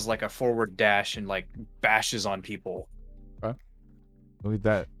knight does like a forward dash and like bashes on people. Look at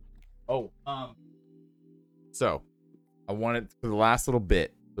that. Oh, so I wanted for the last little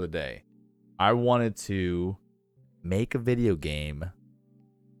bit of the day, I wanted to make a video game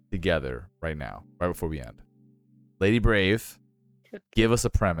together right now, right before we end. Lady Brave, give us a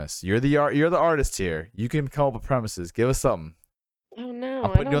premise. You're the artist here. You can come up with premises. Give us something. Oh no,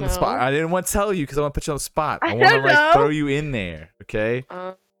 I'm putting you on the spot. I didn't want to tell you because I want to put you on the spot. I I want to don't like know. throw you in there. Okay.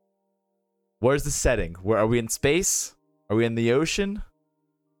 know. Where's the setting? Where are we in space? Are we in the ocean?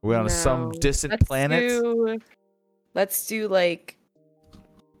 Are we on some No. distant Let's planet? Let's do like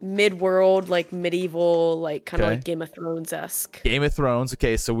mid-world, like medieval, like kind of Okay. like Game of Thrones esque. Game of Thrones.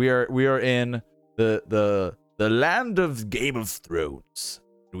 Okay, so we are in the land of Game of Thrones.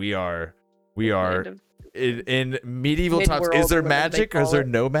 We are in medieval times. Mid-world Is there or whatever they magic or is call there it.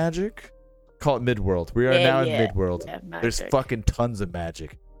 no magic? Call it mid-world. We are now in mid-world. Yeah, There's magic. fucking tons of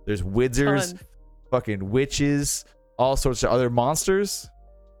magic. There's wizards, Tons. fucking witches, all sorts of other monsters.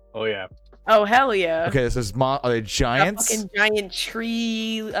 Oh yeah. Oh hell yeah! Okay, so are they Got giants? fucking giant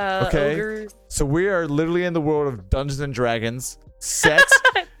tree Okay. ogres. So we are literally in the world of Dungeons and Dragons, set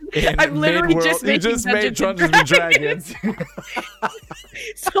in I'm literally mid-world. just You making just made Dungeons and Dungeons and Dragons.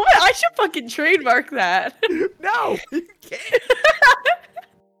 So I should fucking trademark that. No, you can't.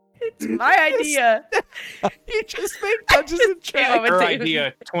 It's my idea. You just made Dungeons and came up Dragons. with Her it.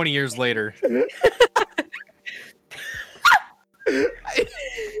 idea 20 years later.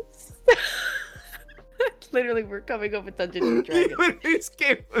 Literally, we're coming up with Dungeons and You Dragons. literally just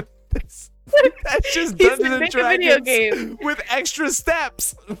came with this. That's just He's Dungeons been and making a video Dragons game. with extra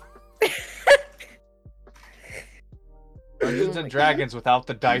steps. Dungeons and Dragons without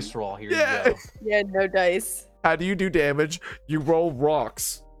the dice roll. Here Yeah. you go. Yeah, no dice. How do you do damage? You roll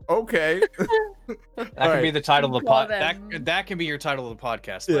rocks. Okay. That can Alright. be the title of the Call pod. them. That can be your title of the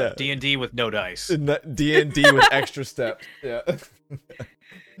podcast. Yeah. D&D with no dice. D&D with extra steps. Yeah.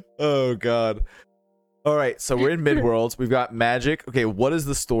 Oh god. All right, so we're in Midworlds. We've got magic. Okay, what is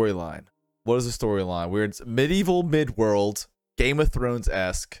the storyline? What is the storyline? We're in medieval Midworld, Game of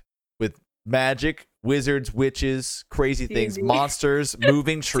Thrones-esque, with magic, wizards, witches, crazy things, D&D. monsters,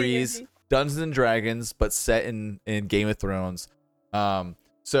 moving trees, D&D. Dungeons and Dragons, but set in Game of Thrones.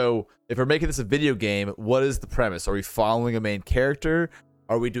 So if we're making this a video game, what is the premise? Are we following a main character?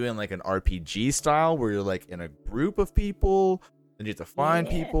 Are we doing like an RPG style where you're like in a group of people and you have to find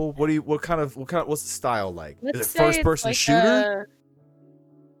Yeah. people? What's the style like? Let's is it say first it's person like shooter?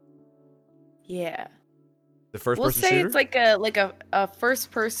 Yeah. The first We'll person say shooter? it's like a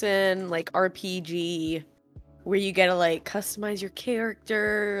first person like RPG where you gotta like customize your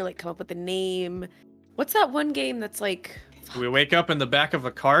character, like come up with a name. What's that one game that's like We wake up in the back of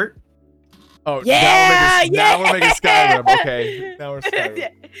a cart. Oh, yeah, now we're making Skyrim. Okay, now we're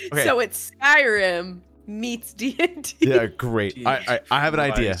Skyrim. Okay. So it's Skyrim meets D&D. Yeah, great. I have an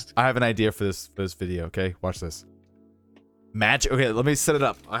idea. Christ. I have an idea for this video. Okay, watch this. Magic. Okay, let me set it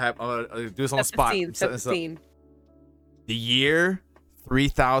up. I'm gonna do this on the Set spot. the scene. I'm Set setting the this up. scene. The year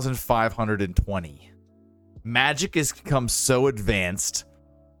 3520. Magic has become so advanced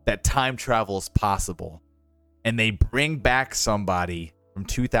that time travel is possible. And they bring back somebody from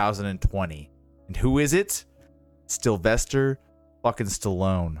 2020. And who is it? Sylvester fucking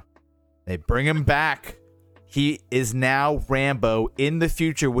Stallone. They bring him back. He is now Rambo in the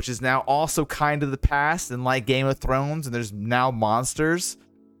future, which is now also kind of the past and like Game of Thrones. And there's now monsters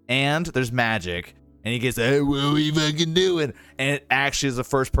and there's magic. And he gets, hey, what are we fucking doing? And it actually is a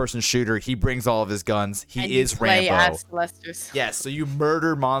first-person shooter. He brings all of his guns. He And is you play Rambo. as Sylvester's. Yes, so you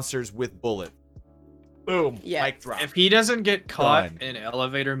murder monsters with bullet. Boom. Yeah. Mic drop. If he doesn't get caught Done. in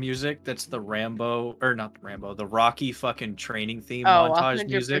elevator music, that's the Rambo or not Rambo, the Rocky fucking training theme Oh, montage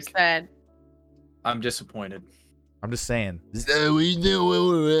music. 100%. I'm disappointed. I'm just saying. We know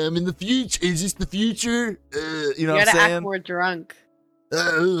I'm in the future. Is this the future? You know You what gotta I'm saying? act more drunk.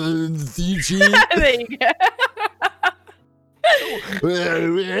 In the future. There you go.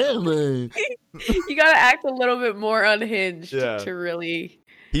 Where am I? You gotta act a little bit more unhinged Yeah. to really.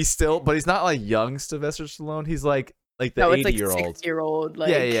 He's still, but he's not like young Sylvester Stallone. He's like the No, it's like 80-year-old. 6-year-old. Like,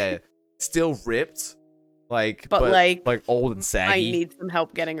 Yeah. still ripped, like But, like, old and I saggy. need some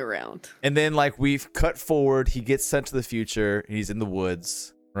help getting around. And then like we've cut forward, he gets sent to the future. And he's in the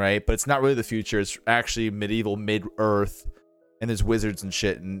woods, right? But it's not really the future. It's actually medieval mid-Earth, and there's wizards and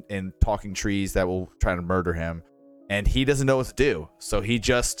shit and talking trees that will try to murder him. And he doesn't know what to do, so he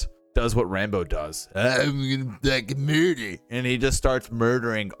just does what Rambo does. I'm gonna murder, and he just starts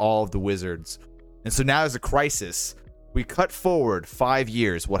murdering all of the wizards. And so now there's a crisis. We cut forward 5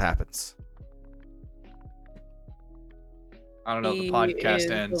 years. What happens? I don't know. The He podcast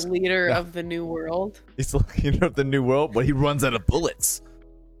is ends. the leader Yeah. of the new world. He's looking at the new world, but he runs out of bullets.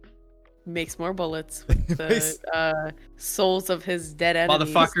 Makes more bullets with the souls of his dead enemies.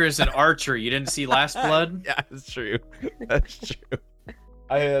 Motherfucker is an archer. You didn't see Last Blood? Yeah, that's true. That's true.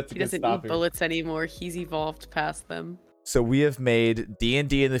 That's a He good doesn't eat stopping. bullets anymore. He's evolved past them. So we have made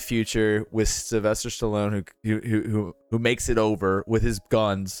D&D in the future with Sylvester Stallone, who makes it over with his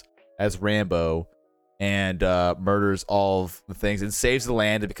guns as Rambo, and murders all of the things and saves the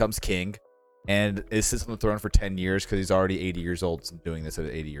land and becomes king, and it sits on the throne for 10 years because he's already 80 years old. So doing this at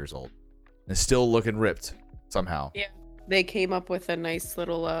 80 years old, and still looking ripped somehow. Yeah. They came up with a nice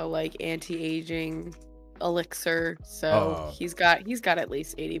little like anti-aging elixir, so Oh. he's got at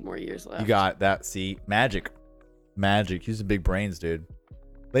least 80 more years left. You got that? See, magic. Using big brains, dude.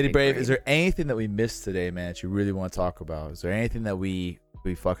 Lady Big Brave, brain. is there anything that we missed today, man, that you really want to talk about? Is there anything that we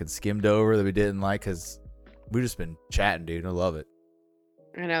fucking skimmed over that we didn't like? Because we've just been chatting, dude. I love it.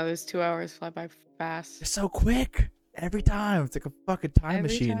 I know those 2 hours fly by fast. It's so quick every time. It's like a fucking time Every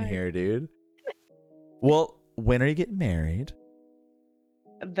machine time. here, dude. Well, when are you getting married?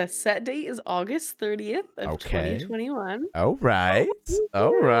 The set date is August 30th of Okay. 2021. All right.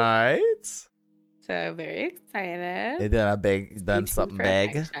 All right. So very excited. You done Stay tuned something for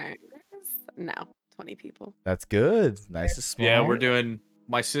big? pictures. No, 20 people. That's good. Nice and small. Yeah, we're doing.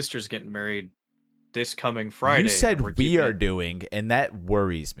 My sister's getting married this coming Friday. You said We're we keeping are it- doing, and that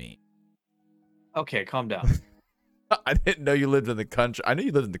worries me. Okay, calm down. I didn't know you lived in the country. I knew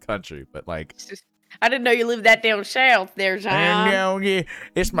you lived in the country, but like, I didn't know you lived that down south there, John. yeah,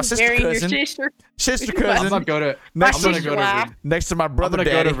 it's my sister Marrying cousin, your sister. sister I'm I'm cousin, gonna go to. next I'm to, gonna sister go to. wife. next to my I'm brother gonna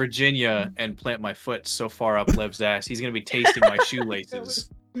go daddy. to Virginia and plant my foot so far up Lev's ass. He's gonna be tasting my shoelaces.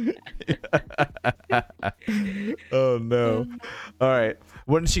 Oh no! All right,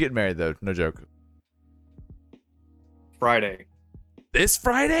 when did she get married though? No joke. Friday. This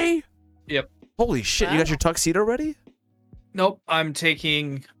Friday? Yep. Holy shit! You got your tuxedo ready? Nope. I'm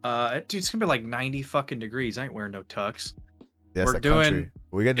taking. Dude, it's gonna be like 90 fucking degrees. I ain't wearing no tux. Yes, We're that doing- country.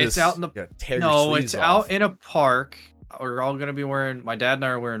 We got it's out in the- tear your No, sleeves it's off. out in a park. We're all gonna be wearing. My dad and I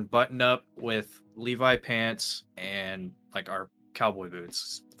are wearing button up with Levi pants and like our cowboy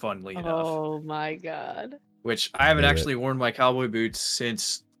boots. Funnily enough, Oh my god. which I haven't Knew it. actually worn my cowboy boots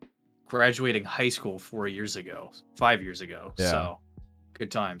since graduating high school 5 years ago. Yeah. So, good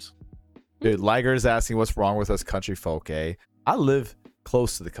times. Dude, Liger is asking what's wrong with us country folk, eh? I live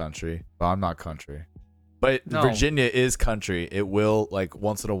close to the country, but I'm not country. But No. Virginia is country. It will, like,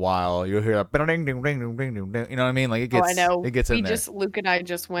 once in a while, you'll hear a ding ding ding ding ding ding. You know what I mean? Like, it gets, I know. it gets in there. Luke and I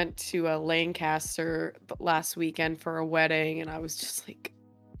just went to Lancaster last weekend for a wedding, and I was just like,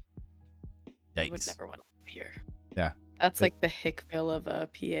 I would Yikes. never want to live here. Yeah. That's like the Hickville of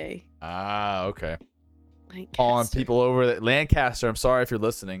PA. Ah, okay. Lancaster. Calling people over that Lancaster. I'm sorry if you're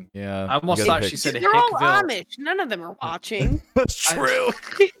listening. Yeah. I almost you gotta thought pick- she said They're all Hickville. Amish. None of them are watching. That's true.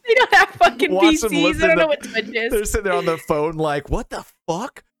 They don't have fucking Watch them PCs. listen They don't to- know what Twitch They're is. sitting there on their phone like, what the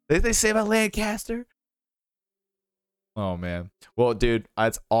fuck? Did they say about Lancaster? Oh, man. Well, dude,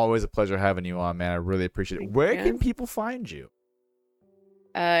 it's always a pleasure having you on, man. I really appreciate it. Thanks, Where man. can people find you?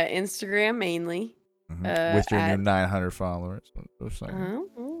 Instagram mainly. With your at- new 900 followers. Just saying.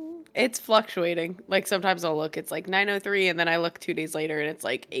 It's fluctuating. Like sometimes I'll look, it's like 903, and then I look 2 days later and it's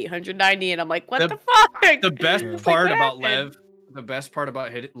like 890, and I'm like, what The- the fuck? The best Yeah. Like, part what about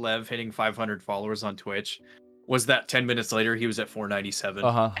happened? Lev hitting 500 followers on Twitch was that 10 minutes later he was at 497.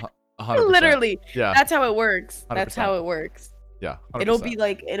 Uh-huh. 100%. Literally, Yeah. that's how it works. That's 100%. how it works. Yeah.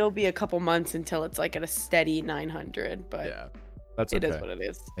 It'll be a couple months until it's like at a steady 900, but Yeah. That's it okay. is what it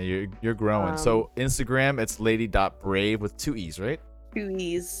is. And you're growing. So Instagram, it's lady.brave with 2 E's, right? 2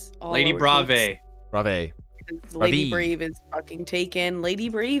 E's. all Lady lowercase. Brave. Brave. Because Lady Bravi. Brave is fucking taken. Lady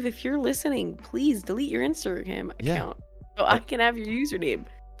Brave, if you're listening, please delete your Instagram Yeah. account so I can have your username.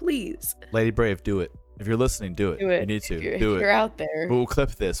 Please Lady Brave, do it. If you're listening, do it. do it. You need to. If you're, do if it. you're out there, We'll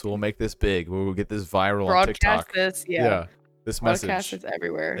clip this. We'll make this big. We'll get this viral on broadcast TikTok. this. Yeah, This broadcast message. this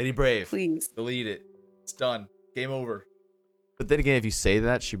everywhere. Lady Brave. Please. Delete it. It's done. Game over. But then again, if you say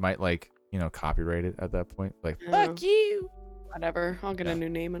that, she might copyright it at that point. Like, Oh. fuck you. Whatever. I'll get a new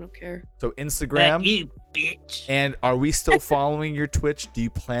name. I don't care. So Instagram. You bitch. And are we still following your Twitch? Do you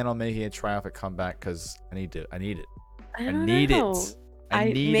plan on making a triumphant comeback? Because I need it. I need know. it. I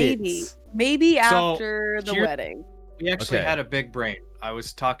need maybe. it. Maybe So, after the here- wedding. We actually Okay. had a big brain. I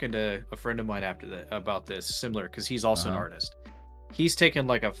was talking to a friend of mine after that about this, similar, because he's also an Uh-huh. artist. He's taken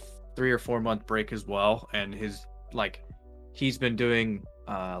like a 3 or 4 month break as well, and he's been doing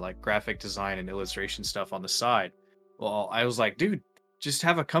like graphic design and illustration stuff on the side. Well, I was like, dude, just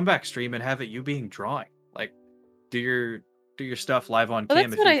have a comeback stream and have it you being drawing. Like, do your stuff live on Well, cam.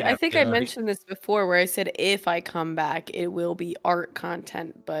 that's if what you can I have think I gallery. mentioned this before, where I said if I come back, it will be art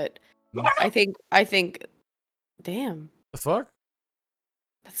content. But I think, damn, The fuck?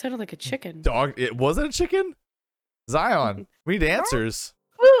 that sounded like a chicken. Dog, it wasn't a chicken? Zion, we need answers.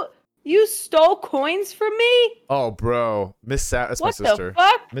 Who? You stole coins from me? Oh, bro. Miss Savage, that's my What sister. the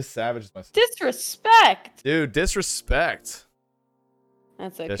fuck? Miss Savage is my sister. Disrespect. Dude, disrespect.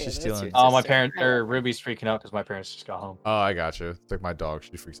 That's okay. she's that's stealing- your Oh, my sister. parents or Ruby's freaking out because my parents just got home. Oh, I got you. It's like my dog.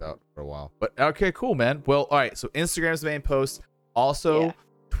 She freaks out for a while. But okay, cool, man. Well, all right. So Instagram's the main post. Also, Yeah.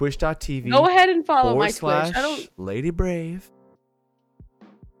 twitch.tv. Go ahead and follow my / Twitch. I don't Lady Brave.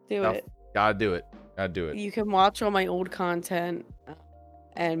 do No. it. Gotta do it. Gotta do it. You can watch all my old content,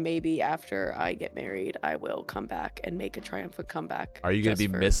 and maybe after I get married, I will come back and make a triumphant comeback. Are you gonna just be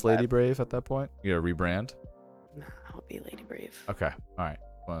for Miss Lady that. Brave at that point? You gonna rebrand? Nah, I'll be Lady Brave. Okay. All right.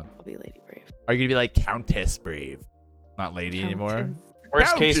 Well, I'll be Lady Brave. are you gonna be like Countess Brave? Not Lady anymore. Countess.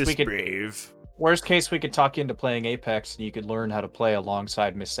 Worst case, Countess we could Brave. worst case we could talk you into playing Apex, and you could learn how to play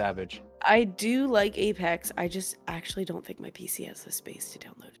alongside Miss Savage. I do like Apex. I just actually don't think my PC has the space to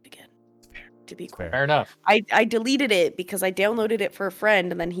download it again. To be fair. quite, Fair enough. I deleted it because I downloaded it for a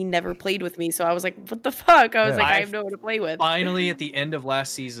friend, and then he never played with me. So I was like, "What the fuck?" I was Yeah. like, "I I've have no one to play with." Finally, at the end of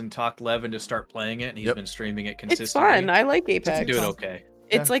last season, talked Levin to start playing it, and he's Yep. been streaming it It's consistently. fun. I like It's Apex. doing okay.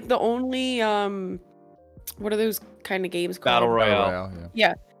 It's like the only what are those kind of games called? Battle Battle Royale. Royale,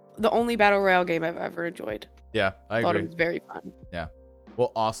 yeah. The only battle royale game I've ever enjoyed. Yeah, I Thought it agree. was very fun.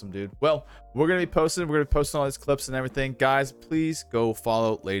 Well, awesome, dude. Well, we're gonna be posting all these clips and everything. Guys, please go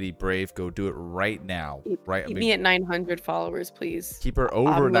follow Lady Brave. Go do it right now. Right. Keep me at 900 followers, please. keep her I'm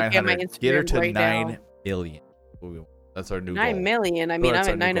over looking at my 900. Get her Instagram to right 9 now. million. That's our new 9 goal. million. I mean, that's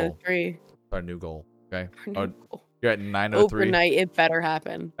I'm our at new goal. 903. That's our new goal. Okay. Our Oh, new goal. you're at 903. Overnight, it better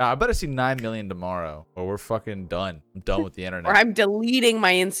happen. I better see 9 million tomorrow, or we're fucking done. I'm done with the internet. Or I'm deleting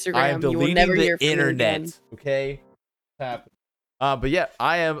my Instagram. I am You will deleting never the hear from me internet. again. Okay. Happen. But yeah,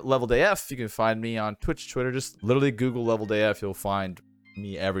 I am Leveled AF. You can find me on Twitch, Twitter. Just literally Google Leveled AF. You'll find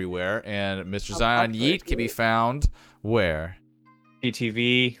me everywhere. And Mr. I'll Zion populate Yeet can be you. found where?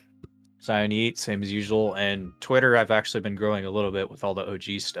 PTV, Zion Eat, same as usual, and Twitter. I've actually been growing a little bit with all the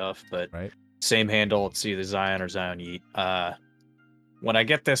OG stuff, but Right. same handle. It's either Zion or Zion Eat. When I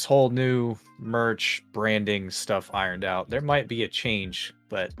get this whole new merch branding stuff ironed out, there might be a change,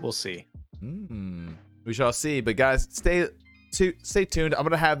 but we'll see. We shall see. But guys, stay tuned. I'm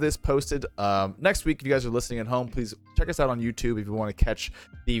gonna have this posted next week. If you guys are listening at home, please check us out on YouTube if you want to catch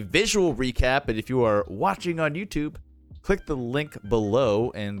the visual recap. And if you are watching on YouTube, click the link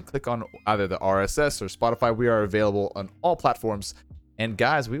below and click on either the RSS or Spotify. We are available on all platforms. And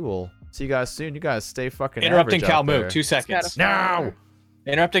guys, we will see you guys soon. You guys stay fucking Interrupting average Cal, out move. there. 2 seconds. No,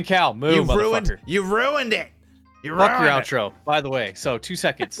 Interrupting Cal, move. you motherfucker. ruined it. You Fuck your ruined it. outro. By the way, so 2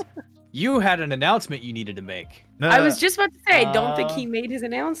 seconds. You had an announcement you needed to make. No, I no, was just about to say, I don't think Uh, he made his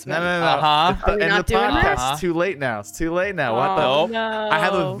announcement. no. Uh-huh. The Are we end not of the doing podcast. this? It's too late now. It's too late now. What the? Oh, Nope. no. I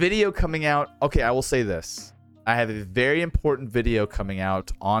have a video coming out. Okay, I will say this. I have a very important video coming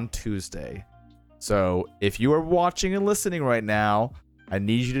out on Tuesday. So if you are watching and listening right now, I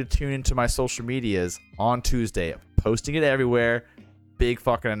need you to tune into my social medias on Tuesday. I'm posting it everywhere. Big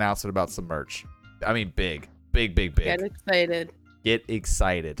fucking announcement about some merch. I mean, big. Get excited. Get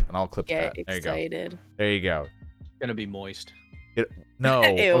excited. And I'll clip Get that. There you go. excited. There you go. Gonna be moist. No.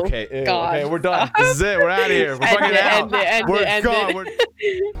 Ew. Okay. Ew. God. Okay, we're done. This is it. We're out of here. We're End fucking it, out. end it, end We're it, end gone. it.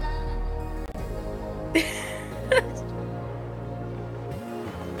 We're